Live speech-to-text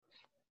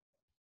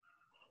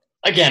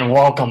Again,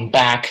 welcome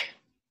back.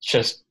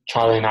 Just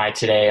Charlie and I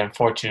today.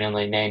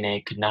 Unfortunately,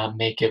 Nene could not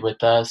make it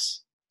with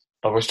us,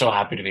 but we're still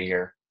happy to be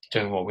here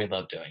doing what we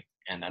love doing,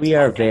 and that's We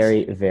are podcasting.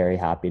 very, very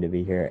happy to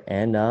be here.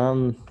 And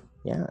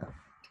yeah.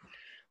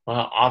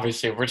 Well,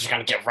 obviously, we're just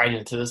gonna get right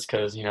into this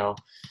because we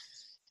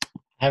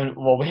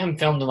haven't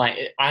filmed in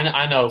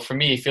I know for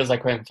me it feels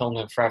like we haven't filmed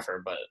in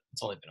forever, but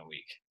it's only been a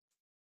week.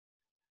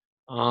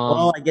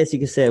 Well, Um, I guess you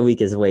could say a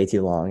week is way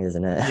too long,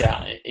 isn't it?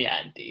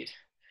 yeah, indeed.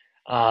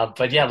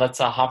 But yeah, let's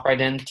hop right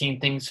in. Team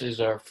Things is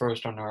our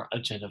first on our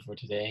agenda for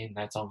today, and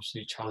that's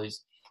obviously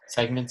Charlie's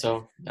segment.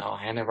 So I'll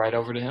hand it right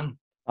over to him.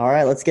 All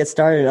right, let's get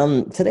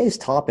started. Today's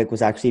topic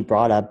was actually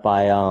brought up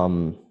by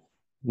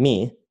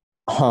me.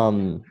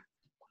 Um,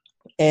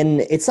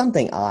 and it's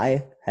something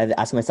I have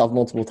asked myself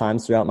multiple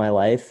times throughout my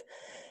life.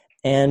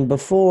 And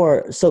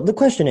so the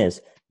question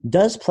is,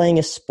 does playing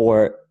a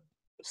sport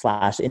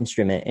slash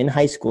instrument in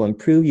high school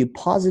improve you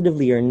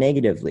positively or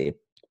negatively?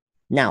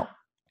 Now,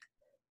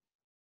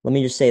 let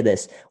me just say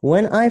this.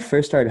 When I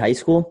first started high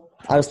school,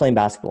 I was playing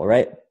basketball,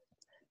 right?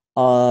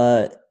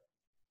 Uh,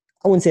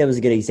 I wouldn't say it was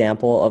a good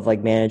example of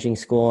like managing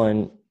school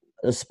and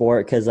a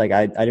sport because like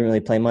I didn't really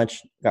play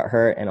much, got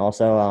hurt, and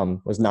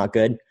also was not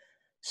good.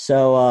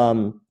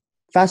 So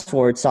fast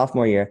forward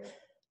sophomore year,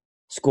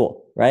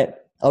 school, right?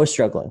 I was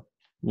struggling.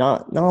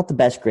 Not the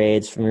best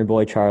grades from your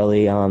boy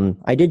Charlie.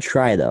 I did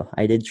try though.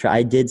 I did try.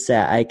 I did say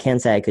I can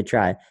say I could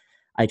try.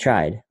 I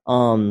tried.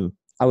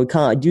 I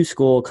would do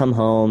school, come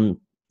home.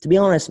 To be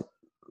honest,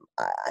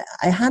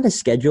 I had a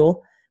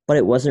schedule, but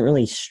it wasn't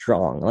really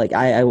strong. Like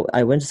I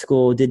went to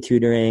school, did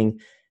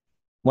tutoring,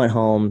 went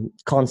home,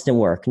 constant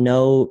work,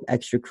 no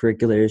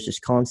extracurriculars,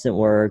 just constant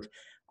work.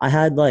 I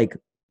had like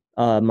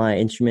my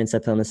instruments I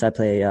play on this. I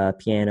play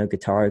piano,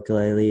 guitar,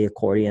 ukulele,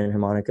 accordion,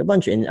 harmonica,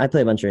 I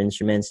play a bunch of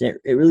instruments. And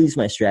it relieves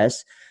my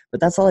stress,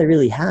 but that's all I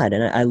really had.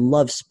 And I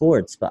love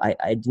sports, but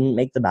I didn't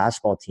make the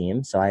basketball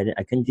team, so I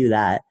couldn't do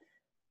that.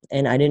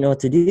 And I didn't know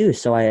what to do.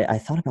 So I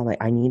thought about like,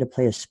 I need to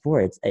play a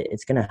sport.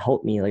 It's going to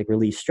help me like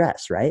relieve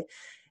stress. Right.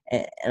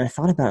 And I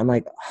thought about it. I'm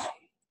like, oh,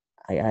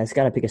 I just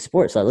got to pick a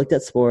sport. So I looked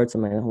at sports.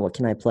 I'm like, oh, what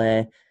can I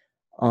play?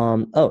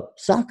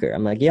 Soccer.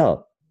 I'm like,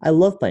 yo, I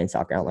love playing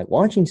soccer. I don't like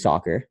watching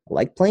soccer. I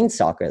like playing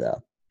soccer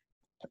though.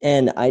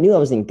 And I knew I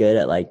wasn't good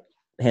at like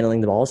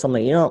handling the ball. So I'm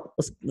like,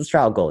 let's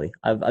try out goalie.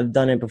 I've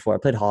done it before. I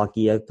played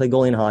hockey. I played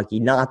goalie in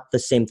hockey. Not the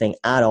same thing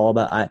at all,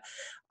 but I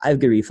have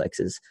good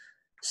reflexes.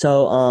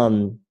 So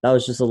that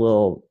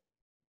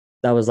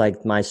was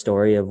like my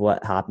story of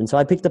what happened. So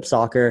I picked up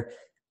soccer.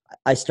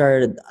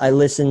 I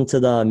listened to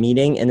the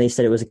meeting and they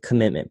said it was a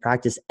commitment.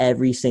 Practice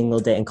every single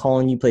day. And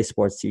Colin, you play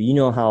sports too. You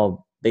know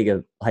how big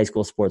of high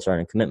school sports are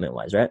in commitment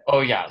wise, right? Oh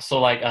yeah, so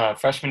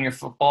freshman year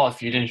football,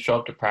 if you didn't show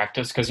up to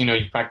practice, because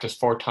you practice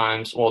four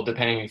times. Well,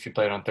 depending if you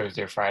played on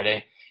Thursday or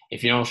Friday,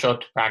 if you don't show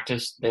up to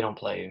practice, they don't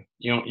play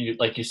you.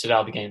 You sit out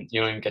of the game.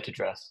 You don't even get to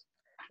dress.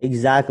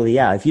 Exactly.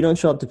 Yeah. If you don't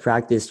show up to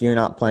practice, you're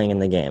not playing in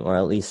the game, or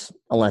at least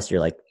unless you're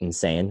like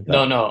insane. No,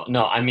 But no,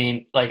 no. I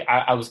mean,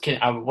 I was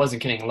kidding. I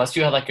wasn't kidding. Unless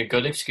you had like a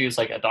good excuse,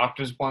 like a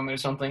doctor's appointment or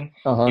something.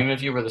 uh-huh. Even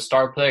if you were the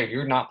star player,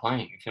 you're not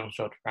playing if you don't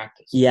show up to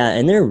practice. Yeah,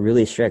 and they're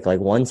really strict. Like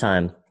one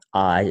time,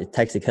 I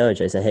texted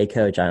coach. I said, "Hey,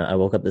 coach, I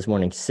woke up this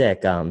morning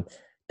sick. Don't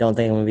think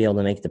I'm gonna be able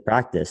to make it to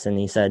practice." And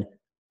he said,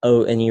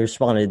 "Oh," and he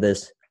responded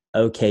this,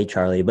 "Okay,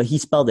 Charlie," but he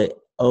spelled it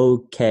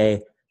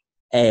OKAY,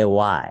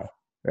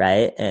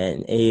 right?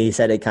 And he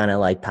said it kind of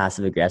like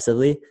passive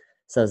aggressively.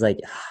 So I was like,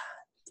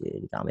 "Dude,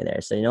 you got me there."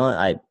 So you know what?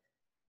 I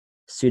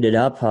suited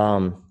up.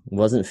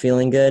 Wasn't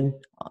feeling good.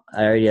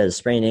 I already had a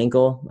sprained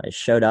ankle. I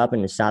showed up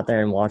and sat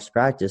there and watched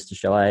practice to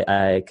show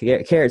I could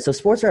get cared. So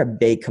sports are a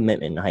big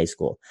commitment in high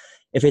school.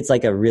 If it's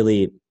like a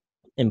really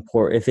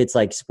important, if it's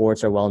like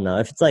sports are well known,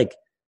 if it's like,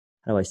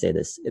 how do I say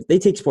this? If they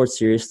take sports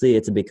seriously,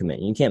 it's a big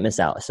commitment. You can't miss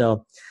out.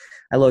 So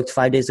I looked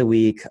 5 days a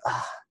week.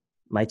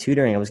 My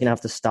tutoring, I was going to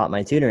have to stop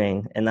my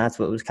tutoring. And that's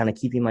what was kind of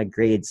keeping my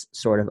grades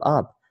sort of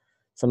up.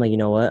 So I'm like, you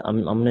know what?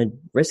 I'm going to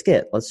risk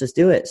it. Let's just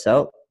do it.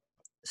 So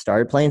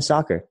started playing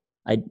soccer.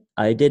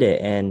 I did it,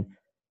 and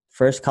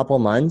first couple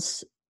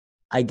months,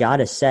 I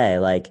gotta say,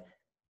 like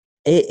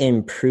it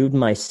improved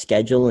my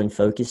schedule and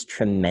focus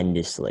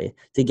tremendously.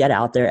 To get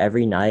out there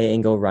every night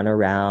and go run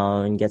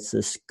around, get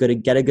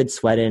a good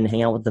sweat in,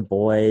 hang out with the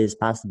boys,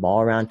 pass the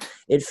ball around.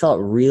 It felt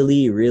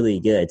really, really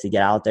good to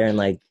get out there and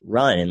like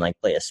run and like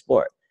play a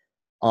sport.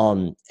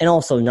 And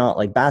also not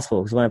like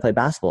basketball because when I played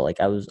basketball,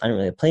 like I didn't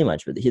really play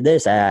much. But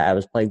I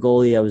was playing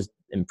goalie. I was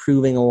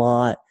improving a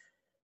lot.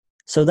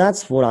 So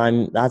that's what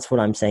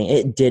I'm saying.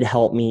 It did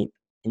help me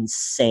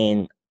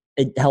insane.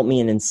 It helped me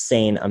an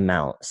insane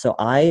amount. So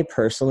I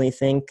personally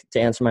think,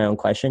 to answer my own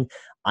question,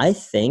 I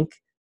think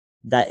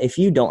that if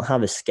you don't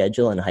have a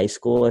schedule in high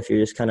school, if you're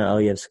just kind of, oh,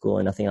 you have school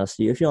and nothing else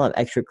to do, if you don't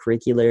have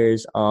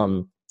extracurriculars,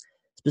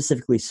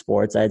 specifically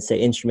sports, I'd say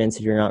instruments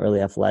if you're not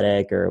really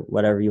athletic or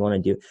whatever you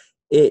want to do,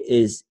 it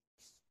is,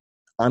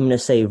 I'm going to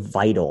say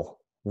vital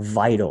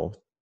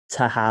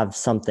to have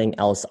something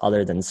else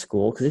other than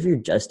school. Because if you're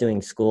just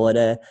doing school a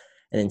day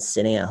and then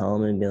sitting at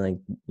home and being like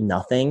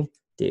nothing,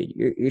 dude,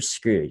 you're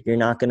screwed. You're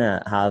not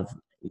gonna have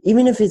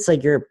even if it's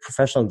like you're a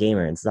professional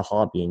gamer, it's a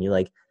hobby, and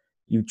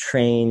you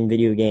train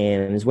video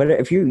games, whatever.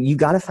 If you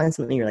got to find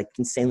something you're like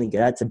insanely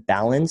good at to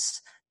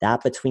balance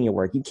that between your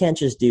work. You can't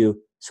just do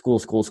school,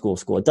 school, school,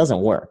 school. It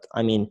doesn't work.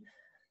 I mean,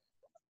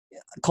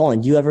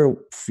 Colin, do you ever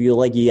feel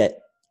like you get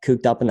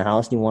cooped up in the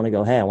house and you want to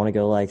go, hey, I want to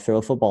go like throw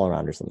a football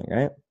around or something,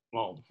 right?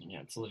 Well, yeah,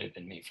 it's literally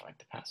been me for like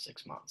the past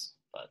 6 months.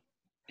 But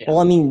yeah. Well,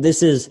 I mean,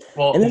 this is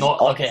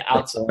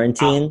outside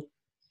quarantine.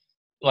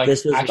 Like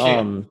this was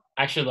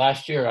actually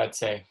last year, I'd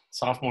say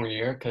sophomore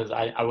year, because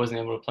I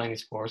wasn't able to play any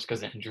sports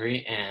because of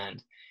injury,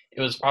 and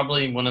it was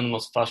probably one of the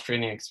most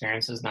frustrating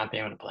experiences not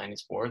being able to play any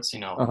sports.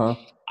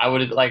 I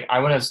would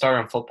have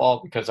started in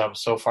football because I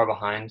was so far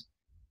behind,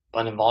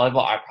 but in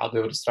volleyball, I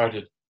probably would have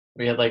started.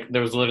 We had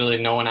there was literally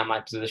no one at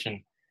my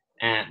position,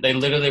 and they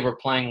literally were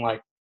playing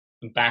like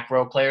back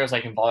row players,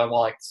 like in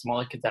volleyball, like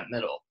smaller kids at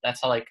middle.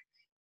 That's how like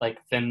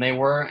thin they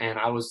were, and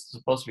I was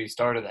supposed to be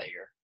starter that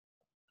year.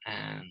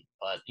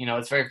 But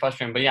it's very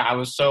frustrating. But yeah, I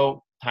was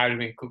so tired of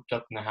being cooped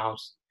up in the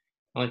house.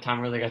 The only time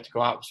I really got to go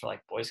out was for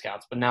like Boy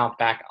Scouts. But now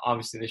back,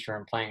 obviously this year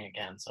I'm playing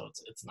again, so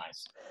it's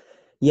nice.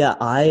 Yeah,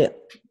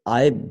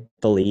 I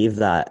believe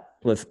that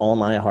with all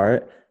my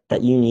heart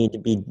that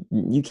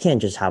you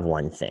can't just have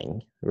one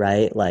thing,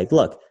 right? Like,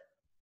 look,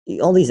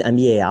 all these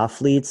NBA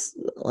athletes,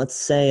 let's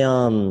say, I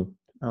don't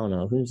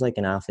know, who's like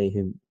an athlete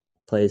who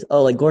plays,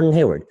 like Gordon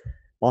Hayward,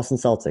 Boston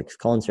Celtics,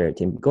 Colin's favorite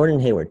team, Gordon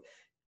Hayward.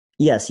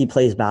 Yes, he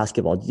plays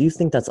basketball. Do you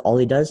think that's all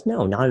he does?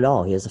 No, not at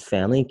all. He has a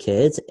family,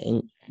 kids,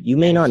 and you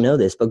may not know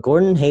this, but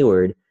Gordon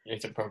Hayward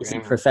is a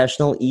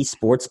professional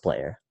esports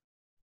player.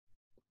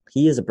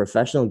 He is a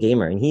professional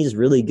gamer, and he's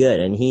really good,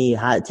 and he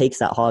takes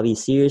that hobby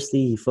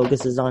seriously. He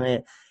focuses on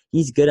it.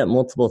 He's good at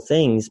multiple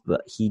things,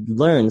 but he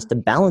learns to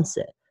balance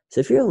it.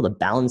 So if you're able to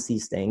balance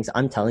these things,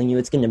 I'm telling you,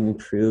 it's going to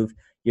improve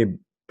your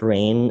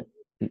brain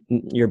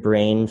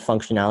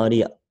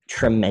functionality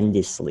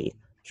tremendously.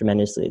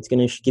 It's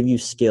going to give you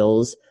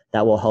skills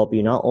that will help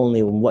you not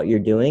only in what you're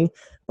doing,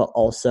 but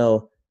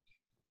also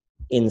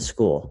in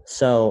school.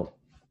 So,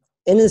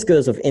 and this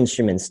goes with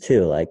instruments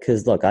too. Like,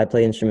 cause look, I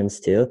play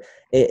instruments too.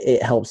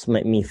 It helps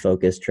me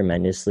focus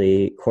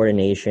tremendously.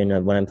 Coordination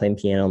of when I'm playing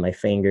piano, my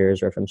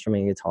fingers, or if I'm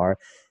strumming a guitar.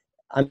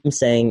 I'm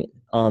saying,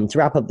 to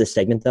wrap up this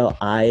segment though,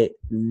 I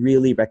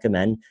really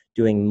recommend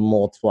doing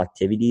multiple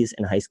activities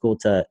in high school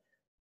to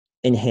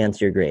enhance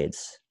your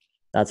grades.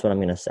 That's what I'm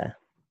going to say.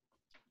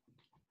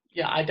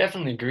 Yeah, I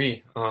definitely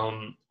agree.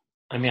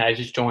 I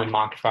just joined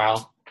mock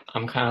trial.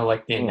 I'm kind of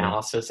like the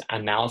analysis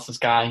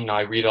guy.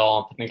 I read all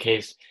up in the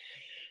case,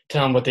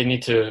 tell them what they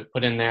need to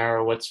put in there,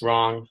 or what's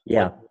wrong,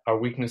 what our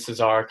weaknesses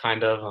are,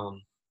 kind of.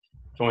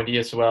 Joined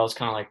ESOL is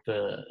kind of like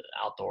the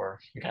outdoor.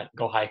 You got to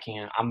go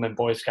hiking. I'm in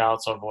Boy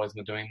Scouts, so I've always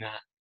been doing that.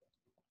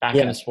 Back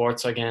into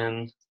sports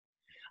again.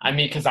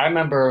 Because I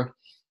remember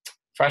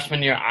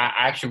freshman year, I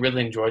actually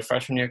really enjoyed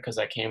freshman year because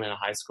I came into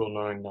high school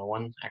knowing no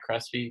one at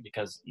Crestview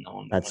because no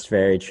one. That's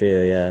very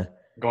true, yeah.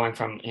 Going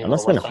from, it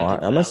must have been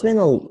hard. It must have been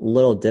a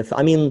little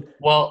different.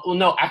 Well,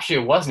 no,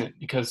 actually it wasn't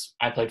because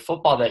I played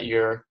football that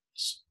year.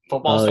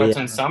 Football starts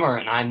in summer,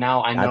 and I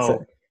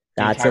know.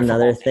 That's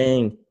another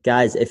thing.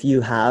 Guys, if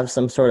you have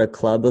some sort of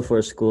club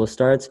before school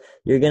starts,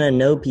 you're going to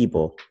know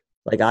people.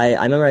 Like I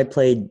remember I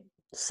played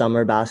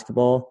summer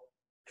basketball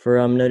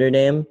for Notre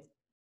Dame.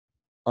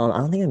 I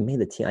don't think I made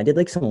the team. I did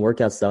like some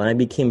workouts though, and I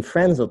became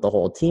friends with the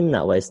whole team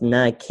that way. So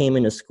now I came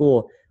into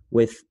school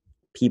with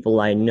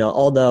people I know,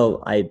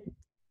 although I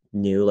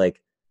knew like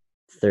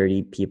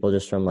 30 people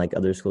just from like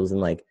other schools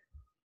and like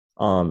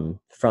from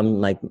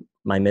like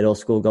my middle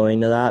school going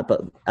to that.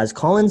 But as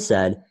Colin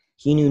said,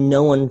 he knew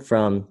no one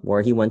from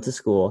where he went to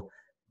school,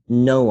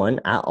 no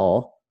one at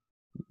all,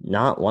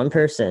 not one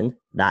person.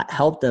 That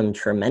helped him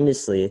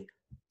tremendously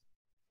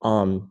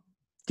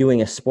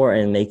doing a sport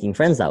and making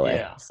friends that way.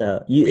 Yeah.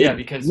 So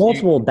because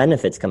multiple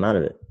benefits come out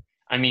of it.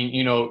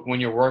 When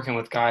you're working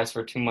with guys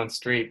for 2 months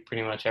straight,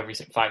 pretty much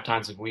 5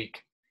 times a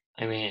week,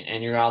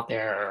 and you're out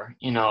there,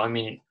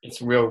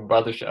 it's real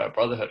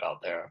brotherhood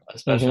out there,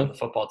 especially on the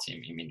football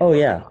team.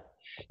 You're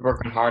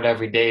working hard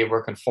every day,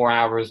 working 4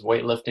 hours,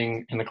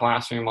 weightlifting in the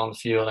classroom, on the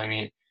field.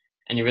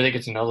 And you really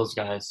get to know those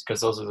guys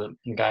because those are the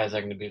guys that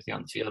are going to be with you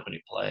on the field when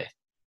you play.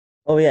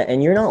 Oh, yeah.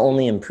 And you're not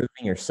only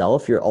improving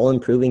yourself, you're all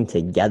improving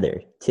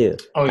together, too.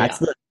 Oh, that's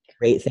the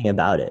great thing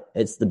about it.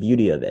 It's the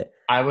beauty of it.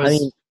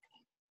 We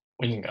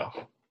can go.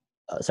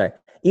 Sorry.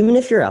 Even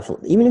if you're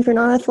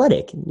not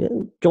athletic,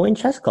 join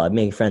chess club,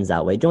 make friends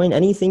that way. Join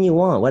anything you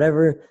want,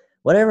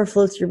 whatever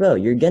floats your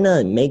boat. You're going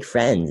to make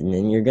friends and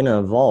then you're going to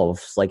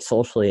evolve like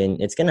socially,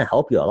 and it's going to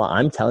help you a lot.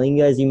 I'm telling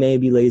you guys, you may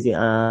be lazy.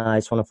 I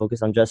just want to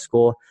focus on just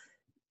school.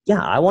 Yeah,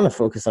 I want to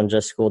focus on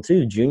just school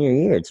too. Junior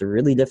year, it's a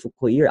really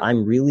difficult year.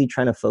 I'm really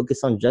trying to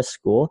focus on just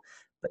school.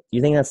 But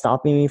you think that's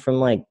stopping me from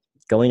like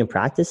going to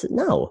practice?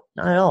 No,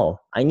 not at all.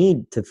 I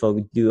need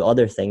to do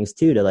other things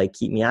too to like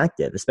keep me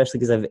active, especially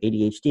because I have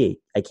ADHD.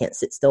 I can't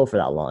sit still for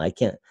that long. I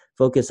can't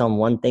focus on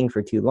one thing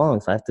for too long.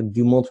 So I have to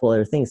do multiple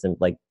other things and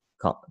like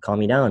calm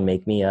me down,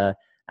 make me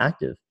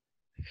active.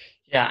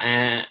 Yeah,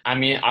 and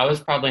I was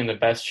probably in the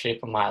best shape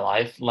of my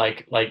life.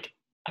 Like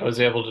I was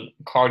able to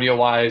cardio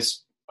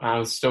wise. I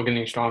was still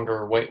getting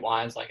stronger weight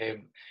wise. Like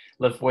I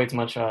lift weights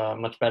much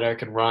better. I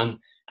could run.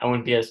 I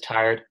wouldn't be as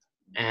tired.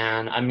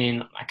 And I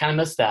mean, I kind of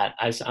miss that.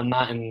 I'm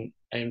not in.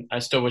 I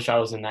still wish I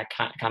was in that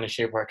kind of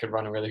shape where I could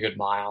run a really good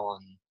mile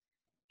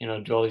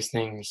and do all these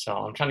things. So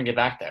I'm trying to get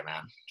back there,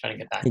 man. I'm trying to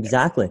get back there.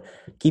 Exactly.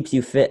 Keeps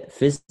you fit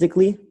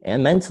physically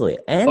and mentally.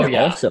 And Oh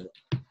yeah. also,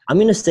 I'm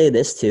going to say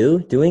this too,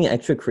 doing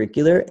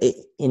extracurricular, it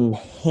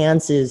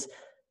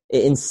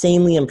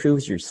insanely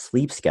improves your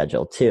sleep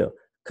schedule too.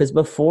 Because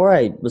before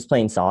I was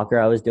playing soccer,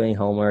 I was doing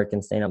homework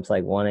and staying up to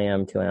like 1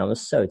 a.m., 2 a.m. I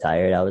was so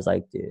tired. I was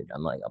like, dude,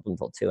 I'm like up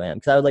until 2 a.m.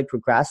 Because I would like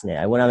procrastinate.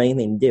 I wouldn't have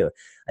anything to do.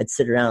 I'd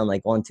sit around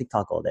like on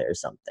TikTok all day or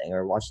something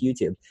or watch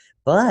YouTube.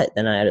 But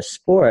then I had a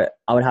sport.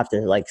 I would have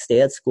to like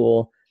stay at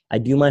school. I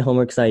do my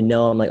homework because I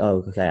know I'm like,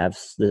 oh, okay,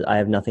 I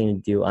have nothing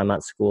to do. I'm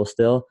at school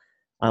still.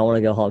 I don't want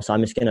to go home. So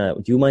I'm just going to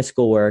do my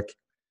schoolwork,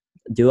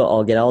 do it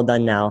all, get it all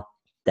done now,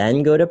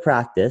 then go to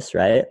practice,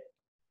 right?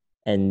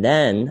 And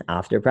then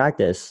after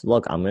practice,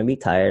 look, I'm going to be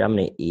tired. I'm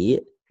going to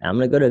eat. And I'm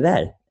going to go to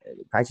bed.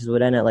 Practice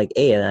would end at like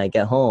 8 and I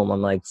get home.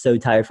 I'm like so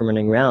tired from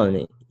running around.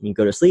 And you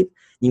go to sleep.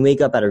 You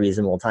wake up at a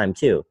reasonable time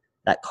too.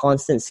 That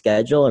constant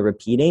schedule and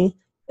repeating,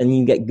 and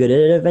you get good at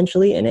it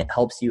eventually, and it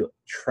helps you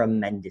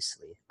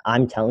tremendously.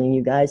 I'm telling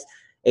you guys,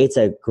 it's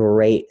a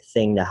great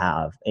thing to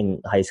have in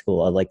high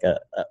school, like a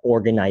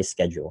organized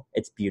schedule.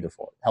 It's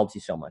beautiful. It helps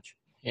you so much.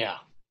 Yeah,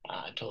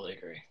 I totally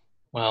agree.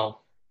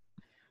 Well,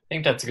 I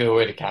think that's a good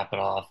way to cap it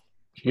off.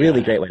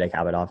 Really great way to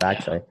cap it off,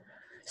 actually. Yeah.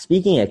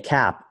 Speaking of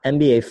cap,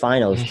 NBA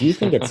Finals, do you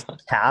think it's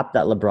cap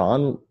that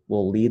LeBron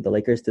will lead the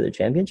Lakers to the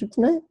championship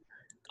tonight?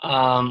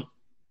 I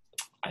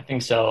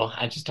think so.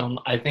 I just don't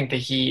 – I think the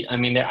Heat – I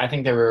mean, I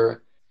think they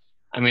were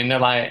 – I mean, they're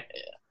like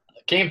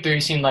 – Game 3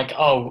 seemed like,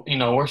 oh,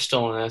 we're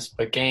still in this.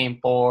 But Game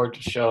 4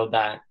 just showed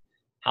that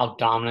how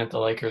dominant the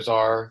Lakers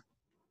are,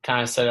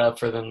 kind of set up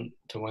for them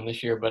to win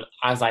this year. But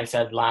as I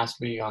said last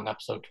week on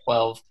episode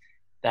 12,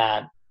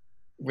 that –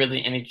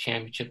 really any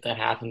championship that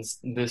happens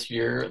this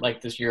year,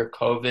 like this year of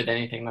COVID,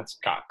 anything that's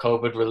got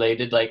COVID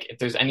related, like if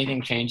there's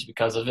anything changed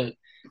because of it,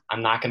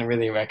 I'm not going to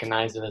really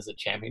recognize it as a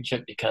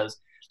championship because,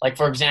 like,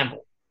 for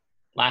example,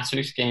 last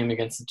week's game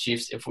against the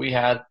Chiefs, if we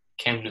had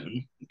Cam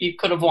Newton, he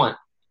could have won.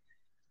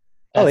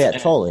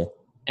 Totally.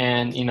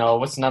 And,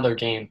 what's another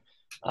game?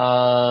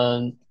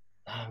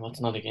 What's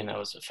another game that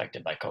was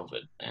affected by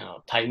COVID?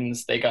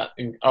 Titans,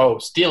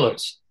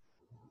 Steelers.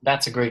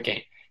 That's a great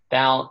game.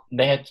 Now,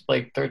 they had to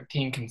play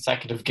 13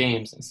 consecutive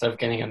games instead of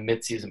getting a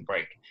midseason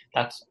break.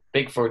 That's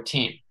big for a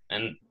team.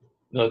 And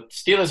the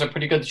Steelers are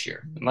pretty good this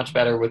year. Much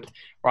better with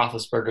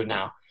Roethlisberger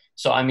now.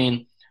 So, I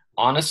mean,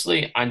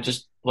 honestly,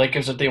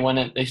 Lakers, if they win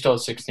it, they still have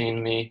 16 to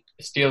me.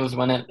 The Steelers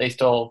win it, they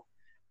still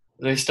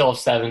have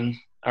 7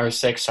 or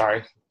 6,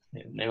 sorry.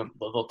 They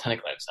will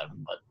technically have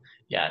 7, but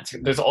yeah,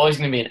 there's always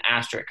going to be an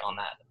asterisk on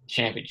that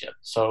championship.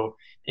 So,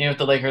 if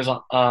the Lakers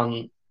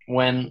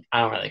win,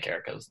 I don't really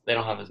care because they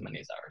don't have as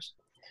many as ours.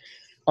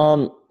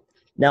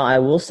 Now I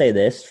will say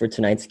this for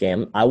tonight's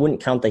game, I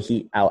wouldn't count the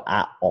Heat out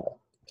at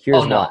all.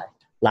 Here's why.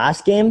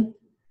 Last game,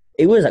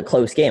 it was a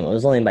close game. It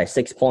was only by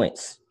 6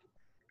 points.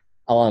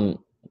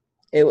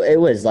 It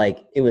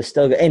was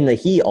still good. And the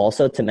Heat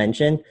also, to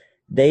mention,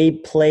 they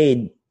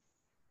played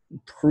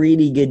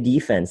pretty good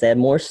defense. They had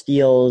more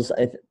steals,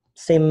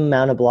 same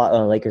amount of block.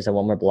 Lakers had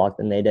one more block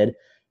than they did.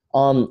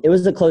 It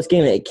was a close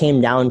game. It came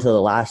down to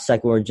the last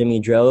second where Jimmy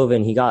drove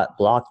and he got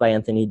blocked by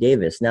Anthony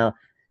Davis. Now,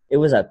 it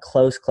was a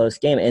close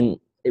game. And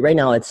right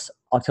now it's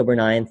October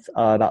 9th,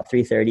 about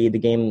 3:30. The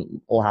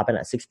game will happen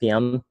at 6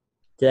 p.m.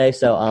 today.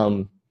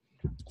 So,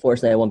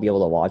 fortunately, I won't be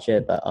able to watch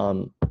it. But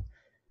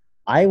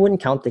I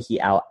wouldn't count the Heat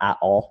out at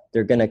all.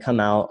 They're going to come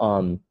out.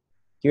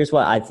 Here's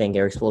what I think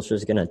Eric Spoelstra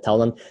is going to tell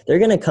them. They're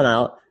going to come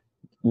out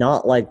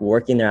not like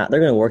working they're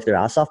going to work their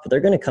ass off, but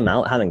they're going to come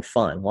out having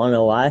fun. Want to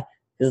know why?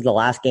 This is the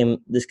last game.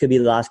 This could be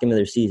the last game of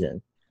their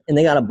season. And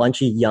they got a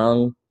bunch of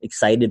young,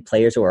 excited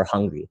players who are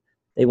hungry.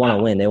 They want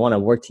to win. They want to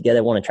work together.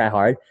 They want to try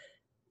hard.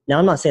 Now,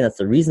 I'm not saying that's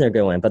the reason they're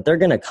going to win, but they're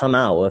going to come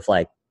out with,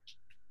 like,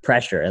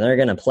 pressure, and they're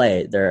going to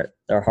play their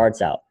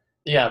hearts out.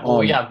 Yeah,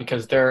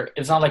 because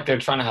it's not like they're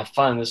trying to have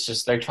fun. It's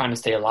just they're trying to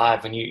stay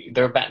alive, and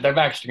their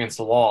backs against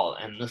the wall.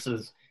 And this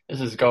is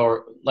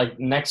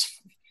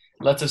next.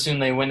 Let's assume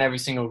they win every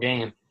single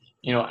game.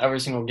 Every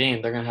single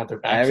game they're going to have their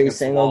backs every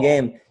single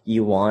game.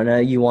 You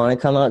wanna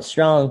come out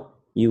strong.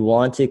 You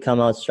want to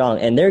come out strong,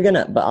 and they're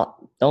gonna. But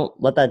don't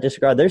let that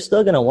disregard. They're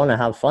still gonna want to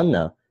have fun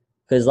though,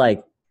 because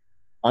like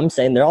I'm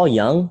saying, they're all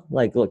young.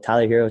 Like, look,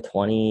 Tyler Hero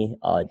 20,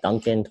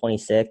 Duncan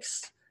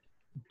 26.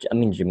 I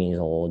mean, Jimmy's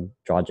old,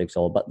 Dragic's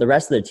old, but the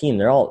rest of the team,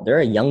 they're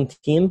a young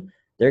team.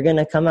 They're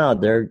gonna come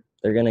out. They're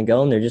gonna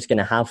go and they're just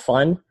gonna have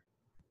fun,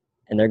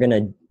 and they're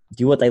gonna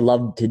do what they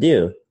love to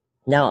do.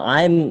 Now,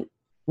 I'm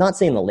not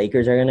saying the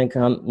Lakers are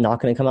not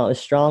gonna come out as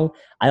strong.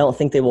 I don't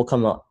think they will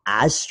come out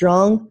as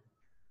strong,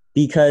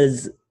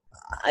 because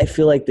I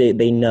feel like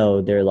they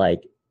know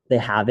they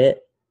have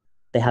it.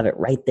 They have it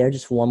right there.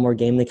 Just one more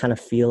game. They kind of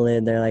feel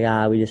it. They're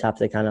like, we just have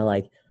to kind of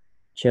like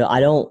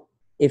chill.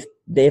 If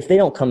they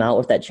don't come out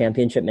with that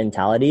championship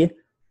mentality,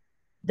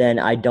 then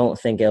I don't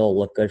think it'll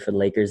look good for the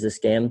Lakers this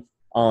game.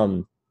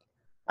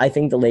 I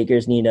think the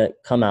Lakers need to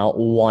come out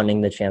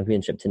wanting the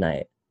championship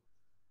tonight.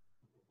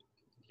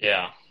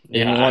 Yeah. They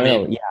Yeah. want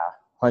to,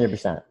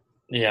 100%.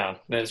 Yeah,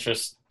 it's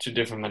just two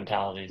different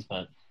mentalities,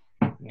 but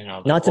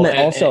Not to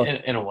mention also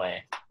in a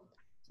way.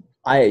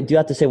 I do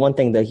have to say one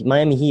thing. The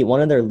Miami Heat,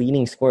 one of their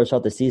leading scorers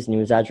throughout the season, he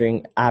was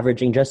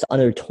averaging just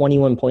under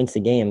 21 points a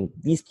game.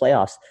 These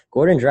playoffs,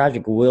 Gordon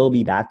Dragic will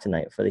be back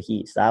tonight for the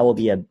Heat. So that will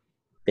be a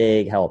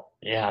big help.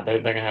 Yeah,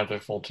 they're going to have their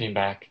full team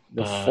back.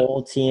 The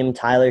full team.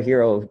 Tyler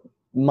Hero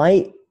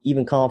might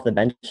even come off the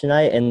bench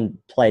tonight and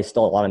play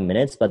still a lot of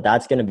minutes, but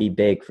that's going to be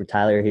big for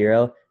Tyler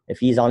Hero. If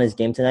he's on his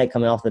game tonight,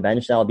 coming off the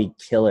bench, that'll be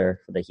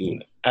killer for the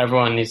Heat.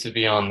 Everyone needs to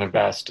be on their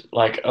best.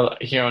 Like,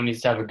 Hero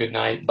needs to have a good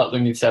night. Butler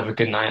needs to have a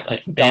good night.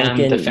 Like,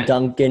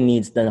 Duncan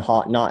needs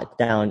to knock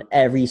down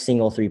every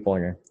single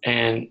three-pointer.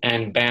 And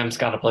Bam's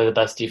got to play the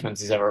best defense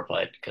he's ever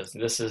played, because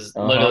this is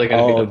literally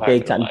going to be the fight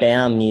big time.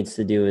 Bam needs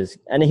to do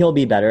and he'll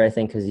be better, I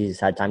think, because he's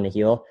had time to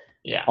heal.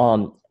 Yeah.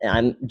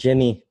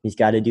 Jimmy. He's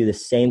got to do the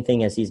same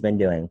thing as he's been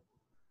doing.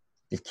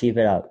 Just keep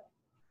it up.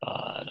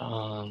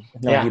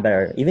 Be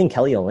better. Even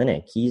Kelly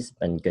Olynyk, he's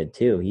been good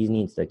too. He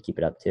needs to keep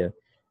it up too.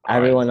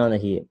 Everyone on the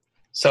Heat.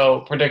 So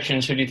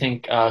predictions: who do you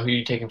think? Who are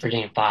you taking for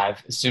Game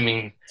 5?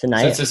 Assuming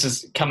tonight, since this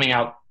is coming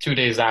out 2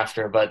 days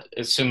after, but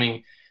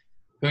assuming,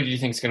 who do you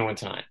think is going to win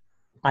tonight?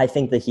 I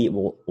think the Heat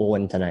will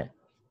win tonight.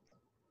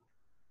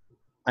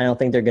 I don't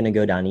think they're going to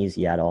go down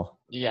easy at all.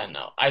 Yeah,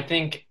 no. I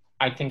think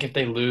if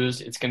they lose,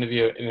 it's going to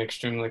be an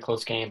extremely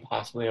close game,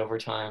 possibly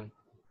overtime.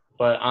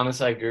 But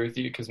honestly, I agree with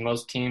you, because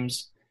most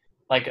teams,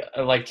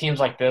 like teams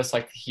like this,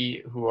 like the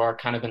Heat, who are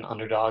kind of been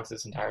underdogs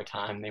this entire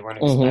time, they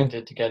weren't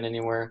expected to get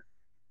anywhere.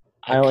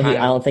 I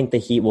don't think the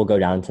Heat will go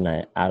down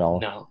tonight at all.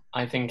 No,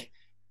 I think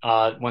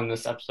when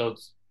this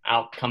episode's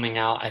coming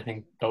out, I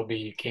think they'll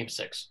be Game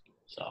 6.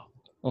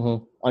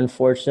 So,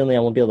 Unfortunately, I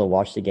won't be able to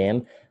watch the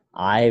game.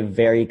 I am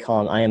very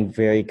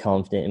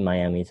confident in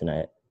Miami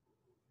tonight.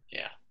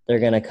 Yeah, they're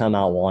gonna come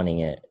out wanting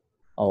it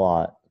a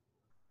lot.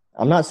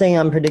 I'm not saying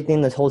I'm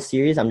predicting this whole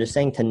series. I'm just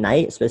saying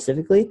tonight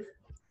specifically,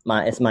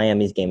 it's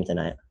Miami's game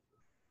tonight.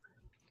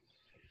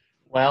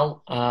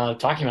 Well,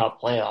 talking about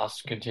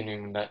playoffs,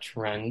 continuing that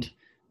trend,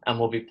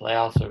 MLB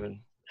playoffs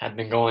have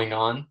been going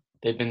on.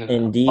 They've been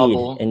in a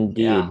bubble.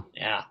 Indeed.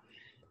 Yeah.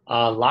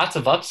 Lots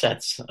of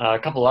upsets. A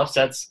couple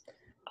upsets.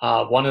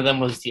 One of them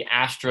was the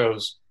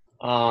Astros.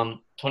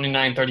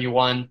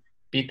 29-31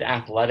 beat the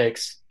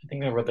Athletics. I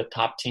think they were the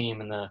top team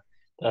in the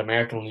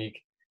American League.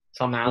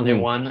 Somehow they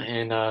won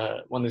and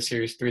won the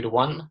series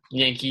 3-1.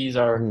 Yankees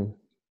are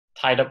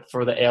tied up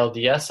for the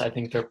ALDS. I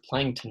think they're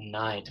playing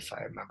tonight, if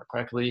I remember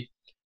correctly.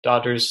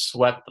 Dodgers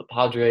swept the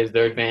Padres.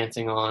 They're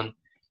advancing on.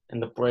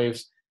 And the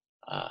Braves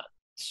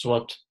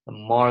swept the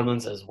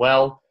Marlins as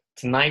well.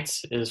 Tonight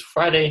is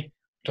Friday,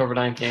 October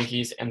 9th.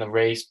 Yankees and the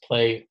Rays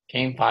play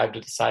Game 5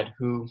 to decide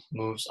who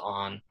moves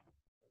on.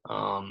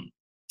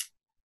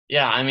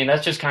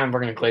 That's just kind of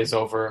we're going to glaze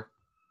over.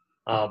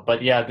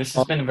 But, yeah, this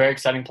has been a very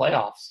exciting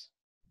playoffs.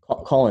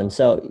 Colin,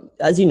 so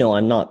as you know,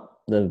 I'm not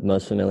the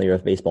most familiar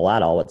with baseball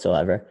at all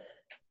whatsoever.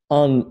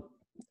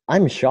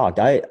 I'm shocked.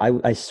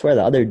 I swear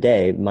the other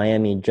day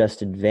Miami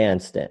just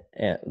advanced the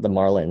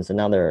Marlins, and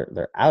now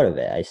they're out of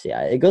it. I see.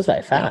 It goes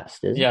by fast.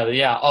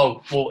 Yeah.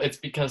 Oh, well, it's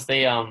because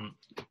they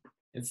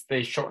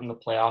shortened the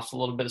playoffs a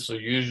little bit. So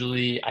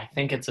usually, I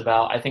think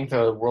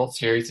the World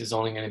Series is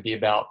only going to be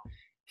about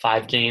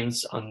 5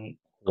 games on,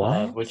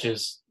 which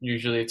is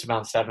usually it's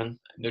about 7.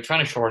 They're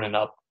trying to shorten it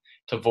up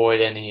to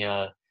avoid any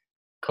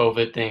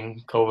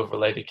COVID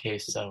related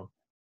case. So,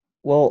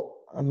 well,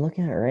 I'm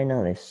looking at it right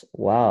now.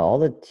 All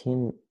the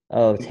team.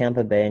 Oh,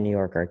 Tampa Bay and New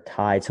York are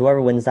tied. So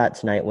whoever wins that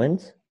tonight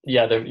wins?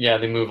 Yeah,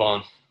 they move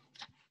on.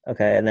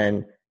 Okay, and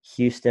then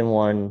Houston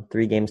won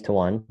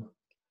 3-1.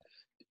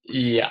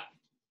 Yeah.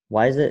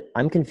 Why is it?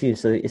 I'm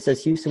confused. So it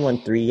says Houston won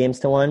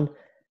 3-1,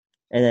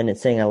 and then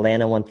it's saying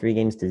Atlanta won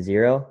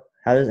 3-0.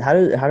 How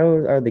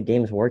are the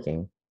games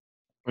working?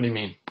 What do you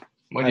mean?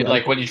 What are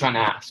you trying to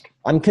ask?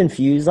 I'm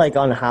confused,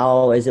 on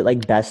how is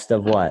it best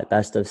of what?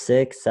 Best of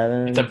 6,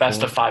 7? It's a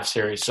best of 5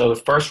 series. So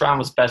the first round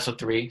was best of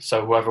 3.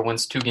 So whoever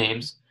wins 2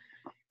 games.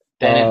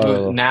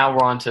 Then now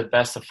we're on to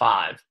best of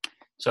 5.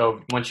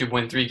 So once you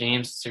win 3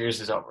 games, the series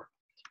is over.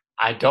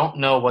 I don't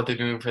know what they're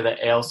doing for the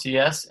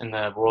ALCS and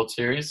the World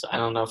Series. I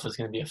don't know if it's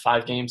going to be a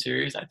 5-game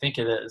series. I think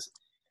it is.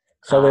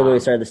 So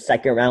wait. Sorry, the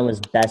second round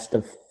was best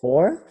of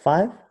 4,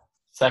 5?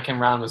 Second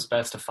round was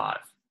best of 5.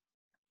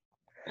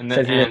 And then,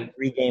 so if you win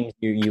 3 games,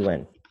 you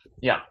win.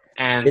 Yeah.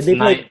 And did they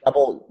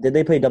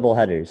play double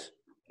headers?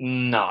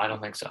 No, I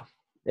don't think so.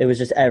 It was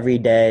just every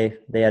day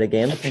they had a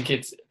game? I think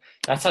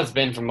that's how it's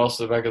been for most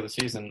of the regular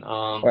season.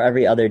 Or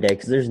every other day,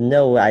 because there's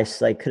no I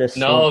could have.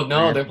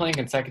 No, they're playing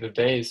consecutive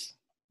days.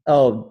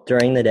 Oh,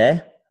 during the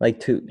day,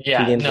 two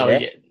games a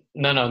day.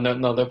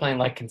 No, they're playing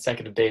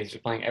consecutive days.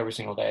 They're playing every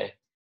single day.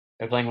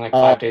 They're playing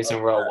 5 days in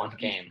a row, 1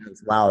 game.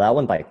 Wow, that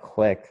went by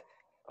quick.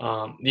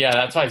 Yeah,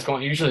 that's why it's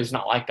going. Usually, it's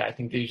not like that. I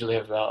think they usually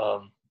have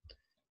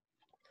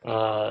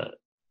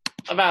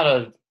about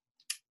a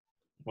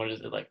what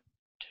is it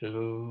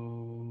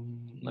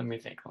Let me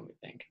think.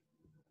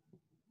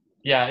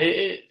 Yeah,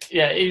 it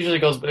usually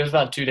goes. There's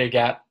about a 2 day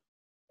gap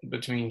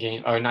between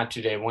game, or not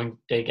 2 day, 1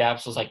 day gap.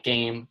 So it's like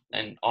game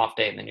and off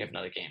day, and then you have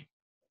another game,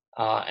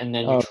 and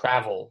then you Oh,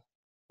 travel,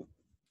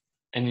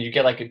 and you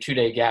get like a 2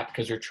 day gap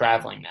because you're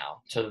traveling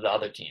now to the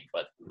other team.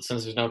 But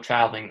since there's no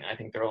traveling, I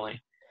think they're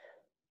only,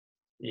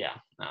 yeah,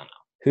 I don't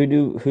know. who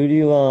do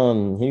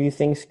you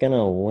think's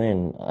gonna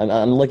win?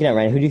 I'm looking at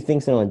right now. Who do you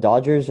think's gonna win?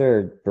 Dodgers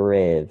or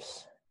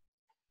Braves?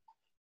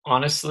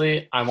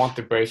 Honestly, I want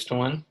the Braves to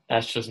win.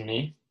 That's just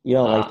me. You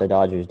don't like Uh, the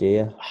Dodgers, do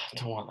you? I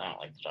don't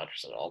like the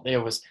Dodgers at all.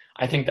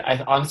 I think that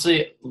I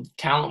honestly,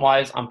 talent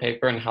wise, on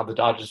paper and how the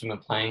Dodgers have been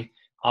playing,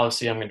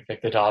 obviously I'm going to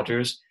pick the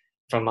Dodgers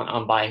from an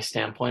unbiased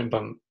standpoint,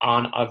 but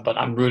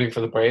I'm rooting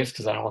for the Braves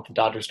because I don't want the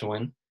Dodgers to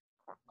win.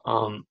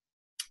 And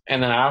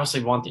then I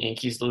obviously want the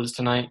Yankees to lose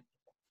tonight.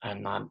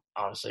 I'm not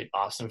obviously a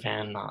Boston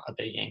fan, not a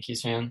big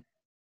Yankees fan.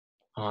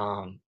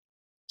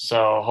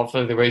 So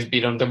hopefully the Rays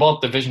beat them. They're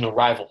both divisional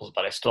rivals,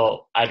 but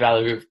I'd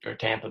rather root for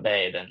Tampa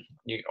Bay than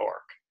New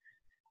York,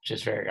 which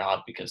is very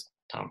odd because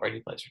Tom Brady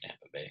plays for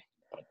Tampa Bay.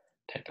 But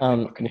Tampa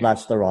Bay Buccaneers.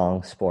 That's the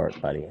wrong sport,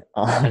 buddy.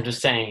 I'm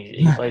just saying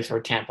he plays for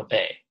Tampa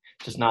Bay,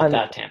 just not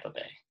that Tampa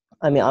Bay.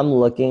 I mean, I'm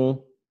looking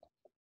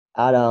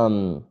at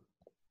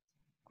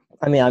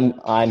I mean,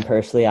 I'm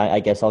personally, I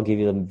guess I'll give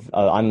you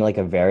I'm like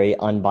a very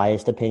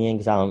unbiased opinion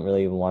because I don't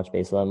really even watch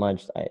baseball that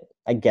much.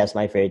 I guess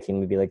my favorite team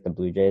would be like the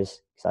Blue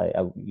Jays because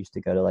I used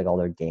to go to like all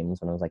their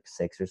games when I was like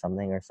 6 or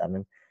something or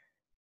 7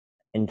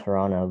 in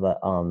Toronto. But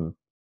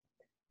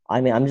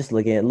I mean, I'm just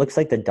looking. It looks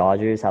like the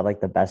Dodgers have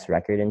like the best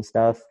record and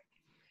stuff.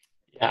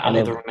 Yeah, out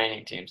of the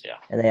remaining teams, yeah.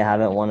 And they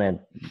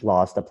haven't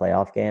lost a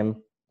playoff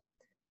game.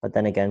 But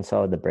then again,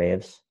 so are the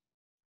Braves.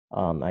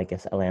 I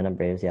guess Atlanta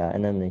Braves, yeah.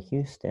 And then the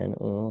Houston.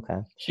 Oh,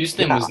 okay.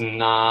 Houston was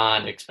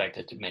not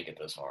expected to make it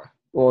this far.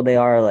 Well, they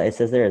are. It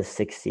says they're a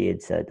 6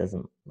 seed, so it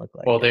doesn't look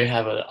like. Well, they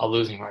have a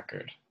losing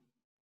record.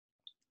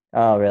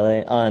 Oh,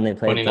 really? Oh, and they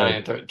played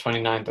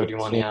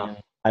 29-31, yeah.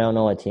 I don't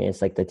know what team.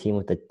 It's like the team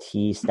with the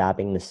T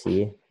stabbing the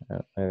C,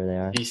 whatever they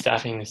are. T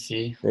stabbing the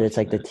C? It's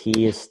like the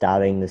T is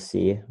stabbing the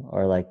C,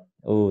 or like,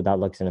 oh, that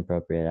looks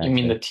inappropriate. Actually. You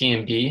mean the T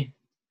and B?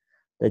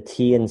 The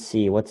T and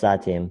C. What's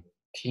that team?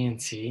 T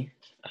and C?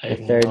 The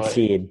third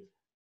seed.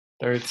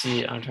 Third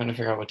seed? I'm trying to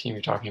figure out what team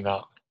you're talking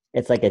about.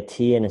 It's like a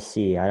T and a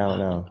C. I don't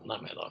know.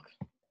 Let me look.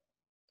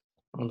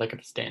 I'm looking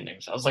at the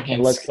standings. I was looking.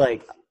 It looks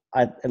like.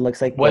 It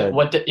looks like.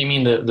 What you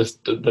mean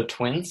the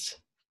Twins?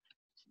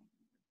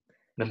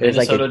 The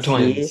Minnesota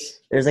Twins.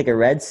 There's like a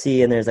red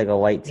C and there's like a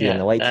white T, and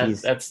the white T.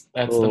 That's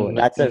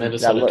the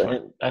Minnesota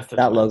Twins.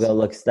 That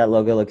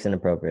logo looks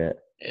inappropriate.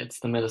 It's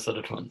the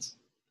Minnesota Twins.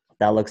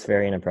 That looks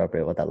very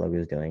inappropriate. What that logo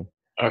is doing.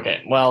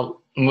 Okay,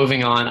 well,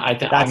 moving on.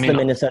 That's the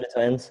Minnesota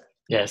Twins.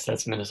 Yes,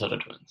 that's Minnesota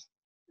Twins.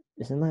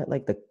 Isn't that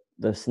like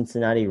the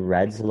Cincinnati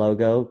Reds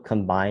logo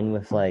combined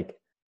with like?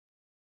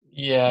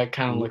 Yeah, it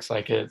kind of looks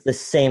like it. The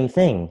same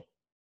thing.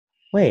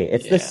 Wait,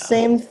 it's the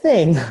same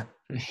thing.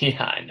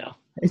 Yeah, I know.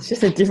 It's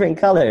just a different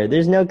color.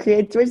 There's no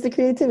Where's the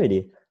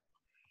creativity?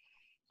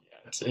 Yeah,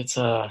 it's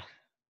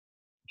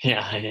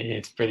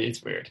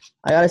weird.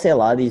 I gotta say, a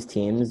lot of these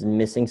teams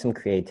missing some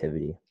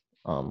creativity.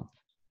 All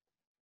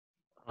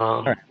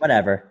right,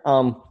 whatever.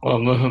 Well,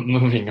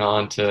 moving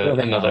on to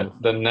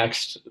the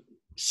next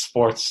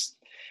sports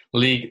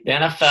league, the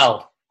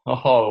NFL.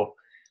 Oh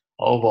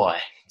boy,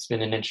 it's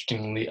been an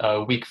interesting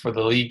week for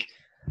the league.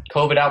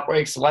 COVID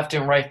outbreaks left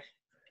and right.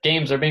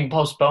 Games are being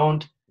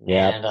postponed.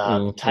 Yeah,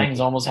 and the Titans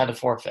almost had to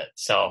forfeit.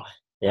 So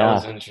that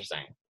was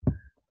interesting.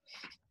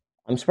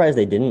 I'm surprised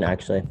they didn't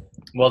actually.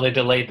 Well, they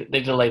delayed the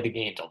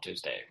game until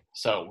Tuesday,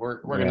 so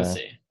we're gonna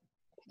see.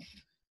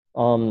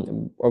 Or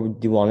do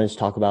you want to just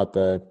talk about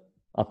the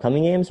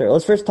upcoming games, or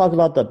let's first talk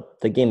about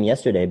the game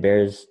yesterday,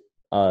 Bears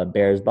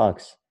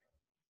Bucks.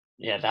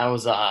 Yeah, that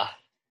was I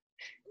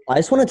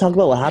just want to talk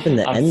about what happened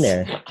at the end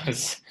there.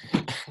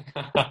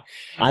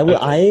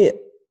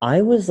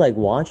 I was like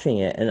watching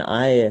it, and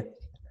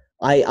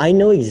I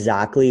know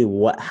exactly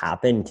what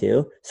happened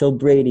too. So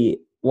Brady,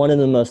 one of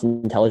the most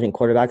intelligent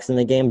quarterbacks in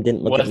the game,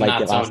 didn't look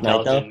like it last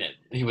night though.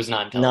 He was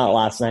not intelligent. Not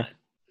last night.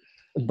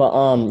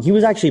 But he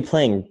was actually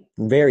playing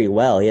very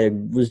well. He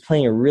was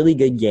playing a really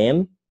good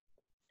game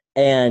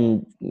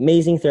and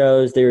amazing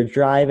throws. They were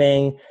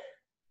driving,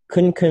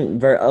 couldn't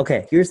convert.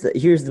 Okay, here's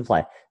the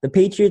play. The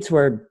Patriots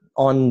were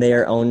on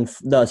their own.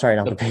 No, sorry,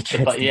 not the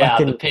Patriots.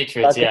 The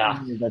Patriots.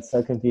 That's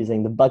so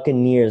confusing. The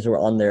Buccaneers were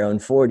on their own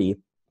 40,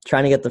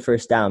 trying to get the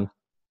first down.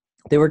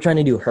 They were trying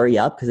to do hurry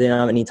up because they didn't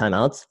have any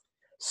timeouts.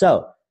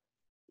 So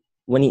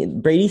when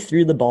Brady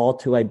threw the ball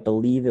to, I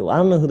believe I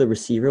don't know who the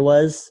receiver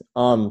was.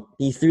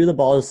 He threw the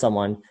ball to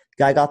someone.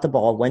 Guy got the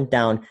ball, went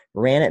down,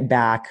 ran it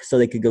back so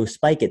they could go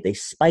spike it. They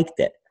spiked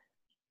it.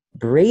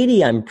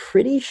 Brady, I'm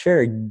pretty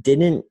sure,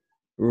 didn't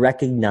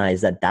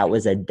recognize that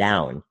was a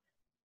down.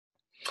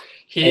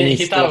 He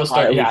thought it was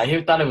third.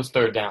 He thought it was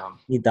third down.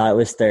 He thought it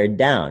was third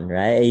down,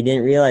 right? He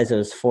didn't realize it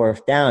was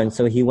fourth down,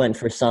 so he went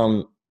for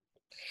some.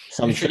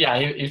 He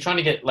was trying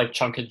to get like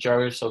chunk of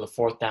yards so the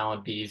fourth down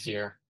would be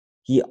easier.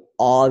 he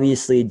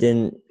obviously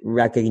didn't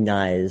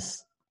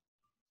recognize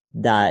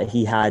that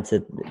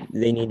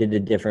they needed a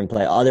different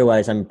play.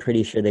 Otherwise, I'm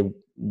pretty sure they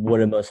would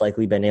have most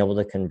likely been able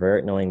to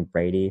convert, knowing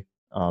Brady.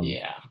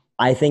 Yeah.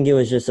 I think it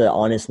was just an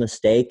honest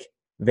mistake,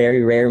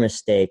 very rare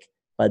mistake,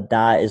 but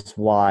that is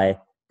why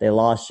they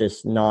lost.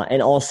 Just not,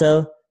 and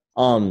also,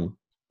 from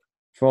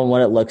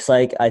what it looks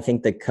like, I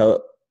think the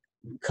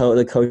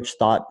coach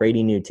thought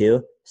Brady knew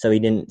too, so he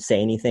didn't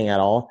say anything at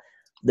all.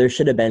 There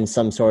should have been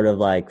some sort of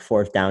like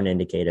fourth down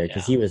indicator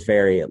because he was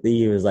very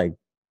confused.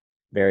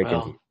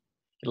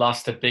 He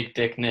lost to Big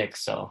Dick Nick,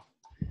 so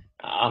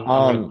I'm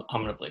gonna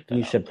bleep that.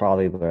 You should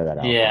probably blur that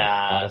out.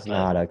 Yeah, that's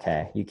not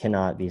okay. You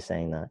cannot be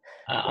saying that.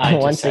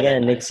 Once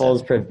again, Nick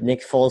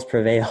Foles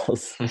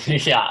prevails.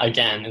 Yeah,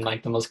 again in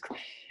like the most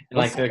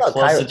close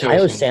situation.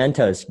 Cairo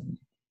Santos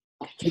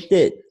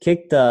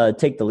take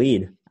the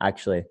lead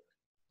actually,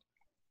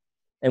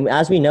 and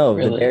as we know,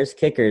 the Bears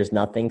kickers,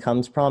 nothing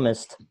comes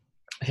promised.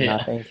 Yeah.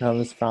 Nothing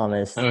comes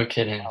promised. No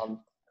kidding.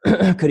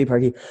 Cody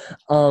Parkey.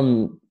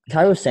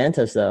 Cairo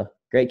Santos though,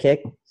 great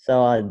kick.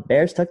 So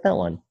Bears took that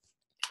one.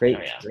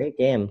 Great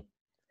game.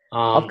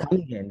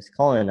 Upcoming games,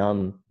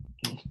 Colin.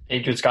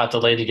 Patriots got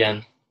delayed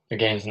again. Their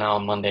game's now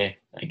on Monday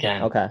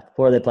again. Okay.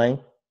 Who are they playing?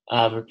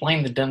 They're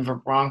playing the Denver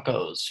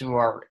Broncos, who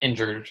are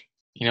injured.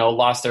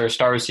 Lost their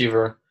star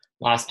receiver,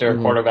 lost their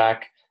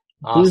quarterback.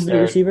 Who's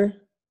the receiver?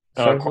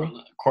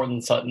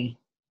 Cortland Sutton.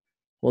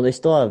 Well, they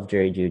still have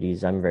Jerry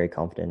Jeudy's. I'm very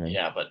confident in.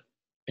 Yeah, but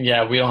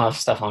we don't have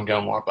Stephon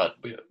Gilmore, but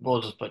we'll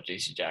just put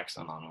J.C.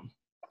 Jackson on him.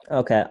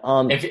 Okay.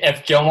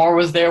 If Gilmore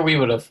was there, we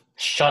would have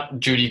shut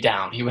Jeudy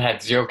down. He would have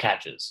had 0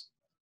 catches.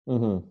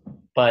 Mm-hmm.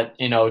 But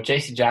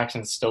J.C.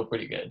 Jackson's still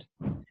pretty good.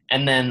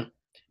 And then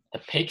the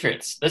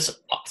Patriots, this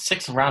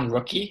 6th-round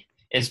rookie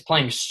is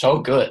playing so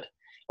good.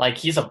 Like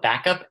he's a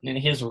backup, and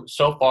he's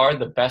so far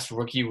the best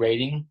rookie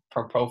rating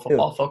from Pro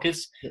Football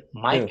Focus.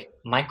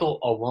 Michael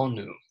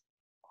Owonu.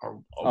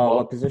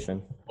 What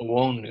position?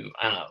 Owonu.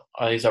 I don't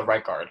know. He's a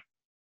right guard.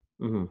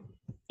 Mm-hmm.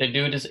 The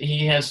dude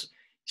he has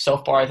so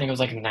far, I think it was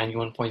like a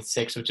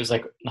 91.6, which is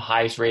like the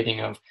highest rating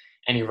of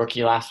any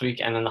rookie last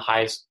week, and then the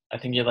highest. I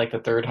think he had like the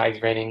 3rd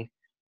highest rating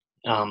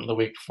the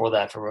week before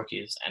that for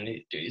rookies. And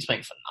he's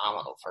playing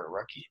phenomenal for a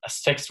rookie, a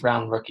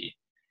 6th-round rookie.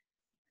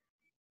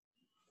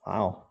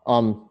 Wow.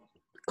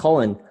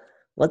 Colin,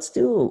 let's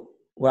do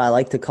what I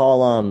like to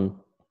call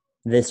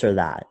this or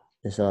that.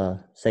 This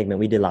segment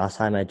we did last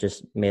time. I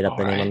just made up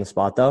the name on the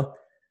spot though.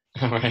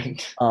 All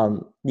right.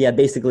 Yeah,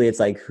 basically it's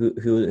like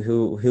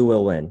who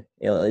will win.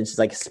 It's just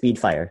like speed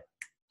fire.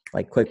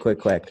 Like quick.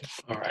 All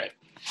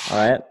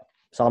right.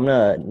 So I'm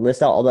gonna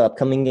list out all the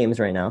upcoming games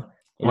right now.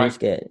 And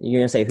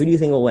you're gonna say who do you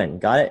think will win?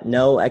 Got it?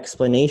 No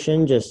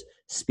explanation, just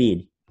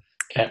speed.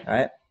 Okay. All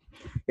right.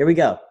 Here we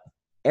go.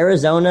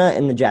 Arizona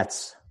and the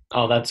Jets.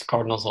 Oh, that's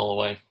Cardinals all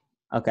the way.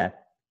 Okay.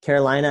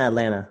 Carolina,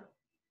 Atlanta.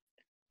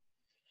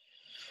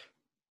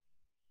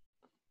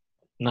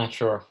 Not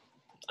sure.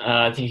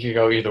 I think you could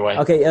go either way.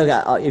 Okay.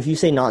 If you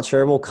say not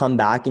sure, we'll come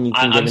back and you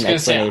can give an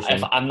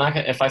explanation.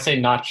 If I say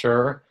not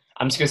sure,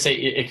 I'm just gonna say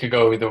it could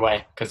go either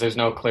way because there's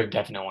no clear,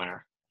 definite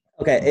winner.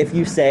 Okay. If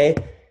you say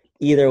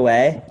either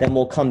way, then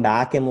we'll come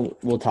back and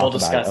we'll talk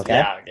about it.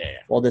 Okay. Yeah.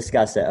 We'll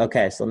discuss it.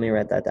 Okay. So let me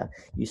write that down.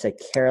 You said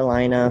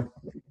Carolina.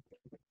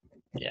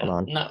 Yeah.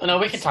 Hold on. No,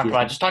 we can talk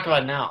about it. Just talk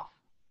about it now.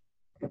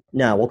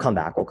 No, we'll come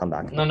back.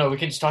 No, we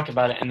can just talk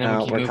about it and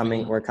then we're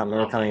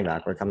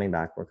coming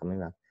back.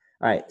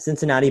 All right,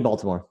 Cincinnati,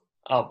 Baltimore.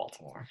 Oh,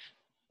 Baltimore.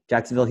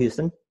 Jacksonville,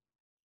 Houston.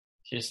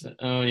 Houston.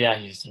 Oh, yeah,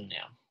 Houston.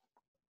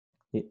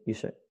 Yeah. You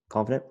sure?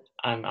 Confident?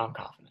 I'm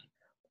confident.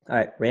 All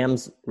right,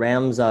 Rams.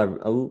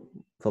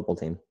 Football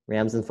team.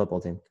 Rams and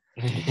football team.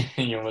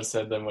 You almost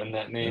said them in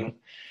that name.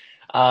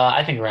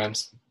 I think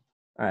Rams.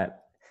 All right,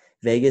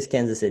 Vegas,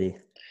 Kansas City.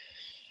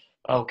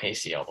 Oh,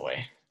 KC all the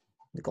way.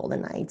 The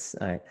Golden Knights.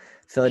 All right,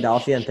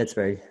 Philadelphia and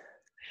Pittsburgh.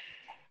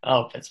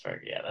 Oh,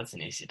 Pittsburgh. Yeah, that's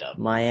an easy dub.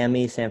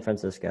 Miami, San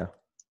Francisco.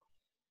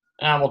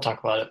 We'll talk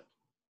about it.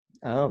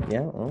 Oh, yeah.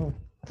 Oh.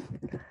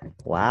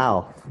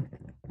 Wow.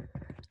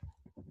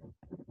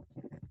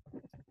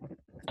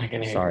 I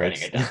can hear Sorry, you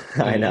writing it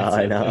down.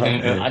 I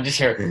know. I just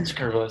hear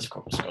scribble.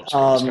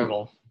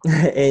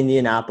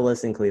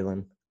 Indianapolis and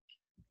Cleveland.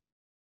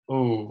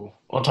 Ooh,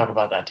 we'll talk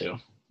about that too.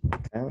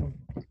 Okay.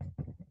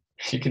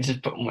 You can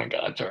just put, oh my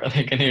God, Charlie,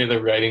 I can hear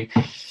the writing.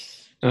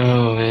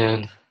 Oh,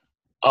 man. Do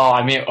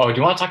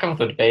you want to talk about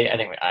the debate?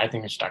 I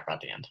think we should talk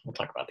about the end. We'll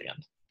talk about the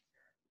end.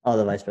 Oh,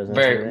 the vice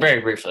president.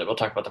 Very briefly. We'll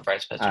talk about the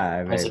vice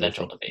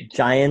presidential debate.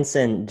 Giants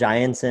and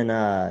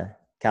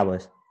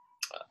Cowboys.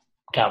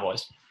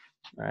 Cowboys.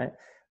 All right.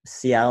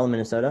 Seattle,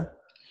 Minnesota.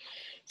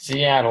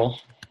 Seattle.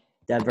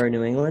 Denver,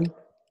 New England.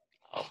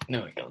 Oh,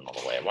 New England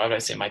all the way. Why would I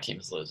say my team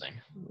is losing?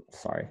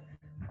 Sorry.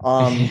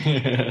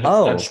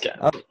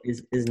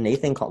 Is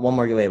Nathan one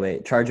more?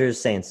 Wait. Chargers,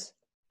 Saints.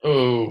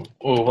 Ooh,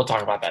 we'll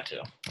talk about that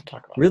too.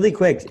 Really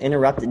quick,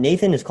 interrupted.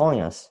 Nathan is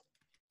calling us.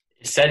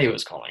 He said he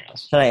was calling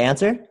us. Should I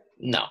answer?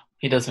 No,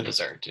 he doesn't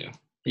deserve to.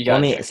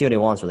 Let me see what he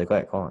wants really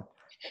quick. Hold on.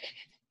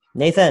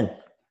 Nathan.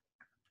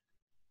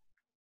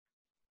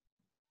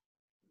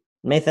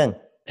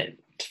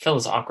 to fill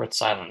this awkward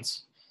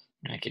silence.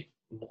 I keep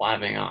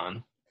blabbing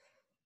on.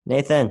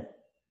 Nathan.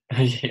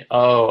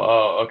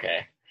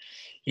 Okay.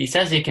 He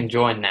says he can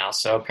join now,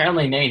 so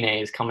apparently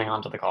Nene is coming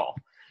onto the call.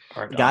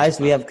 Guys,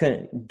 we have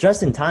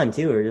just in time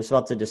too. We're just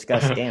about to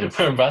discuss games.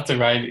 We're about to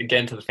get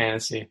into the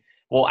fantasy.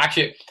 Well,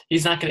 actually,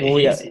 he's not going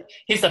to.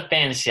 He's the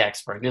fantasy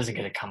expert. He doesn't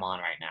get to come on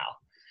right now.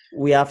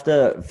 We have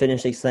to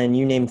finish explaining.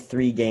 You named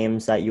 3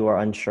 games that you are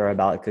unsure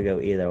about. It could go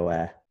either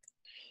way.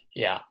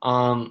 Yeah.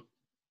 What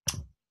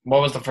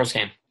was the first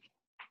game?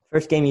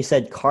 First game, you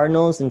said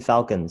Cardinals and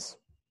Falcons.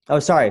 Oh,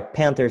 sorry,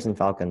 Panthers and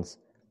Falcons.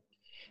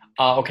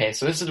 Okay,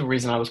 so this is the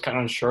reason I was kind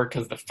of unsure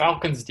because the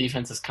Falcons'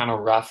 defense is kind of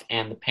rough,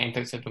 and the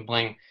Panthers have been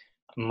playing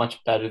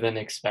much better than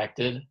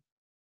expected.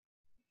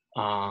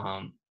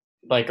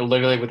 Like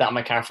literally without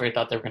McCaffrey, I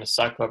thought they were going to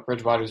suck, but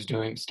Bridgewater's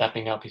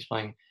stepping up. He's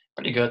playing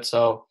pretty good.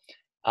 So,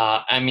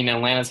 I mean,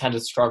 Atlanta's had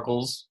its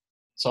struggles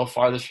so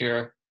far this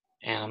year,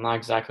 and I'm not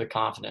exactly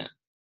confident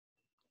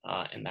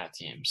in that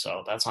team.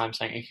 So that's why I'm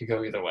saying it could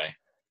go either way.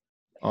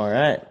 All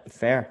right,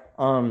 fair.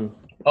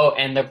 Oh,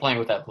 and they're playing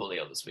without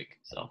Julio this week.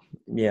 So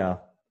yeah.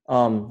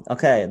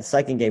 Okay, the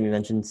second game you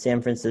mentioned,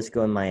 San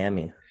Francisco and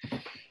Miami.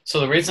 So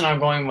the reason I'm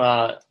going,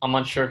 I'm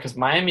unsure because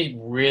Miami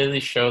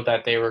really showed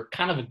that they were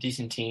kind of a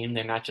decent team.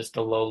 They're not just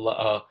a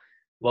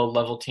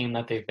low-level team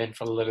that they've been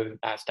for literally the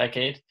past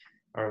decade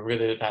or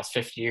really the past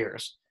 50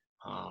 years.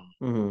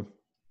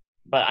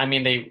 But, I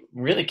mean, they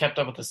really kept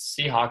up with the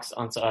Seahawks.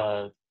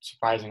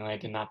 Surprisingly, I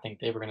did not think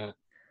they were going to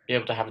be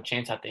able to have a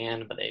chance at the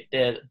end, but they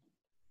did.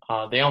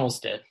 They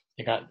almost did.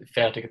 They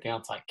failed to get the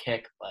onside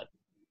kick, but,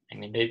 I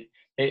mean,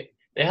 they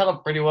held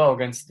up pretty well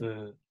against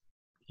the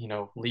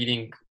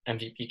leading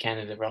MVP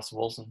candidate, Russell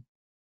Wilson.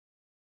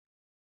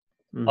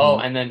 Oh,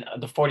 and then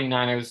the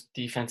 49ers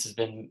defense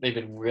they've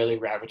been really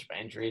ravaged by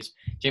injuries.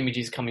 Jimmy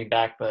G's coming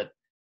back, but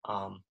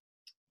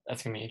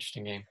that's going to be an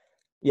interesting game.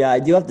 Yeah, I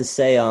do have to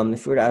say,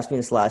 if you were to ask me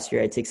this last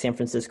year, I'd take San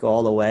Francisco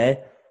all the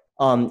way.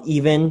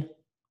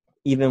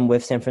 Even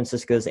with San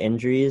Francisco's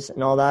injuries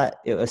and all that,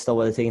 it still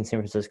would have taken San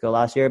Francisco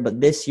last year.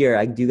 But this year,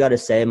 I do got to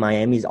say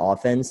Miami's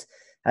offense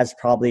has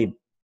probably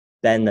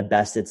been the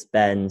best it's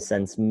been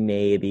since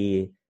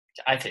maybe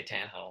I'd say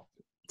Tannehill.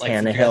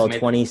 Tannehill,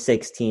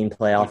 2016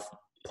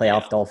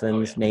 playoff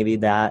Dolphins, maybe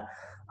that.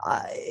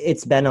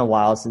 It's been a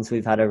while since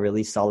we've had a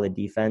really solid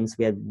defense.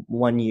 We had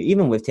 1 year,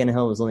 even with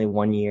Tannehill, it was only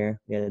 1 year.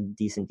 We had a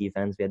decent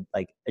defense. We had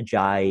like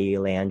Ajayi,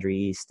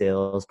 Landry,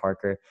 Stills,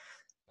 Parker.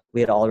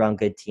 We had an all-around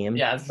good team.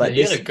 Yeah, but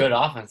you had a good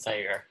offense that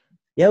year.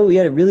 Yeah, we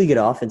had a really good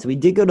offense. We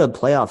did go to the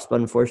playoffs, but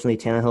unfortunately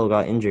Tannehill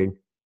got injured.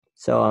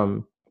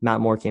 So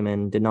Matt Moore came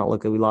in, did not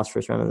look good. We lost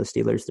first round of the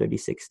Steelers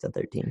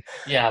 36-13.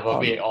 Yeah, but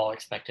we all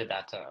expected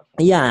that to happen.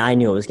 Yeah, I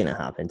knew it was going to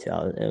happen too.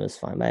 It was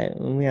fine. But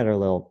we had our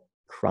little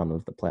crumb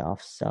of the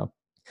playoffs. So,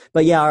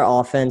 but yeah, our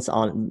offense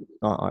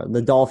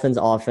the Dolphins'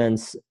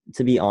 offense,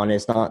 to be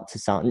honest, not to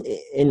sound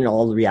in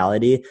all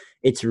reality,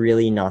 it's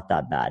really not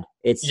that bad.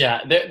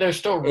 There's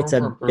still room it's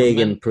a big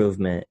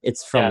improvement.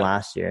 It's from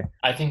last year.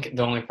 I think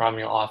the only problem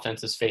your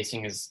offense is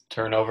facing is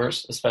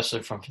turnovers,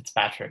 especially from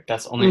Fitzpatrick.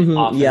 That's the only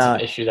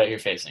offensive issue that you're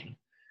facing.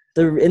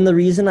 The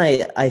reason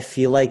I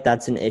feel like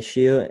that's an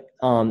issue,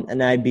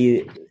 and I'd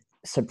be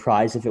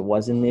surprised if it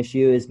wasn't an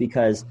issue, is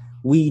because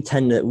we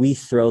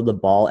throw the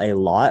ball a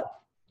lot.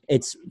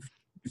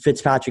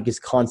 Fitzpatrick is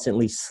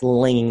constantly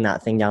slinging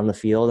that thing down the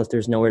field. If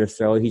there's nowhere to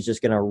throw, he's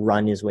just going to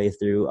run his way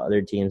through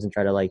other teams and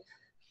try to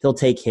he'll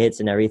take hits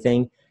and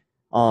everything.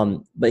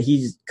 But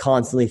he's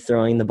constantly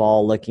throwing the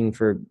ball, looking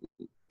for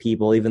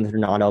people, even if they're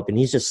not open.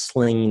 He's just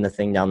slinging the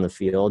thing down the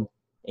field,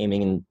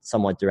 aiming in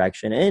somewhat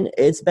direction. And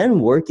it's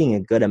been working a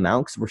good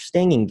amount because we're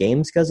staying in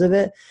games because of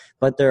it,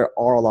 but there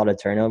are a lot of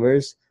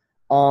turnovers.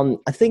 I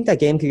think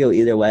that game could go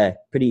either way,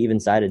 pretty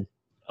even-sided.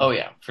 Oh,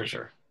 yeah, for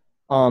sure.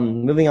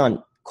 Moving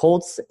on,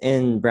 Colts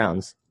and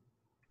Browns.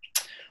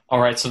 All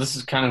right, so this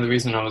is kind of the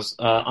reason I was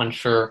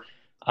unsure.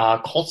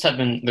 Colts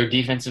their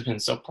defense has been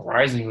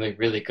surprisingly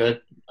really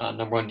good.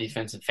 Number one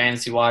defense in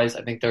fantasy-wise.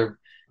 I think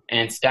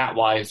and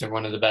stat-wise, they're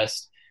one of the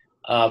best.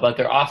 But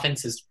their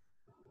offense is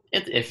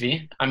it's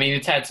iffy. I mean,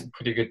 it's had some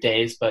pretty good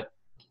days, but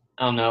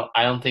I don't know.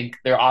 I don't think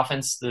their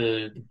offense,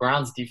 the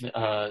Browns'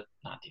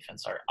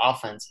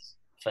 offense is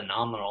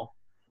phenomenal.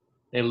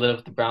 They lit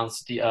up the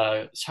Browns.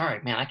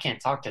 I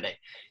can't talk today.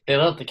 They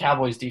lit up the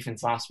Cowboys'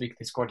 defense last week.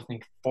 They scored, I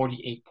think,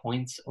 48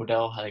 points.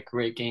 Odell had a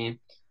great game.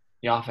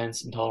 The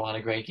offense in total had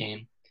a great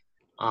game.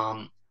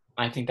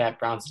 I think that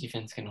Browns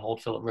defense can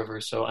hold Phillip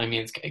Rivers. So, I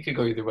mean, it could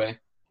go either way.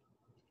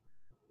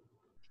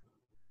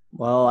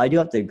 Well, I do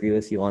have to agree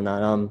with you on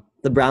that.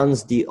 The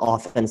Browns'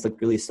 offense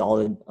looked really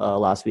solid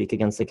last week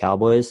against the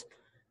Cowboys.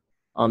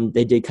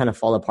 They did kind of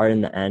fall apart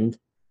in the end.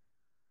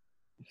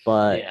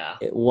 But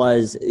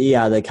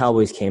the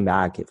Cowboys came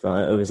back. It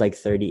was like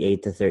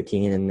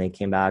 38-13, and they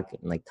came back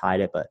and tied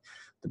it. But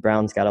the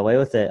Browns got away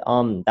with it.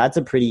 That's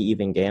a pretty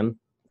even game.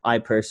 I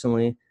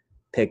personally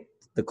picked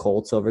the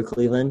Colts over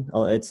Cleveland.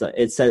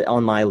 It's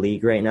on my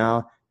league right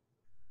now.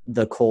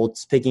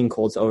 Picking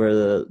Colts over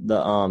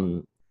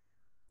the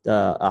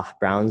the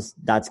Browns,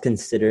 that's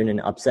considered an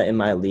upset in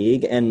my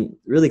league. And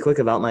really quick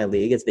about my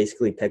league, it's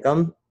basically pick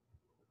 'em.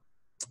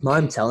 Well,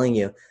 I'm telling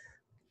you,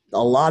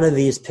 a lot of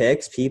these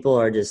picks, people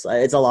are just,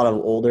 it's a lot of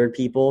older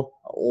people,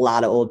 a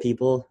lot of old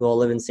people who all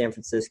live in San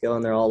Francisco,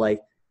 and they're all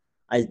like,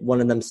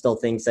 one of them still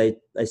thinks, I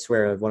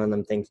swear, one of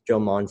them thinks Joe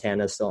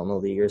Montana is still in the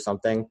league or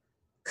something.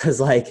 Because,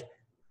 like,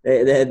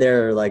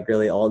 they're like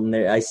really old, and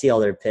I see all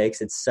their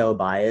picks. It's so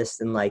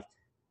biased, and like,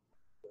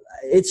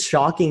 it's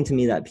shocking to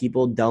me that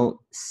people don't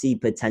see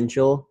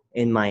potential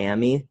in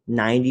Miami.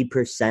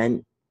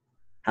 90%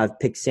 have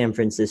picked San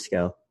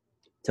Francisco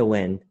to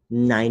win.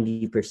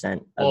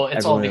 90% Well, of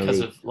it's all everyone in the because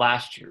league. of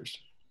last year's.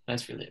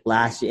 That's really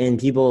it. And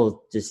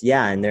people just,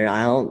 and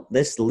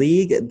this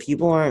league,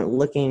 people aren't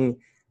looking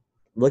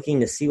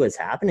to see what's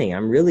happening.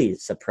 I'm really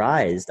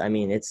surprised. I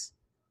mean, it's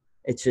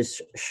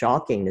just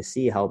shocking to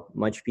see how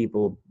much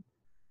people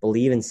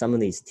believe in some of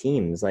these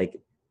teams. Like,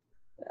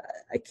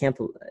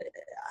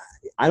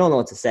 I don't know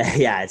what to say.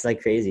 Yeah, it's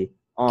like crazy.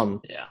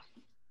 Yeah.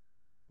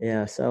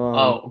 Yeah.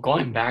 So.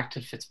 Going back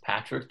to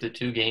Fitzpatrick, the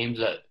two games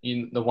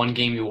the one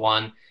game you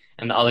won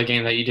and the other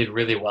game that you did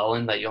really well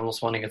in, that you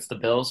almost won against the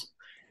Bills,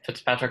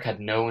 Fitzpatrick had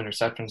no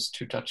interceptions,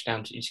 2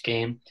 touchdowns each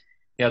game.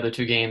 The other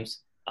 2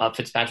 games,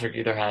 Fitzpatrick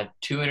either had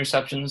 2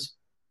 interceptions,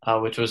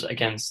 which was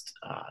against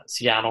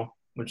Seattle,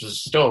 which was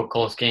still a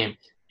close game,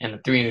 and the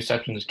 3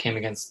 interceptions came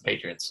against the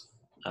Patriots.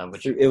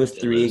 Which it was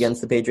 3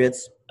 against the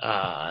Patriots.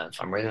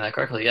 If I'm reading that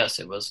correctly, yes,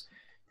 it was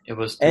 3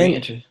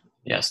 And 3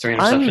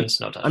 interceptions,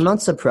 no touchdowns. I'm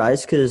not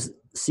surprised because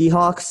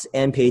Seahawks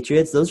and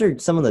Patriots, those are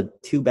some of the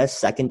 2 best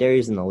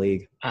secondaries in the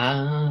league.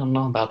 I don't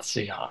know about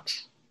the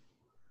Seahawks.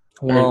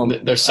 Well,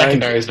 their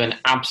secondary has been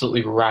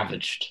absolutely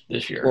ravaged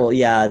this year. Well,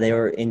 yeah, they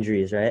were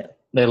injuries, right?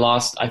 They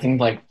lost, I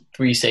think, like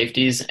 3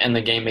 safeties in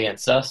the game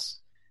against us.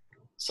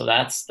 So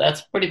that's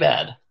pretty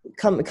bad.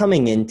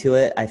 Coming into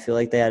it, I feel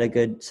like they had a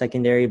good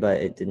secondary,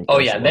 but it didn't. Oh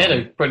yeah, they had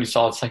a pretty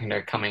solid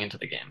secondary coming into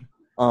the game.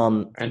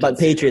 But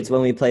Patriots,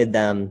 when we played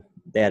them,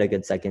 they had a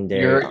good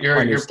secondary.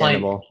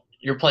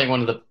 You're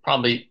playing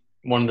probably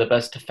one of the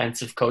best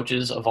defensive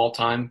coaches of all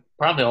time,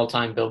 probably all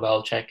time, Bill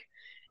Belichick.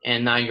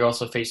 And now you're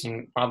also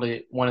facing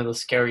probably one of the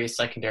scariest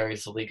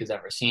secondaries the league has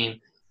ever seen.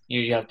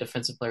 You have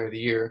Defensive Player of the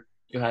Year.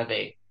 You have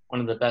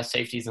one of the best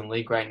safeties in the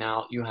league right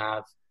now. You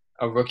have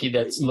a rookie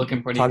that's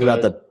looking pretty good. Talk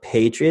about the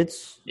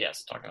Patriots?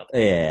 Yes, talking about the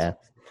Patriots.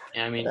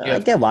 Yeah. I mean, I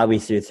get why we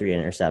threw 3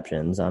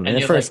 interceptions. In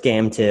the first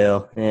game,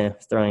 too.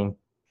 Throwing.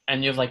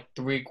 And you have like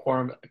 3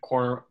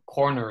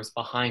 corners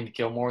behind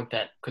Gilmore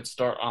that could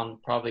start on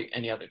probably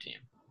any other team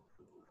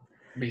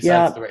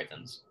besides the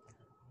Ravens.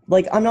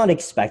 Like, I'm not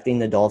expecting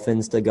the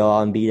Dolphins to go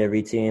out and beat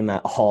every team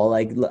at all.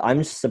 Like, I'm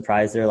just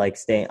surprised they're like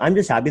staying. I'm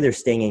just happy they're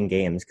staying in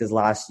games because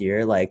last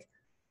year, like,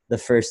 the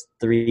first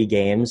 3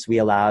 games, we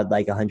allowed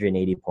like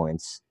 180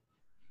 points.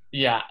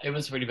 Yeah, it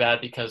was pretty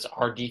bad because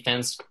our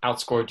defense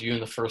outscored you in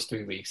the first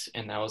 3 weeks,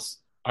 and that was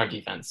our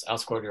defense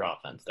outscored your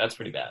offense. That's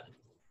pretty bad.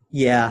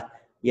 Yeah.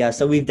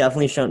 So we've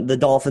definitely shown the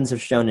Dolphins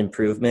have shown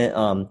improvement.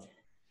 A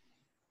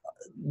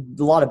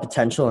lot of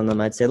potential in them,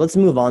 I'd say. Let's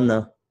move on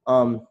though.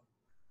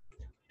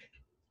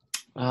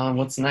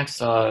 What's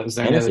next? Is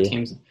there any other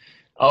teams?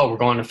 Oh, we're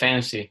going to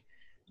fantasy.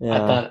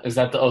 Yeah.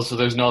 So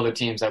there's no other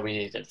teams that we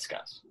need to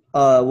discuss.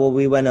 Well,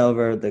 we went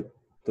over the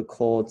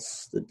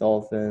Colts, the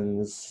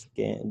Dolphins,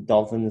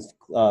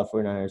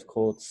 49ers,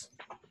 Colts,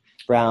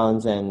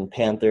 Browns, and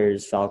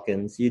Panthers,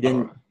 Falcons. You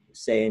didn't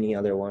say any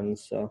other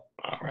ones, so.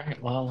 All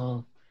right.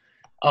 Well,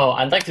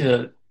 I'd like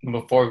to,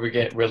 before we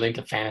get really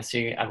into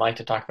fantasy, I'd like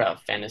to talk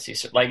about fantasy.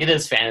 Like, it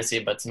is fantasy,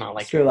 but it's not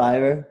like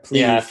Survivor.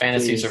 Please,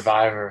 fantasy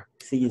Survivor.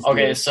 Please.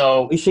 Okay,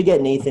 so we should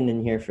get Nathan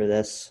in here for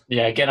this.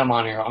 Yeah, get him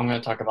on here. I'm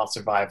going to talk about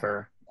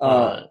Survivor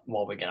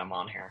while we get him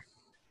on here.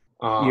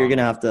 You're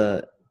gonna have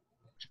to.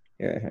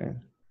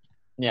 Here.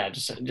 Yeah,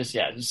 just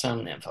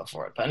send the info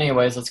for it. But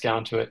anyways, let's get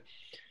on to it.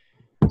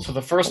 So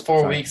the first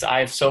 4 weeks,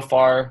 I've so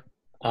far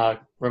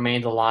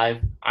remained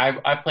alive.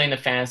 I play in a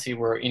fantasy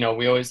where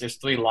there's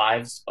 3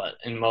 lives, but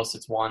in most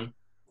it's 1.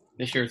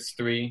 This year it's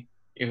 3.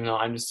 Even though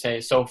I'm just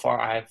saying so far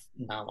I've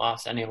not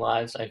lost any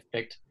lives. I've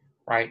picked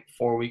right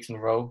 4 weeks in a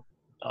row.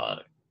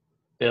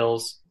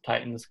 Bills,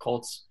 Titans,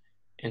 Colts,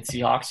 and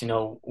Seahawks,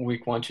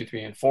 week 1, 2,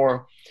 3, and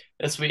 4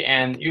 this week.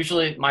 And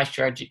usually my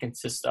strategy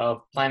consists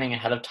of planning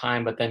ahead of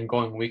time, but then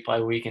going week by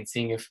week and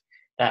seeing if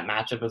that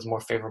matchup is more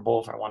favorable,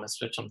 if I want to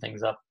switch some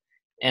things up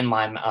in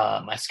my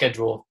my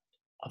schedule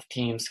of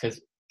teams,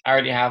 because I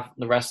already have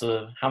the rest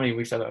of how many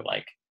weeks are there?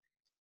 Like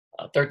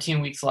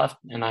 13 weeks left,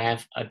 and I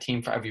have a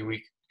team for every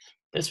week.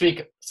 This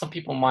week, some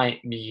people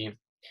might be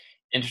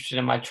interested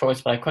in my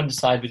choice, but I couldn't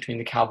decide between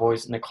the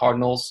Cowboys and the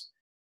Cardinals.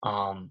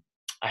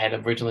 I had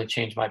originally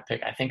changed my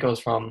pick. I think it was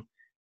from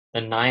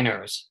the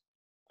Niners.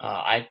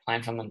 I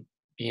planned for them to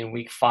be in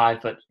week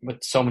 5, but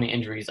with so many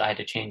injuries, I had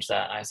to change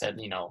that. I said,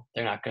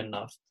 they're not good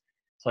enough.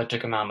 So I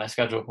took them out of my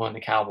schedule, playing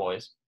the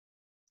Cowboys.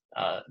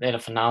 They had a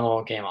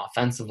phenomenal game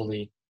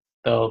offensively,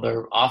 though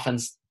their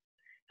offense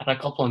had a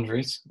couple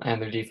injuries,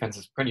 and their defense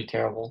is pretty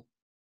terrible.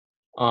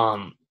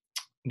 But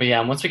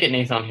yeah, once we get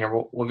Nathan on here,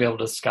 we'll be able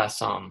to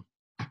discuss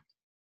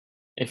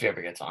if he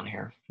ever gets on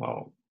here.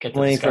 We'll get to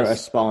Waiting for a discuss.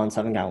 response.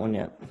 Haven't got one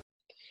yet.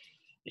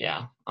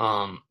 Yeah.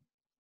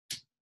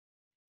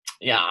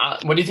 Yeah.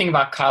 What do you think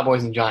about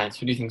Cowboys and Giants?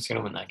 Who do you think is going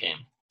to win that game?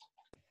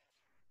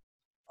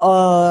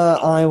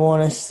 I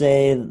want to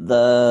say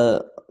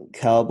the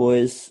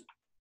Cowboys.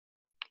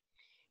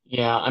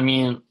 Yeah, I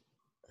mean,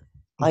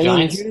 I mean,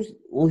 Giants.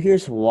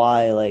 here's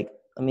why. Like,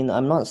 I mean,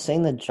 I'm not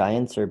saying the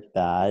Giants are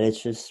bad.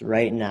 It's just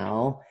right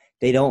now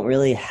they don't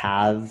really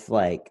have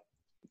like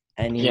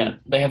Yeah,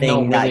 they have no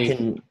anything that really.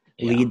 can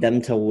Yeah. lead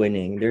them to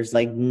winning. There's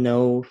like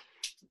no,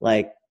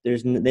 like,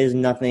 there's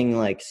nothing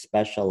like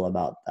special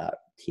about that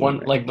team. One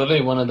Right? like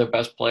literally one of their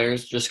best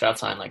players just got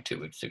signed like 2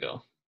 weeks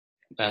ago.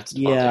 That's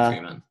Devontae Yeah.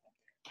 Freeman.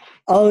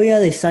 Oh yeah,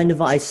 they signed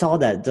I saw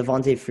that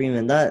Devontae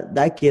Freeman.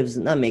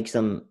 That makes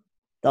them.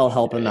 That'll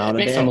help him It out a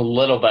makes him a bit.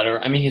 little better.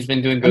 I mean, he's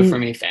been doing good for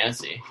I'm me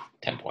fantasy.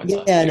 10 points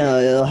last Yeah, week. no,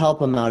 it'll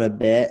help him out a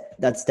bit.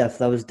 That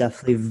was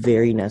definitely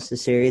very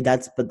necessary.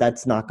 But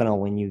that's not gonna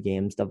win you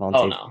games, Oh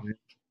Devontae no. Freeman.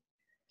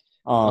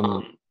 Um,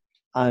 Um,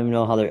 I don't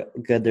know how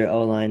good their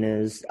O line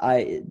is.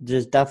 I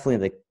just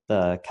definitely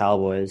the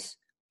Cowboys.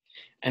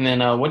 and then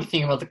what do you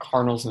think about the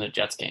Cardinals and the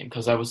Jets game?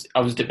 Because I was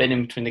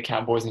debating between the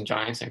Cowboys and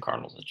Giants and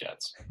Cardinals and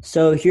Jets.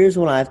 So here's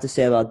what I have to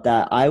say about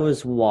that. I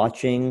was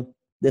watching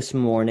this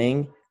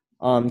morning,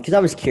 because I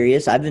was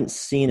curious. I haven't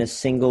seen a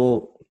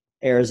single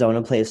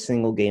Arizona play a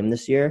single game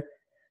this year,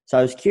 so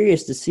I was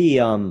curious to see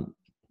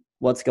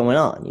what's going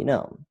on.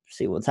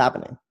 See what's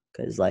happening,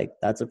 because like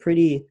that's a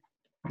pretty.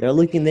 They've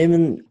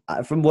been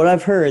from what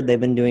I've heard, they've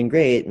been doing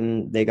great,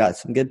 and they got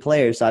some good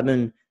players. So I've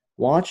been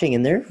watching,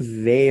 and they're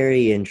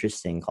very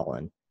interesting,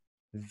 Colin.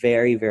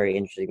 Very, very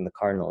interesting. The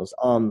Cardinals.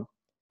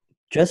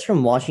 Just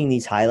from watching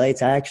these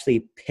highlights, I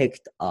actually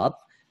picked up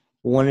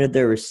one of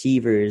their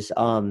receivers.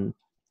 I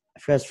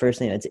forgot his first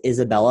name. It's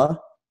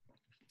Isabella.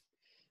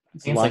 I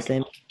It's his think it's last like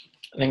name.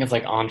 I think it's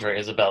like Andre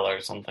Isabella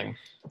or something.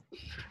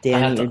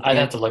 Danny or I'd Dan.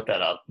 have to look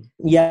that up.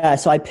 Yeah,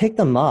 so I picked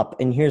him up,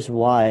 and here's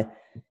why.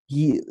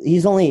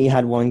 He's only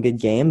had one good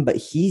game, but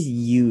he's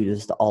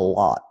used a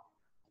lot.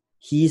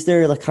 He's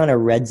their like, kind of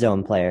red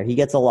zone player. He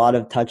gets a lot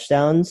of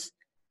touchdowns,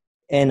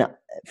 and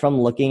from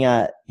looking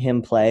at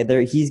him play,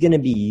 he's going to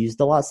be used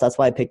a lot. So that's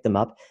why I picked him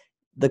up.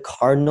 The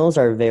Cardinals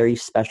are very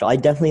special. I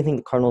definitely think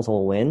the Cardinals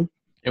will win.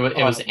 It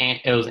was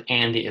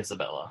Andy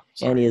Isabella.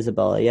 Sorry. Andy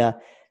Isabella, yeah.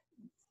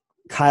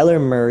 Kyler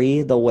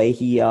Murray, the way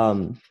he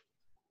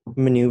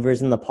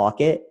maneuvers in the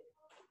pocket,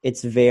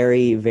 it's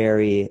very,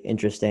 very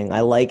interesting.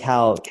 I like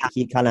how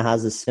he kind of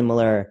has a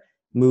similar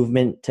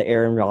movement to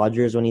Aaron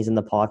Rodgers when he's in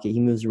the pocket. He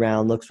moves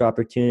around, looks for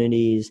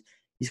opportunities.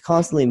 He's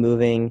constantly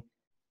moving.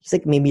 He's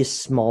like maybe a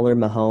smaller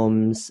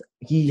Mahomes.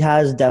 He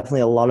has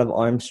definitely a lot of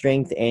arm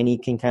strength, and he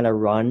can kind of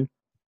run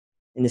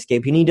and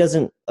escape. And he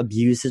doesn't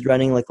abuse his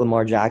running like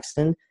Lamar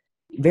Jackson.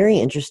 Very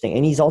interesting.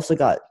 And he's also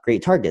got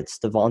great targets.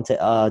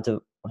 DeAndre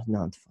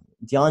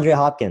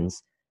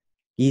Hopkins.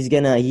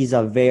 He's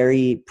a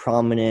very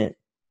prominent.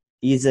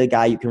 He's a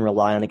guy you can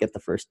rely on to get the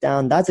first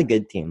down. That's a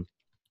good team.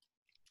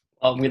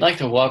 Well, we'd like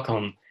to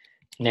welcome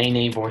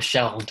Nene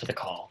Borchell into the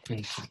call,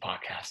 into the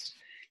podcast,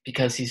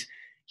 because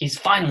he's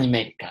finally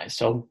made it, guys.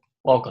 So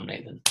welcome,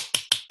 Nathan.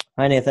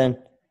 Hi, Nathan.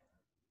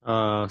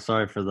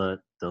 Sorry for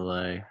the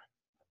delay.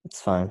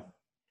 It's fine.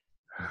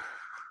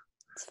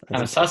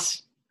 Kind of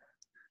sus.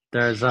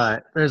 There's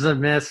a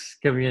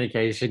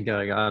miscommunication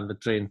going on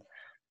between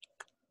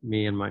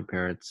me and my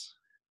parents.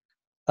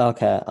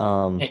 Okay.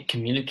 Hey,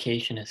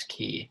 communication is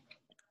key.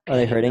 Are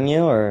they hurting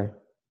you or?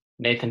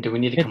 Nathan, do we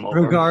need to It's come over?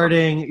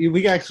 regarding.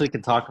 We actually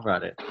can talk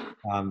about it.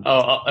 Are we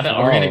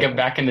gonna get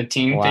back into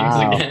team things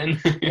Wow. again?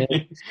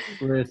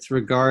 It's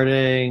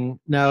regarding.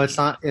 No, it's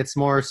not. It's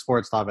more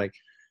sports topic.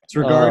 It's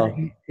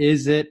regarding.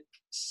 Is it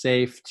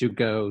safe to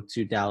go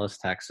to Dallas,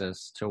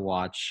 Texas, to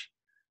watch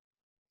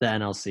the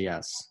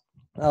NLCS?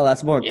 Oh,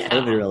 that's more Yeah.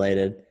 COVID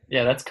related.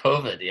 Yeah, that's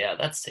COVID. Yeah,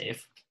 that's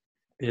safe.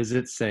 Is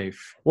it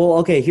safe? Well,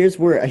 okay. Here's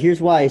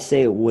why I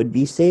say it would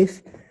be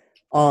safe.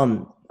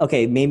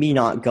 Okay, maybe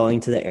not going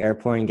to the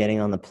airport and getting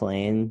on the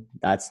plane.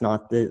 That's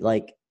not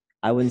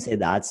I wouldn't say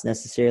that's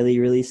necessarily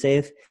really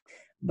safe.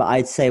 But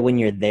I'd say when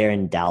you're there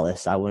in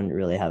Dallas, I wouldn't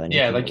really have anything.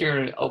 Yeah, like you're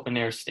an open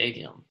air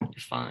stadium. You're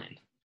fine.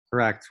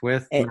 Correct.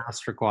 With And-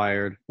 mask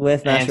required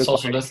with And mask social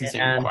required.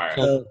 distancing and required.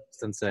 social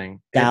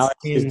distancing. Dallas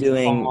It is seems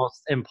doing-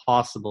 almost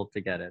impossible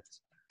to get it.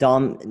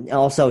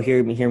 Also,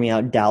 hear me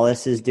out.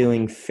 Dallas is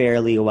doing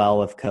fairly well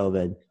with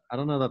COVID. I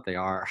don't know that they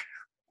are.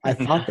 I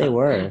thought they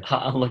were.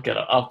 I'll look it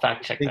up. I'll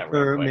fact I check think that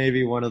they're real quick.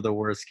 maybe one of the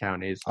worst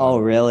counties. Oh,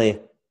 really?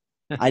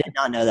 I did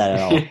not know that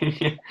at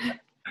all.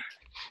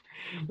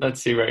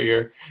 Let's see right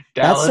here.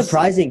 Dallas, That's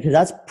surprising because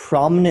that's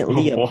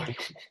prominently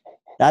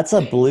that's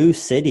a blue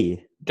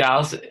city.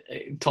 Dallas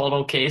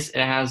total case,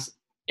 it has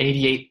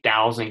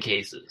 88,000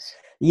 cases.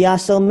 Yeah,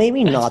 so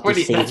maybe not the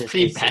That's safest.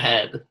 pretty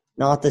bad.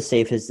 Not the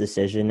safest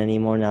decision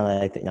anymore. Now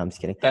that I think, no, I'm just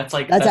kidding. That's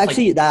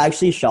That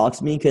actually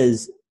shocks me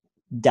because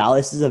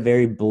Dallas is a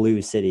very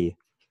blue city.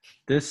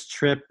 This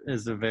trip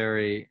is a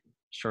very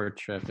short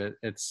trip.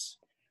 It's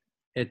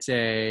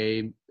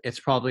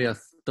probably a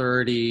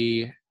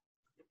 30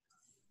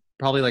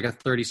 probably like a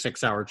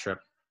 36-hour trip.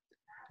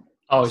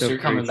 Oh, so So you're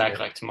coming very back short.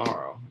 like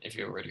tomorrow if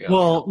you were to go.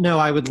 Well, no,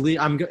 I would leave.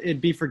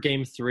 It'd be for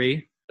game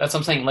 3. That's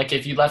what I'm saying. Like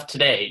if you left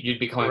today, you'd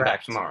be coming back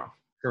Correct. tomorrow.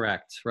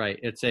 Correct. Right.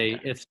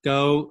 It's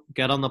go,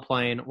 get on the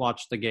plane,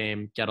 watch the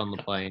game, get on the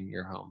plane,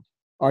 you're home.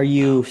 Are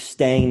you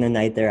staying the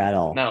night there at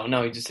all?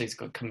 No, he just says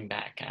coming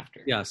back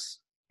after. Yes.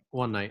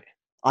 One night.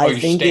 Oh, I you're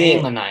think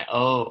staying the night.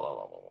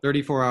 Oh.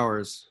 34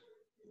 hours.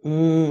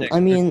 I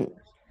mean,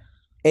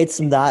 it's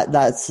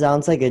that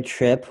sounds like a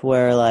trip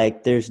where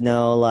like there's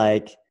no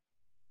like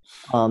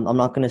I'm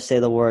not gonna say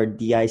the word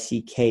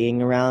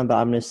DICKing around, but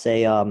I'm gonna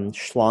say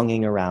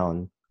schlonging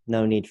around.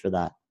 No need for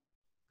that.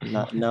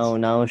 No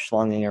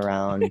schlonging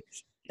around.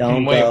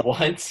 Don't Wait, go.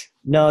 what?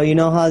 No, you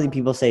know how the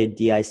people say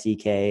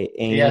DICK?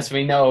 Yes,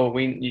 we know.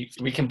 We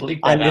can bleep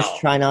that I'm just out.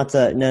 trying not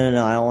to.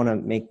 No. I don't want to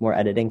make more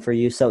editing for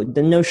you. So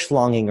no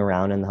schlonging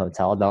around in the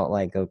hotel. Don't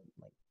like go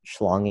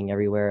schlonging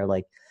everywhere.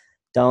 Like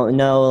don't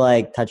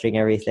like touching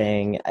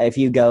everything. If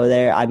you go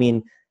there, I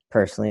mean,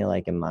 personally,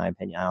 like in my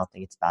opinion, I don't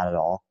think it's bad at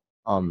all.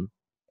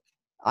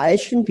 I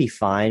shouldn't be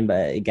fine,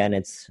 but again,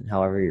 it's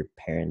however your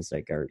parents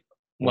like are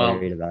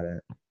worried about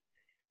it.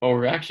 Well,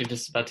 we're actually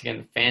just about to get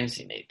into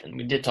fantasy, Nathan.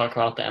 We did talk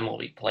about the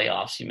MLB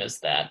playoffs. You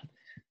missed that.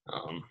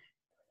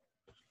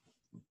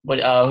 But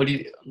who do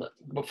you?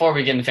 Before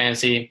we get into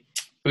fantasy,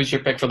 who's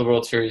your pick for the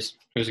World Series?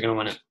 Who's going to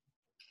win it?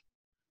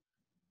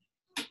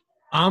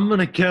 I'm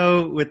going to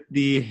go with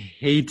the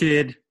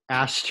hated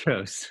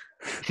Astros.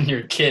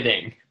 You're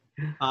kidding.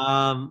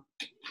 I'm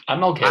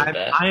okay with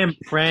that. I am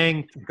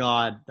praying to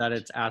God that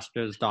it's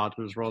Astros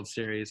Dodgers World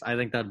Series. I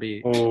think that'd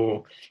be.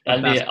 Oh,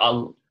 that'd be.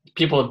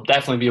 People would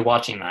definitely be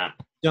watching that.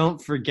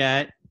 Don't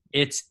forget,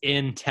 it's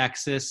in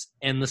Texas,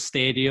 and the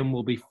stadium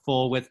will be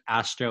full with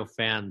Astro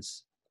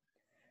fans.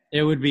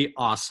 It would be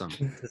awesome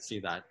to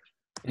see that.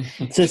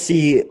 To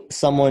see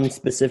someone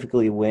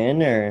specifically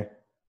win, or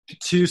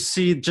to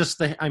see just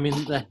the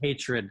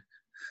hatred.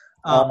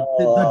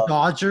 The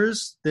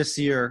Dodgers this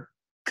year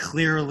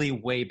clearly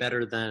way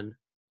better than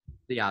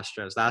the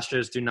Astros. The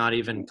Astros do not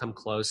even come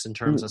close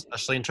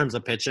especially in terms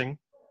of pitching.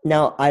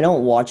 Now, I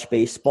don't watch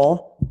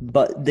baseball,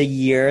 but the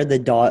year the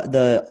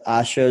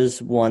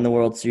Astros won the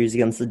World Series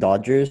against the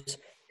Dodgers,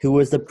 who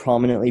was the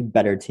prominently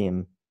better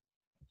team?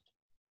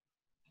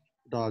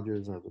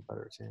 Dodgers are the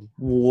better team.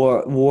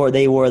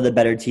 They were the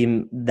better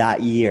team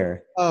that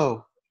year.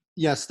 Oh,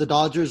 yes, the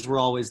Dodgers were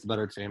always the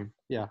better team.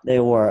 Yeah.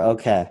 They were,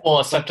 okay. Well,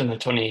 except in the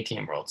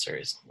 2018 World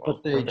Series.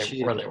 But they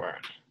cheated. Where they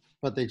weren't.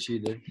 But they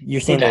cheated. You're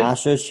saying the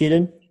Astros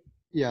cheated?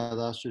 Yeah,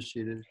 the Astros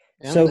cheated.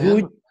 And so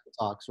who?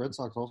 Red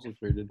Sox also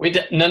cheated. We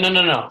did, no. We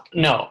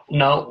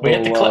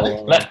have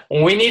to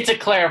we need to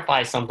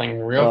clarify something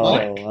real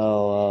quick.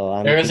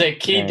 There is a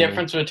key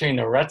difference between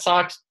the Red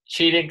Sox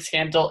cheating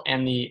scandal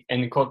and the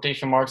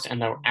quotation marks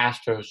and the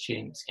Astros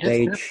cheating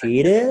scandal. They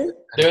cheated?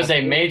 There's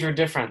a major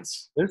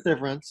difference. There's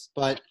difference,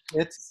 but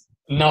it's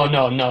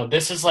no.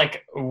 This is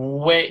like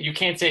way you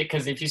can't say it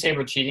because if you say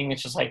we're cheating,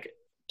 it's just like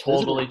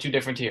totally two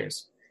different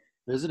tiers.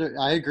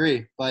 I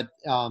agree, but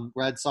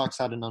Red Sox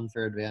had an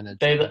unfair advantage.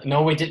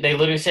 We did. They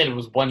literally said it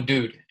was one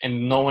dude,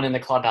 and no one in the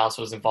clubhouse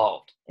was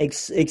involved.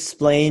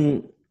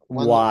 Explain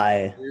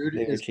why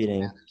they were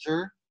cheating.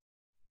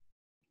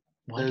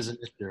 There's an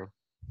issue.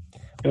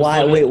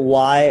 Why? Wait.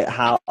 Why?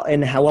 How?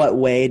 In what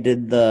way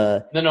did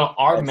the? No.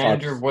 Our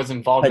manager was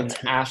involved in the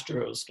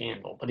Astros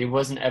scandal, but he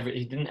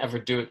didn't ever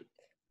do it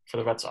for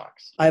the Red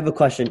Sox. I have a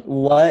question.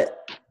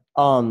 What?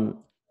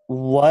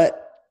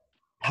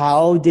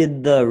 How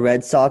did the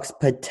Red Sox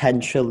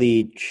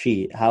potentially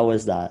cheat? How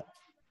was that?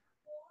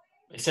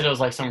 They said it was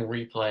like some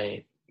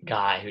replay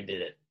guy who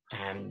did it,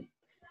 and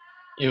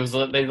they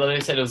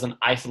literally said it was an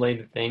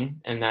isolated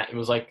thing, and that it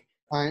was like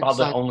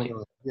probably only.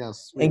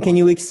 Yes. And can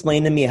you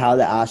explain to me how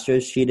the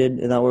Astros cheated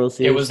in that World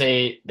Series? It was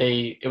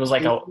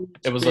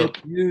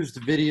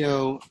used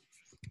video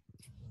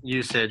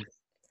usage.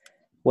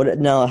 What?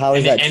 No. How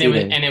is that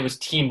cheating? It was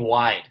team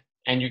wide.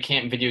 And you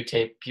can't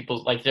videotape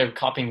people like they're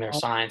copying their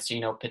signs,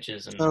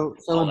 pitches and so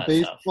all in that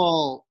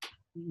baseball,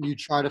 you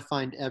try to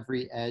find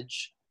every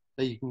edge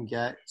that you can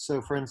get. So,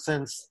 for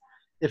instance,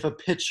 if a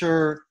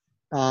pitcher,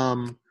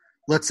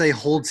 let's say,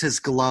 holds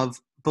his glove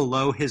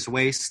below his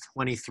waist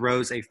when he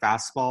throws a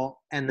fastball,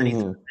 and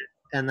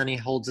then he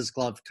holds his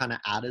glove kind of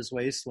at his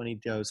waist when he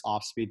goes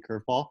off-speed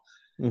curveball,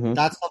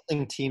 that's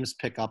something teams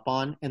pick up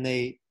on, and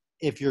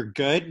if you're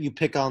good, you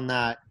pick on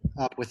that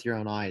up with your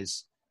own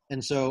eyes.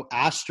 And so,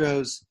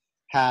 Astros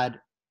had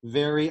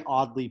very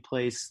oddly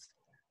placed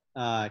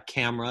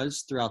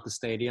cameras throughout the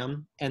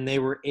stadium, and they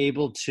were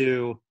able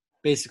to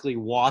basically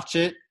watch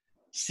it,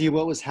 see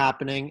what was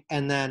happening,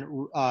 and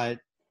then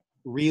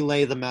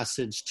relay the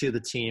message to the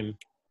team.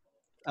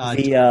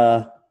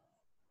 Via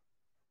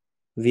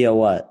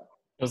what?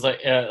 It was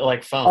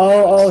like phone.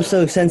 Oh!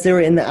 So since they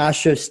were in the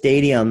Astro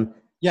Stadium,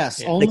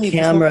 yes, only the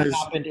cameras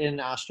happened in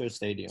Astro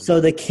Stadium.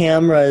 So the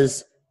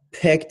cameras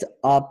picked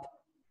up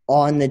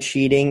on the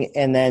cheating,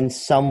 and then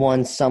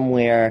someone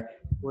somewhere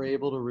were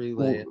able to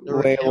relay it.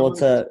 Were able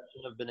to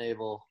have been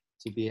able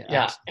to be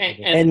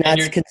and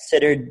that's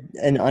considered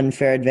an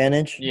unfair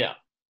advantage. Yeah.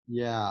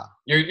 Yeah.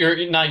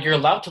 You're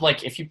allowed to,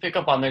 like, if you pick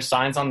up on their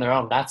signs on their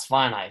own, that's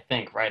fine, I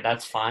think, right?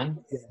 That's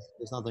fine. Yes,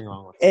 there's nothing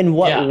wrong with it. In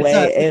what Yeah.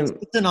 way?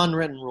 It's an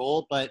unwritten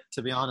rule, but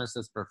to be honest,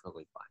 it's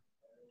perfectly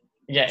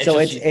fine. Yeah, it's So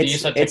just it's- the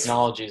use of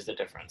technology is the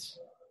difference.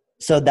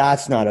 So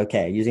that's not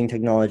okay. Using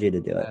technology to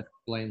do it. That's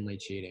blatantly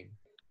cheating.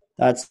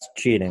 That's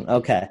cheating.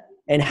 Okay.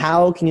 And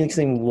how can you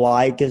explain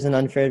why it gives an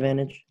unfair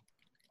advantage?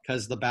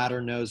 Because the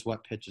batter knows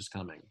what pitch is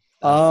coming.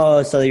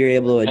 Oh, so you're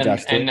able to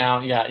adjust And it. now,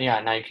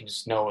 now you can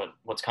just know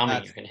what's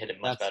coming. You can hit it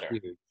much That's better.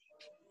 huge.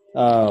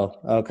 Oh,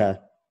 okay.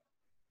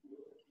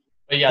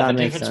 But yeah, That the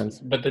makes difference.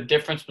 sense. But the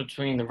difference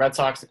between the Red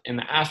Sox and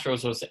the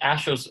Astros was the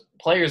Astros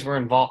players were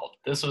involved.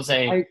 This was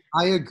I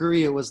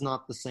agree it was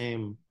not the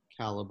same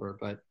caliber,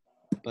 but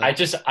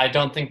I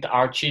don't think that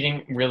our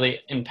cheating really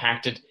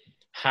impacted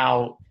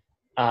how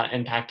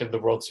impacted the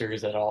World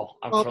Series at all.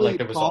 I feel like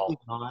the result.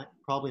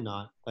 Probably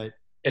not. But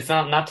It's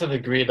not to the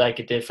degree like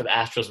it did for the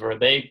Astros, where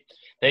they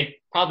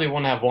probably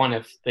wouldn't have won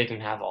if they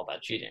didn't have all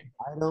that cheating.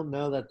 I don't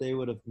know that they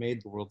would have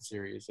made the World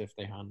Series if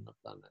they hadn't have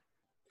done it.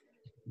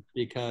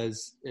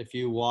 Because if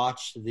you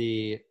watch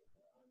the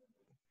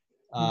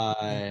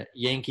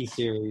Yankee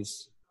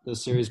series, the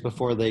series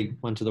before they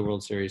went to the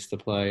World Series to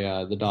play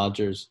the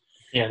Dodgers,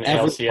 Yeah, the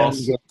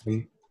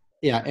ALCS.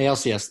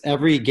 ALCS.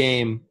 Every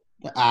game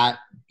at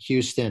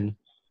Houston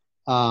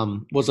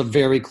was a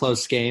very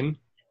close game.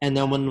 And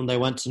then when they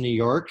went to New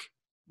York,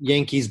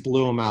 Yankees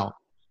blew them out.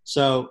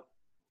 So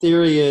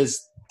theory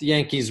is the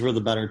Yankees were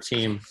the better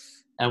team.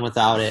 And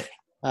without it,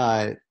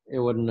 it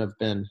wouldn't have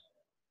been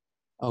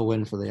a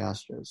win for the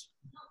Astros.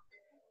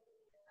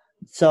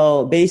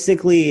 So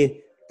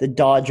basically, the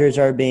Dodgers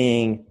are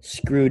being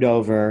screwed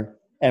over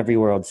every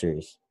World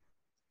Series.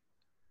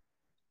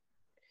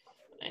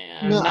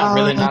 Not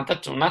really. Not the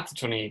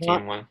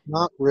 2018 one.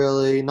 Not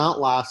really. Not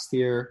last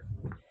year.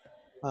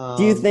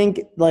 Do you think,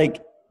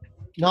 like,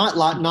 Not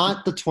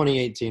the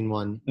 2018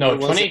 one. No,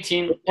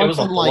 2018. It was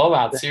a wasn't like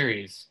blowout that.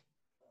 series.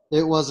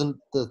 It wasn't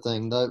the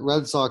thing. The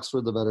Red Sox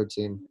were the better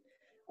team.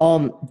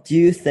 do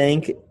you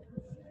think?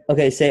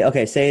 Say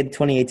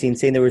 2018.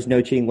 Say there was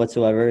no cheating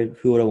whatsoever.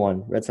 Who would have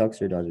won? Red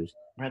Sox or Dodgers?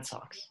 Red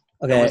Sox.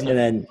 Okay, was and no-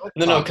 then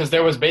No, because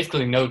there was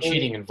basically no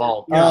cheating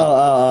involved.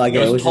 I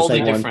get it. It was was just totally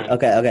like one. different.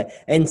 Okay.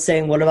 And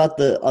saying, what about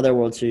the other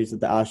World Series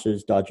with the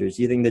Astros Dodgers?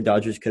 Do you think the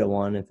Dodgers could have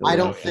won if it I was-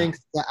 don't think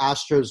the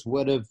Astros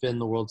would have been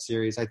the World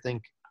Series. I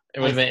think,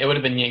 It would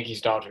have been Yankees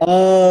Dodgers.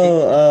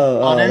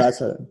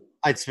 That's a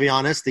to be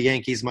honest, the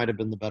Yankees might have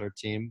been the better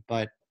team,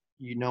 but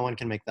no one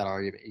can make that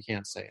argument. You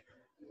can't say it.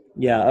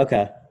 yeah.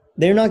 Okay,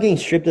 they're not getting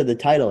stripped of the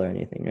title or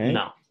anything, right?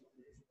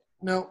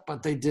 No,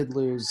 but they did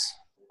lose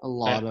a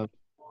lot of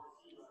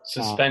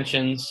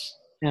Suspensions.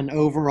 and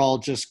overall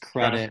just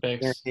credit.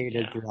 Draft picks, They're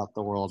hated yeah. throughout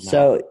the world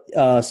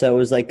now. So it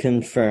was like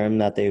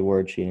confirmed that they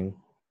were cheating.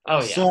 Oh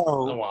yeah. So,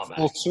 a while back.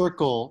 full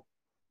circle,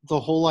 the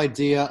whole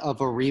idea of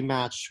a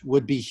rematch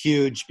would be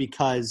huge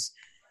because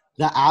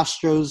the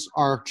Astros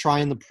are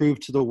trying to prove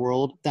to the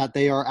world that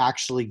they are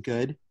actually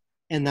good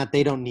and that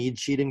they don't need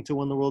cheating to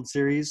win the World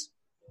Series.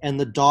 And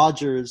the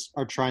Dodgers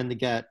are trying to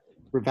get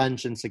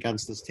revengeance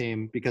against this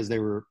team because they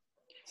were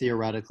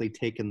theoretically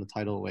taking the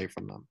title away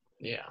from them.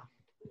 Yeah.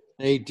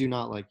 They do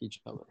not like each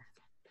other.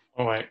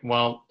 All right.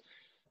 Well,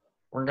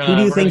 we're gonna. Who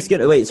do you we're think's gonna,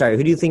 gonna wait? Sorry,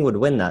 who do you think would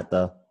win that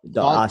though?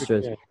 The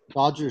Astros.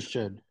 Dodgers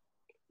should.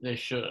 They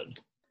should.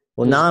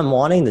 Well, now I'm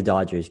wanting the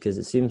Dodgers because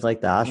it seems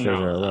like the Astros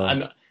No, are a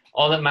little.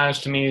 all that matters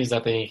to me is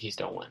that the Yankees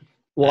don't win.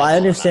 Well, I That's all that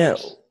understand.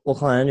 matters.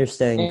 Well, I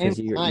understand because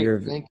you're.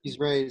 Yankees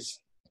Rays.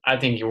 I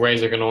think your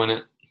Rays are gonna win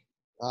it.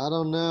 I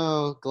don't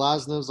know.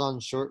 Glasnow's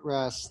on short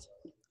rest.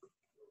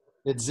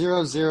 It's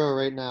 0-0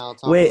 right now.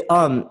 Wait,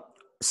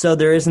 so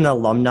there is an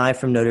alumni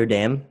from Notre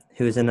Dame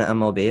who's in the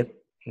MLB.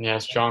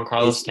 Yes, John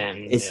Carlos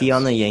Stanton. Is he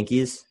on the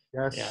Yankees?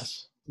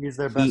 Yes. He's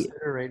their best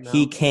hitter right now.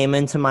 He came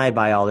into my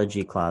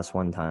biology class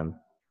one time,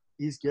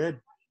 He's good.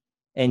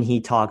 and he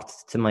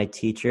talked to my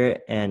teacher,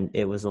 and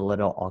it was a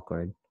little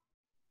awkward.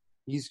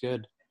 He's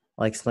good.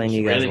 I'll explain to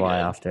He's you guys really why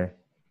good. after.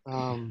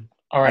 All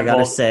right. I gotta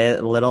well, say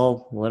it,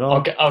 little.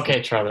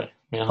 Okay, Trevor.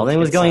 Yeah, Something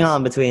was going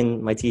on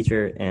between my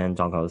teacher and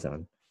John Carlos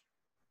Stanton.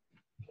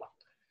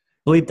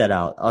 Bleep that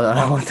out. I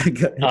don't want that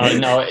good.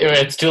 No,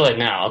 it's too late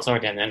now. It's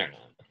already on the internet.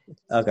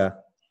 Okay.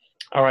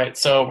 All right,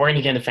 so we're going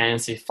to get into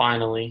fantasy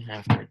finally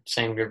after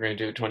saying we were going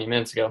to do it 20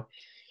 minutes ago.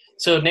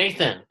 So,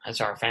 Nathan,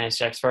 as our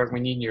fantasy expert, we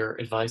need your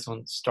advice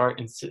on start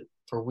and sit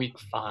for week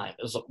 5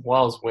 as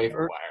well as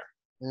waiver wire.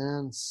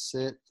 And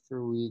sit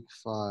for week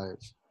 5.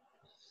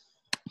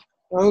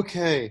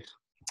 Okay.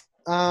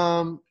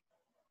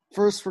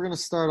 First, we're going to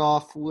start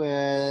off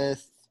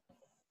with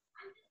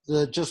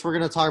we're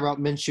going to talk about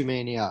Minshew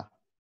Mania.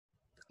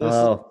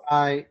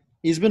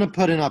 He's been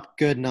putting up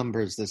good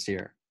numbers this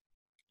year.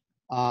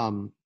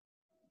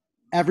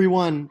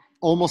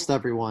 Almost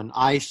everyone,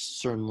 I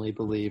certainly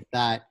believe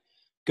that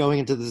going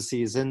into the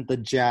season, the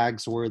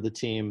Jags were the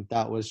team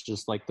that was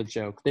just like the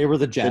joke. They were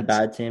the Jets. The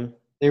bad team.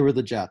 They were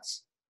the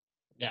Jets.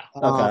 Yeah,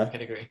 Okay. I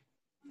could agree.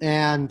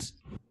 And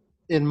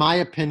in my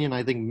opinion,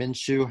 I think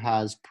Minshew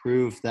has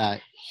proved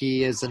that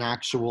he is an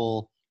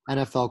actual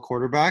NFL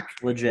quarterback.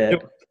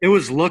 Legit. it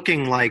was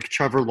looking like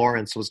Trevor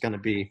Lawrence was going to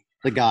be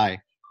the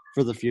guy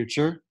for the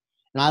future.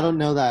 And I don't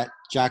know that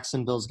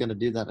Jacksonville's going to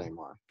do that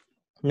anymore.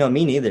 No,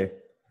 me neither.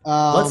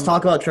 Let's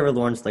talk about Trevor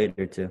Lawrence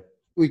later, too.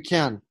 We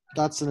can.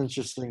 That's an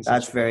interesting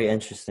That's very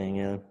interesting,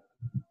 yeah.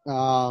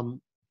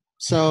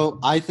 So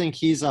I think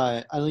he's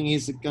going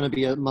to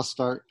be a must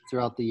start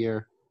throughout the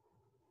year.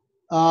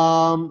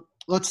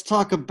 Let's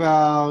talk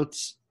about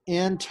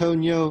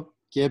Antonio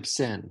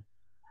Gibson.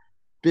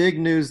 Big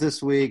news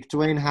this week.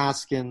 Dwayne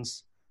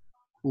Haskins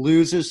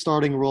loses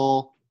starting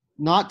role,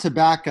 not to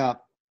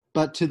backup,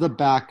 but to the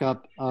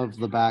backup of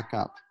the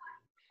backup.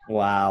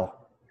 Wow.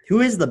 Who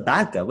is the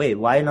backup? Wait,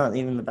 why not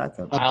even the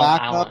backup? The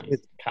backup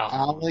is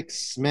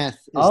Alex Smith.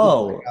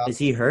 Is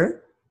he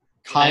hurt?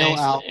 Kyle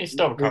Allen. He's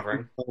still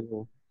recovering.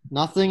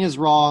 Nothing is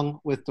wrong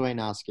with Dwayne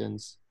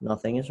Haskins.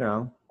 Nothing is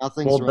wrong.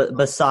 Nothing's wrong. But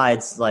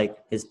besides, like,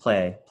 his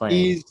playing.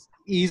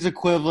 He's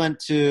equivalent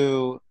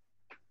to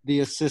the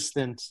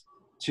assistant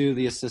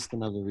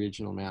of the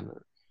regional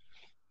manager.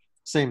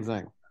 Same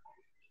thing.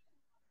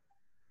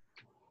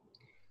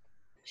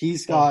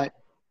 He's got.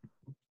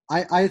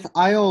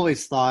 I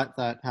always thought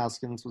that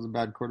Haskins was a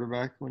bad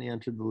quarterback when he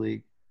entered the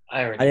league.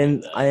 I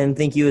didn't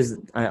think he was.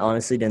 I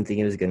honestly didn't think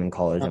he was good in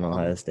college in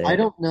Ohio State. I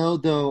don't know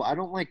though. I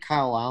don't like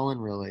Kyle Allen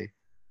really.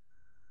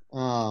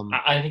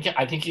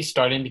 I think he's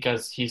starting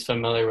because he's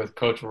familiar with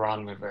Coach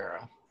Ron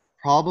Rivera.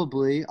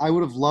 Probably. I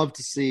would have loved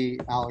to see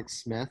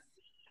Alex Smith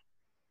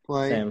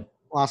play. Same.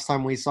 Last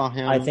time we saw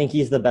him. I think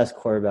he's the best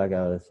quarterback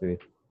out of the three.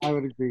 I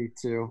would agree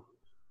too.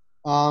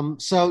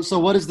 So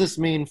what does this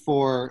mean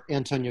for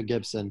Antonio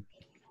Gibson?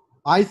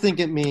 I think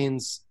it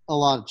means a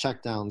lot of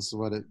checkdowns is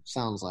what it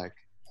sounds like.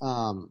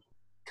 Kyle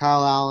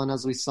Allen,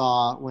 as we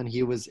saw when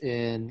he was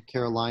in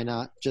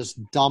Carolina, just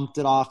dumped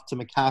it off to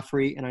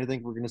McCaffrey, and I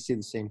think we're going to see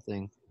the same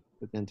thing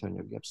with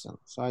Antonio Gibson.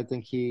 So I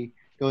think he,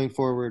 going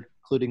forward,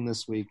 including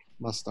this week,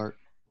 must start.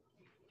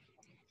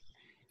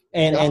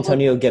 And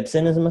Antonio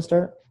Gibson is a must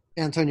start?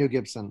 Antonio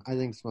Gibson, I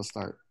think, must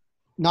start.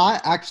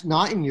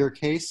 Not in your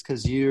case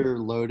because you're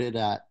loaded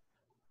at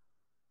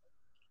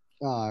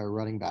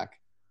running back.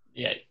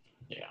 Yeah.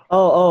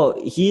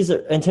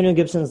 Antonio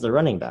Gibson's the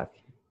running back.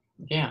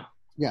 Yeah.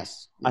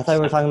 Yes. I thought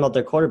we were talking about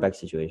their quarterback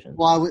situation.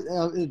 Well,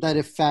 that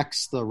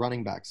affects the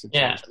running back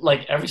situation. Yeah,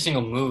 like every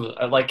single move.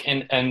 Like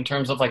in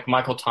terms of like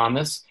Michael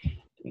Thomas,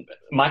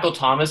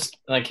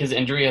 like his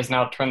injury has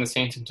now turned the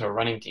Saints into a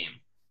running team.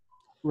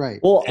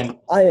 Right. Well,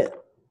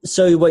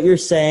 so what you're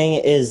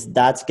saying is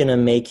that's going to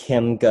make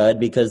him good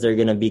because they're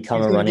going to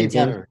become a running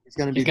team? He's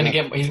going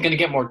to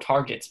get more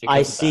targets.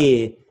 I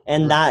see.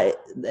 And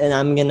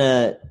I'm going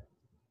to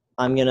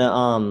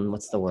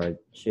what's the word?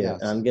 Shoot.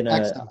 Yes. I'm going to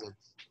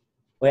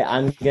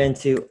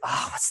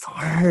what's the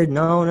word?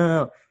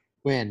 No.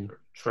 Win.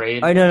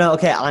 Trade. Oh, no.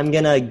 Okay, I'm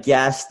going to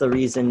guess the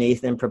reason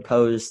Nathan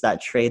proposed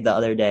that trade the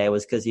other day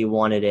was because he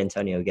wanted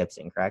Antonio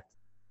Gibson, correct?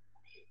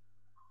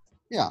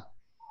 Yeah.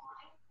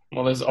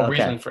 Well, there's a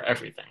reason for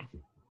everything.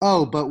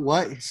 Oh, but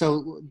what?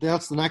 So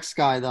that's the next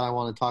guy that I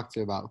want to talk to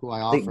you about, who I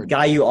offered. The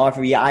guy you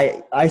offered,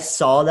 yeah, I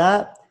saw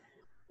that,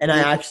 and I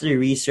actually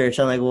researched.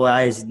 I'm like,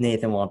 why does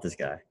Nathan want this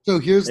guy? So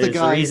here's the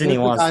guy. Reason he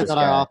wants this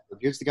guy. I offered.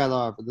 Here's the guy that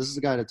I offered. This is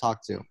the guy to talk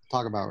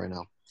about right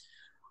now.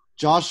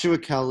 Joshua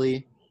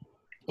Kelly.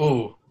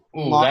 Ooh,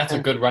 that's a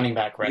good running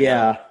back right now.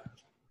 Yeah.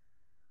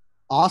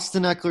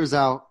 Austin Eckler's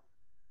out.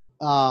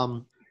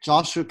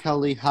 Joshua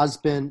Kelly has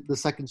been the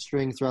second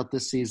string throughout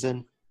this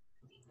season.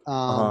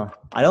 I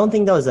don't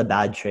think that was a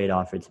bad trade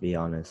offer, to be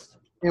honest.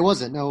 It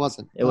wasn't. No, it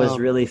wasn't. It was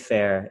really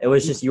fair. It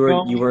was just you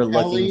were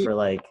looking for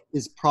like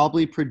is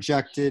probably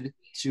projected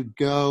to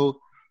go.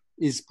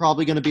 Is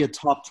probably going to be a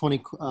top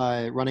 20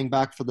 running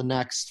back for the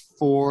next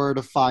 4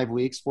 to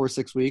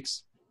 6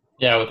 weeks.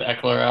 Yeah, with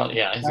Eckler out,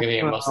 yeah, he's going to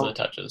get most of the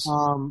touches.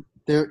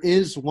 There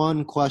is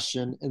one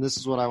question, and this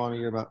is what I want to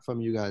hear about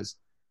from you guys.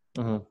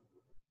 Mm-hmm.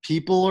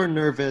 People are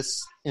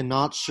nervous and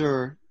not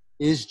sure.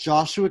 Is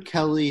Joshua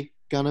Kelly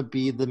going to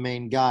be the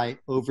main guy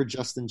over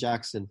Justin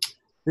Jackson?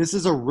 This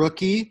is a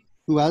rookie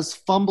who has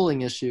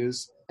fumbling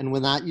issues, and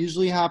when that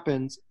usually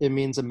happens, it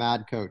means a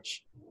mad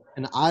coach.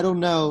 And I don't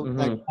know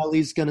that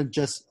Kelly's going to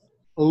just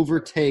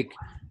overtake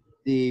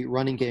the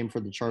running game for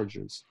the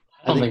Chargers.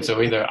 I don't think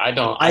so either.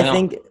 I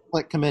think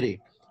like committee.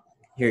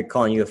 Here,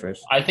 Colin, you go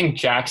first. I think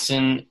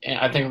Jackson.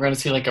 I think we're going to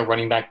see like a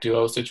running back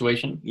duo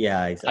situation.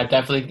 Yeah, exactly. I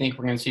definitely think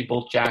we're going to see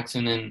both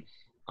Jackson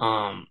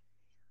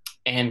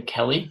and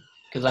Kelly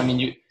because I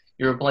mean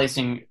you're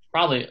replacing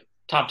probably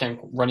top 10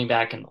 running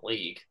back in the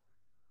league.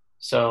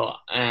 So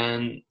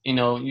and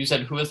you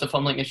said who has the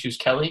fumbling issues?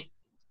 Kelly.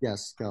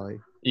 Yes, Kelly.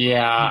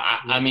 Yeah,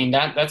 I mean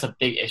that's a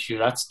big issue.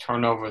 That's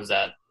turnovers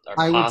that are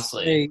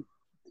costly. I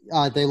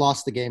would say they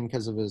lost the game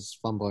because of his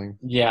fumbling.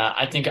 Yeah,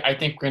 I think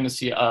we're going to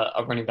see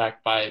a running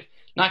back by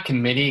not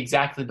committee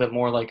exactly, but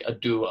more like a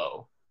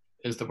duo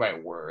is the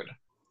right word.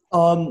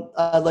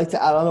 I'd like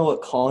to add on to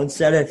what Colin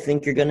said. I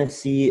think you're going to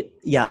see,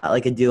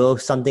 like a duo,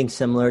 something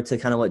similar to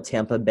kind of what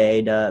Tampa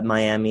Bay to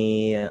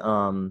Miami,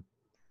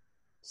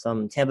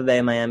 some Tampa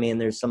Bay, Miami, and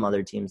there's some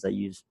other teams that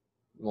use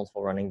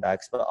multiple running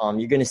backs. But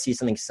you're going to see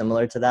something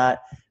similar to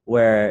that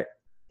where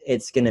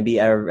it's going to be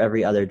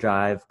every other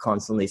drive,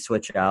 constantly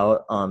switch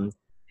out.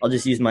 I'll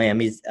just use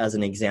Miami as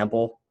an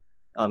example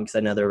because I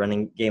know they're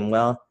running game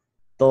well.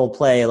 They'll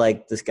play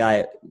like this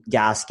guy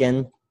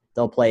Gaskin.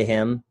 They'll play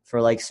him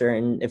for like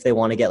certain if they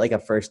want to get like a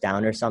first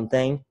down or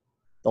something.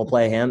 They'll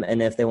play him,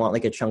 and if they want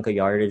like a chunk of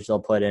yardage, they'll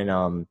put in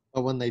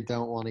But when they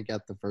don't want to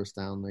get the first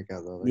down, they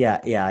go the Yeah.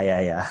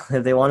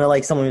 If they want to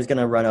like someone who's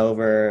gonna run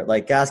over,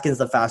 like Gaskin's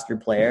the faster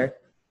player,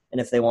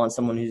 and if they want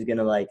someone who's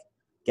gonna like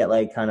get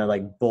like kind of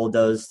like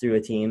bulldoze through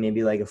a team,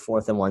 maybe like a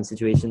 4th and 1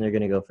 situation, they're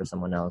gonna go for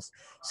someone else.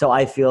 So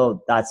I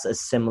feel that's a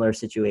similar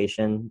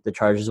situation the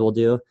Chargers will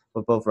do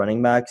with both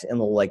running backs, and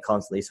they'll like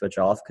constantly switch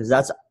off because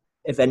that's,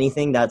 if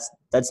anything, that's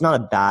not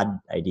a bad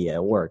idea.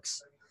 It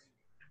works.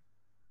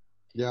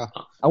 Yeah.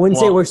 I wouldn't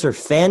say it works for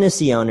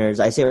fantasy owners.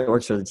 I say it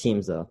works for the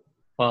teams though.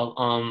 Well,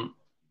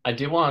 I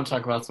do want to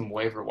talk about some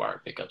waiver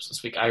wire pickups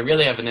this week. I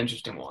really have an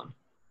interesting one.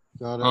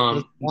 There's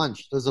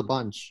a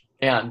bunch.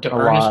 Yeah,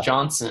 Ernest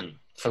Johnson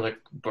for the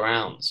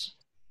Browns.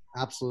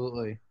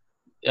 Absolutely.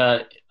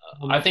 I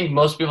think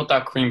most people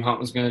thought Kareem Hunt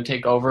was going to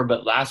take over,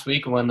 but last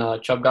week when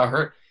Chubb got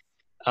hurt,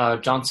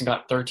 Johnson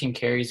got 13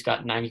 carries,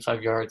 got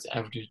 95 yards,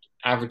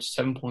 averaged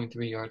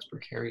 7.3 yards per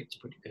carry. It's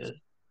pretty good.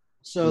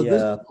 So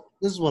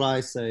this is what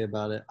I say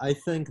about it. I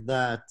think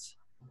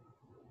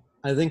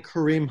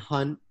Kareem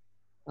Hunt,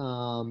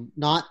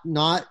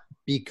 not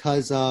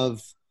because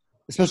of,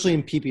 especially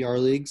in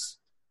PPR leagues,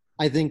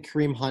 I think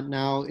Kareem Hunt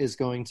now is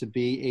going to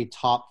be a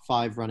top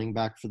 5 running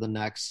back for the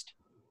next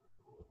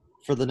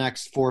 4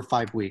 or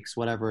 5 weeks,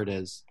 whatever it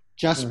is.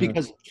 Just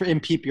because in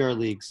PPR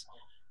leagues.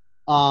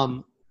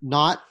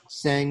 Not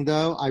saying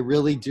though, I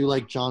really do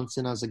like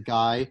Johnson as a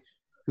guy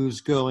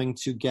who's going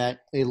to get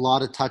a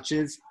lot of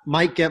touches,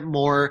 might get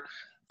more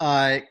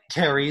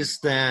carries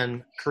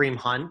than Kareem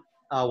Hunt.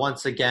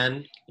 Once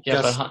again,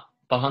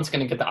 but Hunt's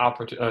going to get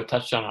the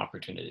touchdown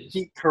opportunities.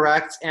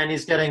 Correct, and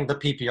he's getting the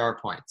PPR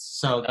points.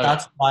 So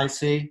that's what I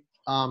see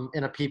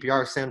in a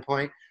PPR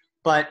standpoint.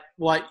 But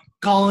what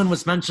Colin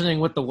was mentioning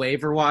with the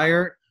waiver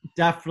wire,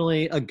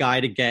 definitely a guy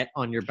to get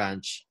on your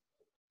bench.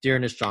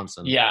 Ernest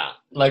Johnson. Yeah,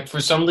 like for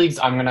some leagues,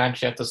 I'm going to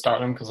actually have to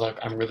start him because like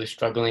I'm really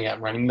struggling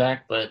at running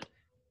back. But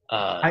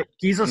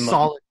he's a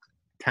solid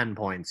 10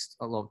 points,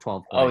 a little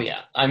 12 points. Oh,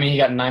 yeah. I mean, he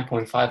got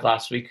 9.5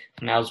 last week,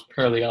 and that was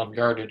purely off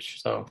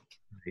yardage, so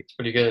it's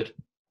pretty good.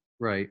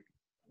 Right.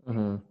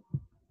 Who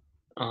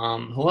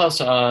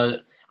else?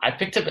 I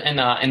picked up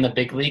in the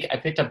big league, I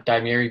picked up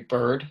Damiere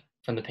Byrd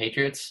from the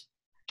Patriots.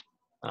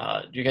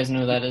 Do you guys know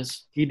who that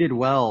is? He did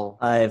well.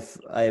 I've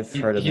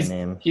heard of the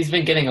name. He's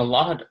been getting a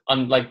lot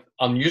of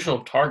unusual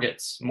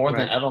targets, more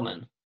than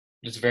Edelman.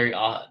 It's very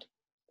odd.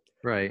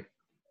 Right.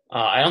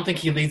 I don't think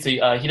he leads he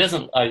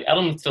doesn't.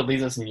 Edelman still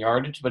leads us in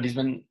yardage, but he's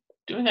been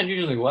doing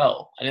unusually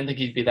well. I didn't think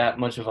he'd be that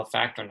much of a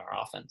factor in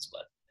our offense,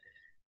 but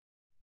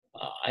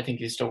I think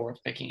he's still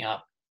worth picking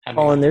up.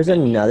 Oh, and there's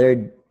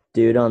another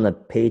dude on the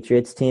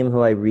Patriots team who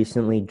I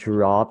recently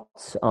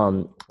dropped,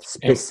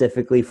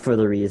 specifically for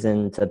the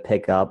reason to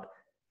pick up.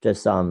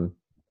 Just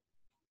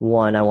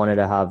one, I wanted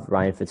to have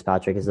Ryan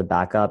Fitzpatrick as a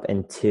backup,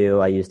 and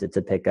 2, I used it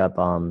to pick up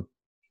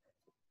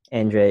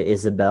Andre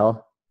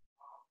Isabel,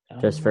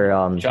 just for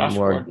Josh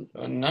more.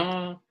 Gordon.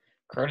 No,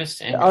 Curtis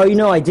Samuel.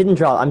 Oh, I didn't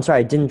drop. I'm sorry,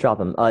 I didn't drop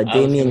him.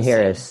 Damian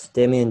Harris.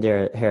 Damian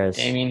Harris.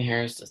 Damian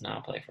Harris does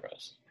not play for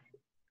us.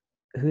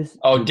 Who's?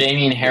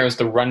 Damian Harris,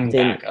 the running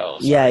back. Oh,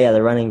 sorry. Yeah,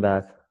 the running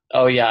back.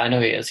 Oh yeah, I know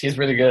he is. He's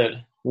really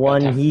good.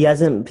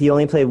 He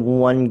only played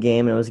one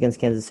game, and it was against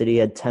Kansas City. He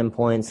had 10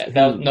 points.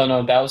 That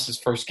was his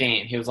first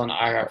game. He was on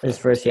IR for his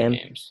first game.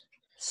 Games.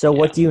 So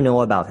what do you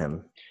know about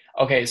him?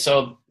 Okay,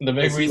 so the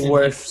big reason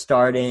worth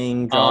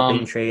starting,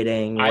 dropping,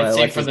 trading. I'd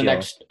say for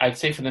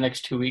the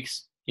next 2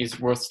 weeks, he's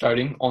worth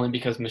starting only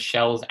because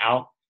Michelle is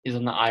out. He's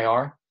on the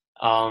IR.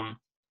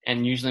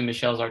 And usually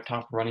Michelle's our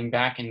top running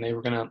back, and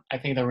I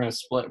think they were gonna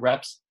split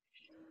reps.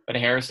 But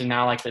Harris is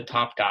now like the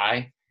top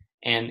guy.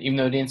 And even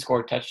though he didn't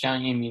score a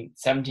touchdown,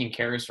 17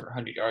 carries for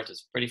 100 yards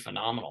is pretty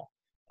phenomenal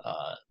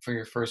for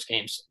your first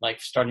games, like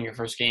starting your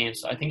first game.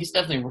 So I think he's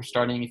definitely worth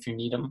starting if you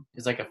need him.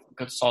 He's like a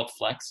good solid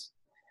flex,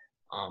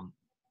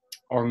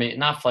 or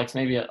not flex,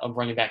 maybe a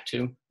running back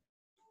too.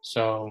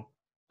 So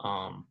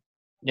I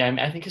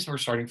think he's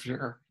worth starting for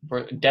sure.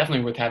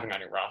 Definitely worth having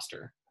on your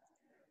roster.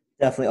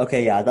 Definitely.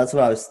 Okay, yeah, that's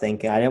what I was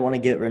thinking. I didn't want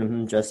to get rid of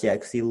him just yet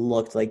because he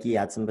looked like he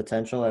had some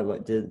potential. I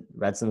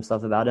read some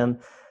stuff about him.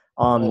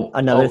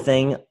 Another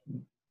thing,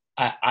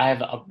 I have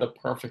the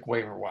perfect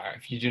waiver wire.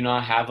 If you do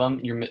not have him,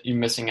 you're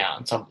missing out.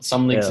 In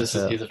some leagues, he's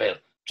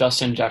available.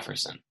 Justin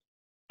Jefferson.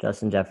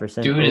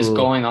 Dude is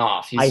going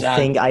off.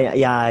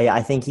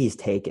 I think he's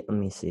taken. Let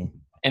me see.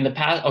 In the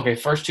past,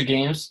 first 2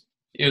 games,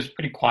 it was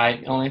pretty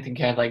quiet. I only think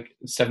he had like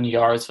 70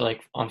 yards for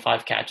on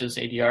 5 catches,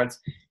 80 yards.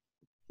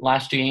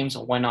 Last 2 games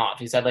went off.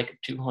 He's had like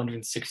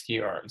 260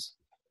 yards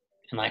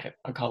and like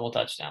a couple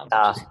touchdowns.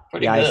 Which is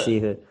pretty good. I see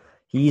who.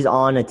 He's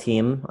on a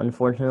team,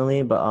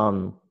 unfortunately, but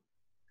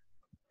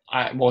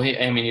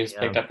he was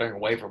picked up during a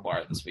waiver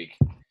wire this week.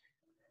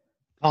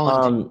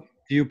 Colin,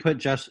 do you put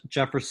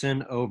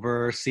Jefferson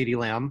over CeeDee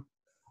Lamb?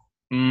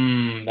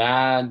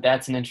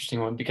 That's an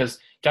interesting one because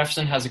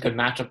Jefferson has a good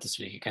matchup this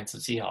week against the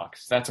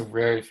Seahawks. That's a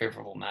very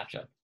favorable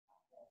matchup.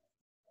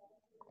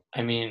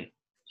 I mean,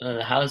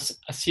 how's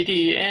a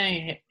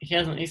CD?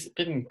 He's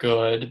been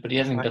good, but he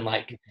hasn't been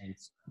like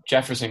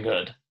Jefferson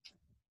good.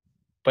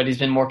 But he's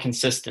been more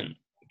consistent.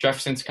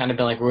 Jefferson's kind of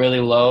been like really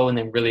low and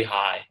then really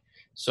high.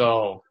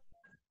 So,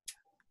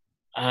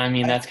 I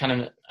mean, that's kind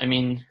of. I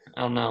mean,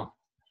 I don't know.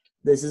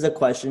 This is a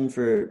question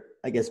for,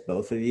 I guess,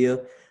 both of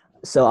you.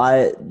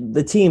 So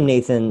the team,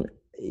 Nathan,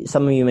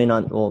 some of you may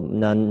not, well,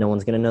 no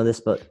one's going to know this,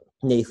 but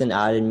Nathan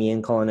added me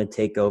and Colin to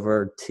take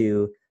over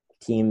 2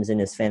 teams in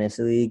his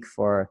fantasy league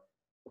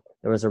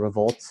there was a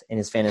revolt in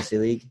his fantasy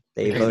league.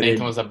 Because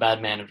Nathan was a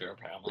bad manager,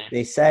 apparently.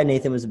 They said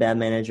Nathan was a bad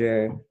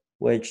manager,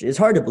 which is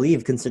hard to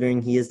believe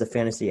considering he is the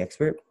fantasy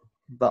expert.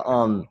 But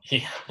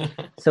yeah.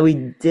 So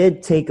we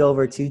did take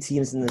over 2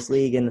 teams in this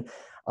league, and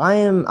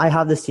I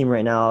have this team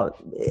right now.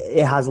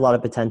 It has a lot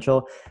of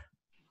potential.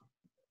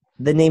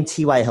 The name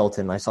T.Y.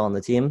 Hilton I saw on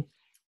the team.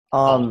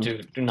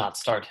 Dude, do not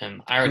start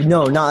him.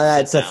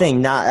 That's the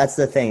thing. That's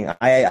the thing.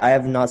 I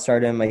have not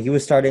started him. He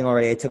was starting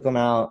already. I took him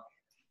out.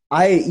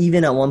 I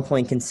even at one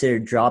point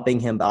considered dropping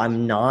him, but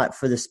I'm not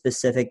for the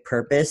specific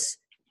purpose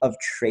of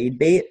trade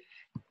bait.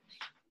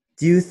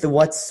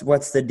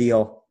 What's the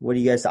deal? What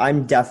do you guys?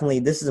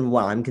 This is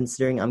what I'm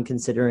considering. I'm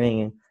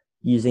considering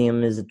using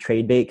him as a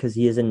trade bait because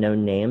he is a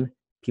known name.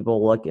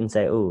 People look and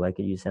say, "Oh, I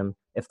could use him."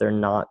 If they're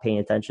not paying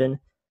attention,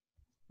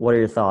 what are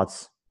your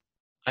thoughts?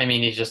 I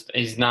mean,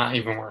 he's not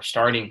even worth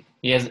starting.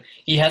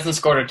 He hasn't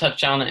scored a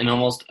touchdown in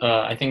almost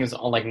I think it's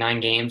like 9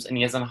 games, and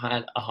he hasn't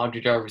had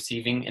 100-yard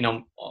receiving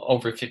in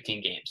over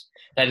 15 games.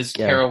 That is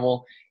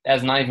terrible. That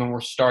is not even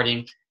worth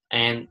starting.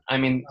 And I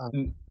mean,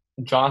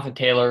 Jonathan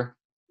Taylor,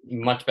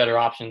 much better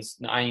options.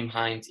 Nyheim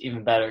Hines,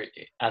 even better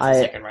as a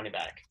second running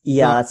back.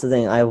 Yeah, that's the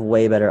thing. I have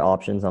way better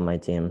options on my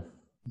team.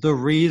 The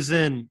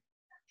reason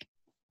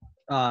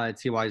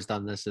T.Y.'s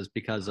done this is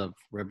because of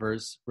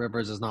Rivers.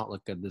 Rivers has not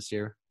looked good this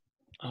year.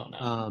 Oh,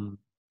 no.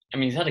 I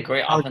mean, he's had a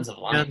great offensive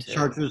line, too.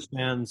 Chargers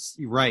fans,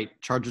 right.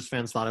 Chargers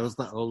fans thought it was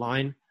the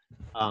O-line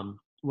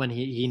when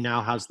he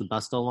now has the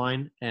best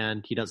O-line,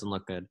 and he doesn't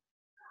look good.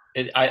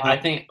 I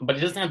think – but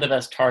he doesn't have the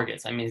best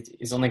targets. I mean,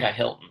 he's only got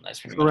Hilton.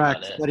 That's pretty much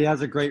about it. But he has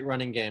a great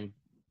running game.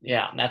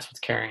 Yeah, that's what's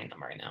carrying him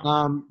right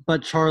now.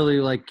 But, Charlie,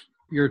 like,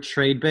 your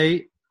trade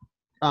bait,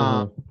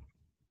 in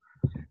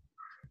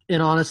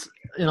all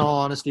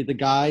honesty, the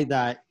guy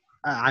that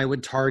I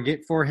would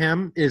target for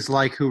him is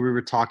like who we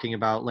were talking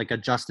about, like a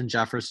Justin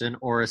Jefferson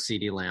or a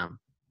CeeDee Lamb.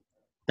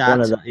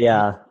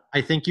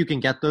 I think you can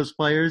get those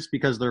players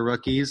because they're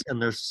rookies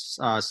and they're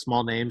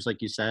small names,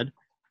 like you said.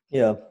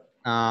 Yeah.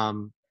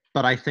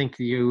 But I think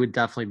you would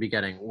definitely be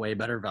getting way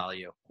better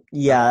value.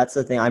 Yeah, that's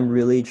the thing. I'm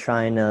really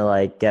trying to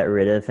like get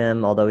rid of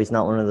him, although he's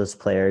not one of those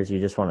players you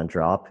just want to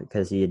drop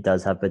because he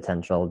does have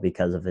potential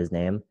because of his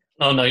name.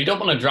 Oh, no, you don't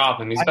want to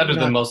drop him. He's better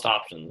than most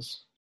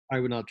options. I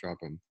would not drop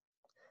him.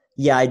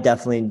 Yeah, I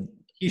definitely.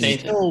 He's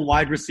still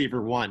wide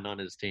receiver 1 on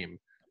his team.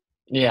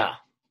 Yeah.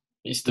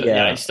 He's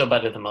still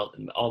better than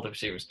all the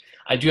receivers.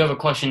 I do have a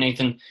question,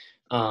 Nathan.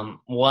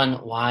 One,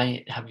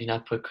 why have you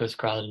not put Chris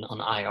Godwin on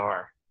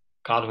IR?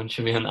 Godwin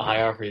should be on the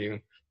IR for you.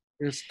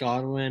 Chris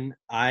Godwin,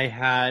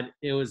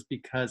 it was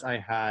because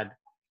there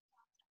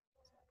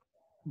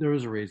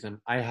was a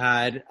reason. I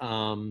had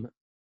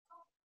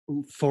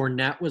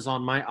Fournette was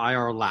on my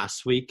IR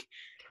last week,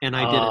 and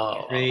I did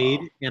a trade,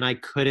 and I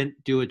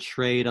couldn't do a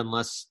trade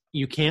unless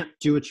you can't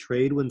do a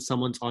trade when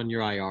someone's on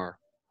your IR.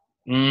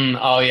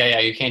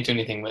 You can't do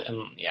anything with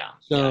him. Yeah.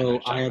 So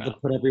I had to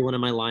put everyone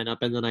in my lineup,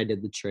 and then I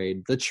did the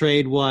trade. The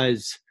trade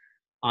was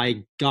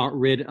I got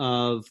rid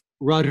of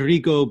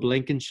Rodrigo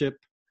Blankenship.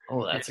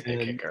 Oh, that's a good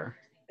kicker.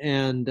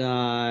 And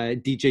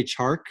DJ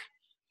Chark.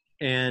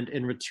 And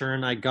in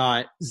return, I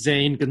got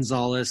Zane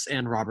Gonzalez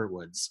and Robert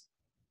Woods.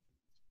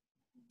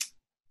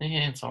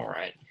 Yeah, it's all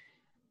right.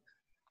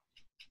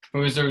 Who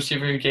was the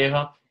receiver you gave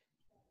up?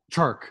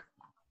 Chark.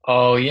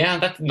 Oh, yeah.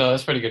 That's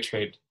a pretty good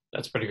trade.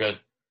 That's pretty good.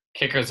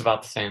 Kicker is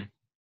about the same.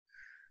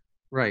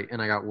 Right,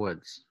 and I got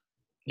Woods.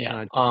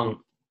 Yeah.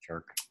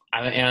 Chark.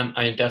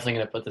 I'm definitely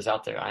going to put this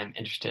out there. I'm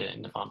interested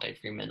in Devontae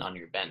Freeman on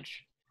your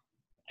bench.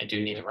 I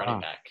do need a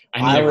running back.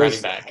 I need a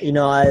running back.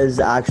 I was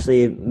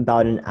actually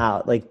about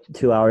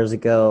 2 hours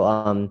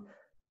ago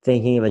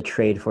thinking of a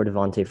trade for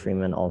Devontae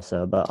Freeman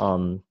also, but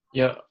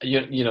you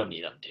don't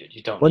need him, dude.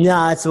 You don't. Well,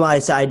 no, that's why I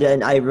said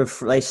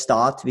I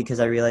stopped because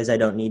I realized I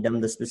don't need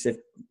him. The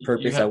specific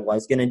purpose I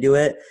was going to do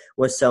it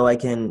was so I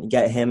can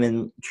get him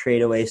and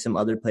trade away some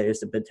other players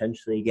to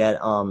potentially get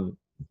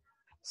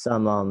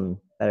some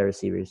better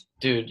receivers.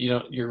 Dude,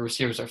 your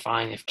receivers are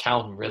fine. You have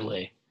Calvin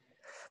Ridley.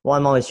 Well,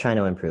 I'm always trying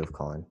to improve,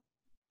 Colin.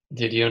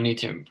 Dude, you don't need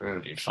to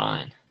improve. You're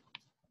fine.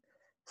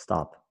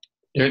 Stop.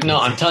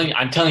 I'm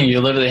telling you,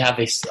 you literally have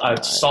a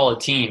solid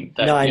team.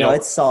 I know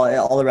it's solid,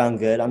 all around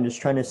good. I'm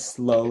just trying to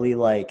slowly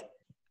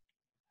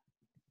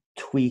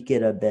tweak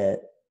it a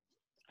bit.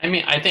 I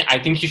mean, I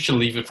think you should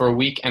leave it for a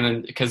week, and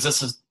then because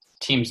this is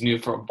team's new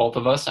for both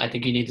of us, I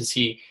think you need to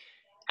see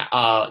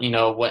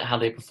how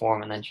they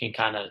perform, and then you can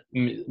kind of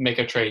make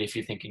a trade if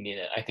you think you need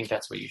it. I think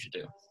that's what you should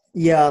do.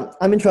 Yeah,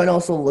 I've been trying to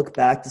also look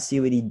back to see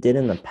what he did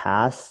in the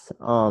past.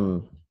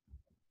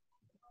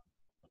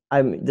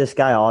 This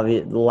guy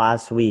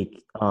last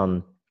week.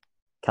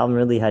 Calvin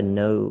Ridley had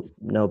no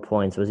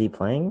points. Was he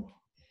playing?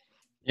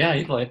 Yeah,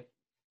 he played.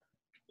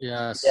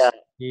 Yes.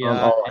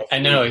 Yeah. I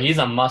know he's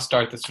a must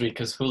start this week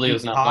because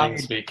Julio's not playing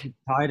this week. He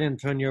tied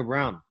Antonio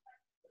Brown.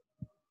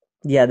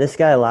 Yeah, this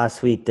guy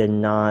last week did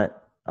not.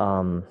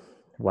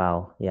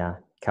 Wow. Yeah,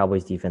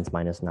 Cowboys defense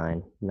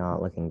 -9,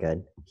 not looking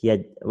good.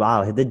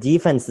 The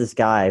defense. This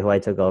guy who I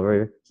took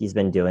over, he's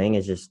been doing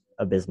is just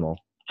abysmal.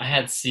 I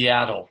have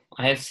Seattle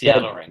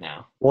right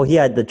now. Well, he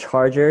had the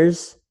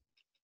Chargers,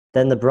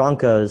 then the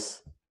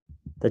Broncos,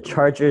 the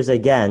Chargers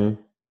again,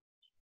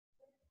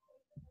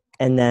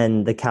 and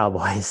then the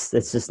Cowboys.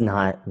 It's just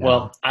not. No.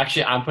 Well,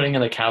 actually, I'm putting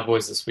in the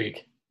Cowboys this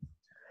week.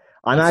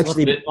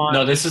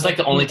 This is like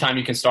the only time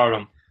you can start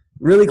them.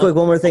 Really quick,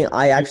 one more thing.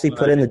 I actually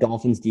put in the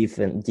Dolphins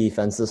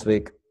defense this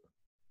week.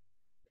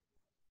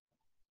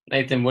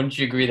 Nathan, wouldn't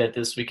you agree that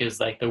this week is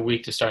like the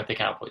week to start the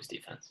Cowboys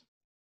defense?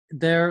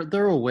 They're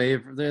a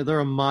waiver. They're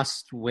a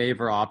must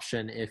waiver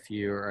option if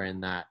you are in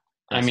that.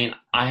 I mean,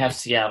 I have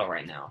Seattle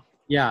right now.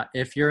 Yeah,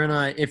 if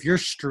you're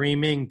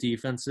streaming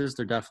defenses,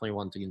 they're definitely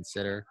one to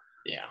consider.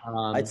 Yeah,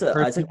 I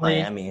took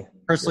Miami.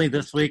 Personally,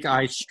 this week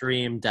I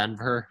streamed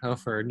Denver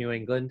over New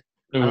England.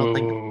 I don't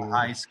think it's a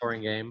high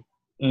scoring game.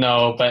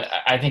 No, but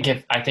I think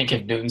if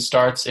Newton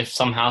starts, if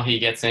somehow he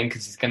gets in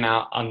because he's gonna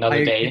out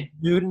another day. If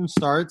Newton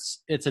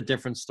starts, it's a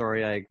different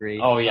story. I agree.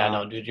 Oh yeah,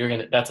 no,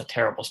 dude, that's a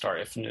terrible start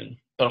if Newton.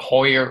 But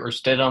Hoyer or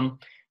Stidham,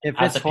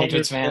 as a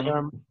Patriots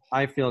fan,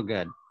 I feel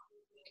good.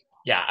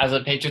 Yeah, as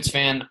a Patriots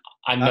fan,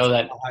 I know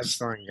that a high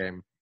scoring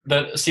game.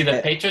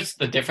 The Patriots,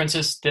 the difference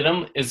is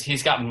Stidham is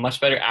he's got much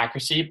better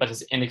accuracy, but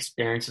his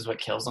inexperience is what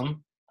kills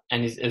him,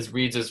 and his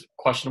reads is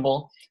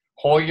questionable.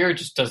 Hoyer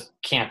just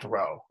can't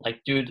throw.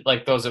 Like, dude,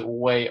 throws it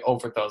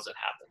overthrows it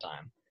half the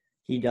time.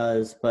 He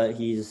does, but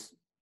he's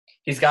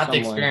got the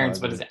experience,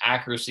 but his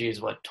accuracy is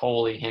what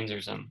totally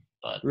hinders him.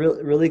 But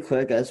really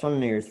quick, I just want to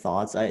know your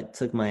thoughts. I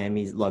took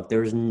Miami's. Look,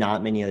 there was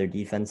not many other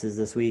defenses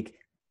this week.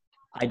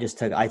 I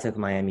took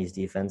Miami's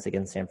defense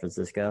against San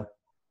Francisco.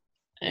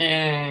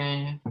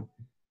 I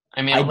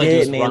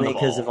did it mainly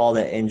because of all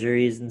the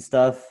injuries and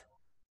stuff.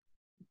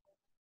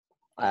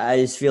 I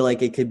just feel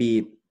like it could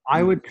be.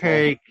 I would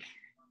take.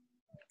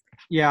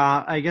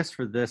 Yeah, I guess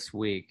for this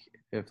week,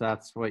 if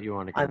that's what you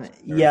want to consider.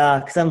 Yeah,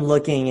 because I'm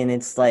looking and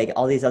it's like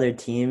all these other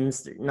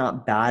teams, they're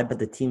not bad, but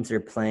the teams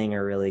they're playing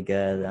are really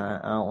good.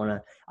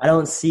 I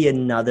don't see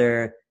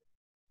another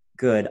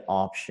good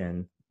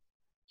option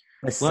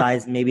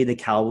besides maybe the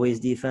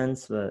Cowboys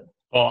defense. But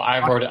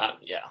I've already,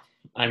 yeah.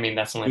 I mean,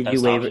 that's only. Did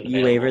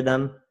you waiver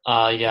them?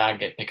 Yeah, I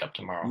get pick up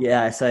tomorrow.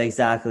 Yeah, so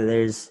exactly.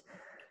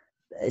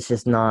 It's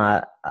just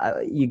not.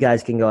 You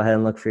guys can go ahead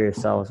and look for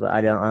yourselves, but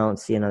I don't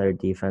see another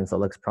defense that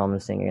looks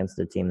promising against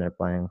the team they're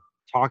playing.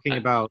 Talking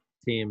about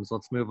teams,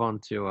 let's move on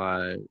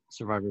to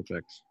Survivor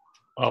picks.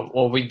 Oh,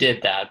 well, we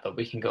did that, but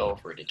we can go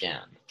over it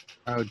again.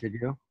 Oh, did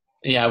you?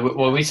 Yeah.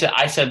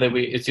 I said that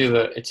it's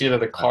either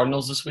the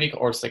Cardinals this week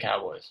or it's the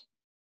Cowboys.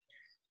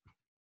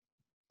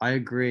 I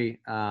agree.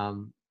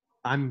 I'm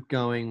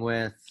going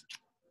with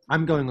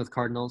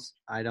Cardinals.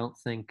 I don't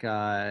think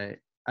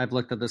I've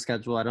looked at the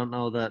schedule. I don't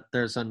know that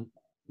there's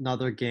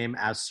another game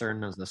as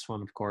certain as this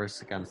one, of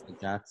course, against the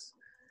Jets.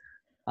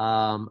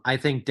 I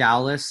think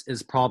Dallas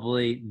is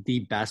probably the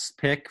best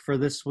pick for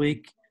this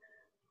week.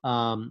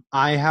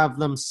 I have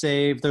them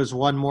saved. There's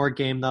one more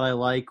game that I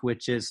like,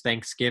 which is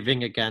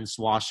Thanksgiving against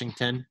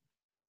Washington.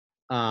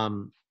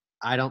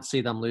 I don't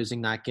see them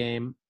losing that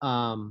game.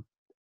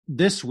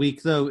 This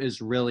week, though,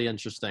 is really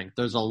interesting.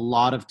 There's a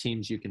lot of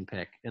teams you can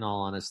pick, in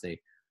all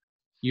honesty.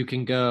 You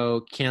can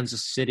go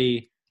Kansas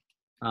City,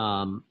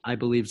 I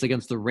believe it's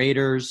against the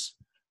Raiders.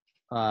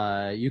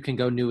 You can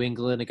go New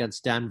England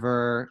against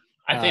Denver.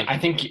 I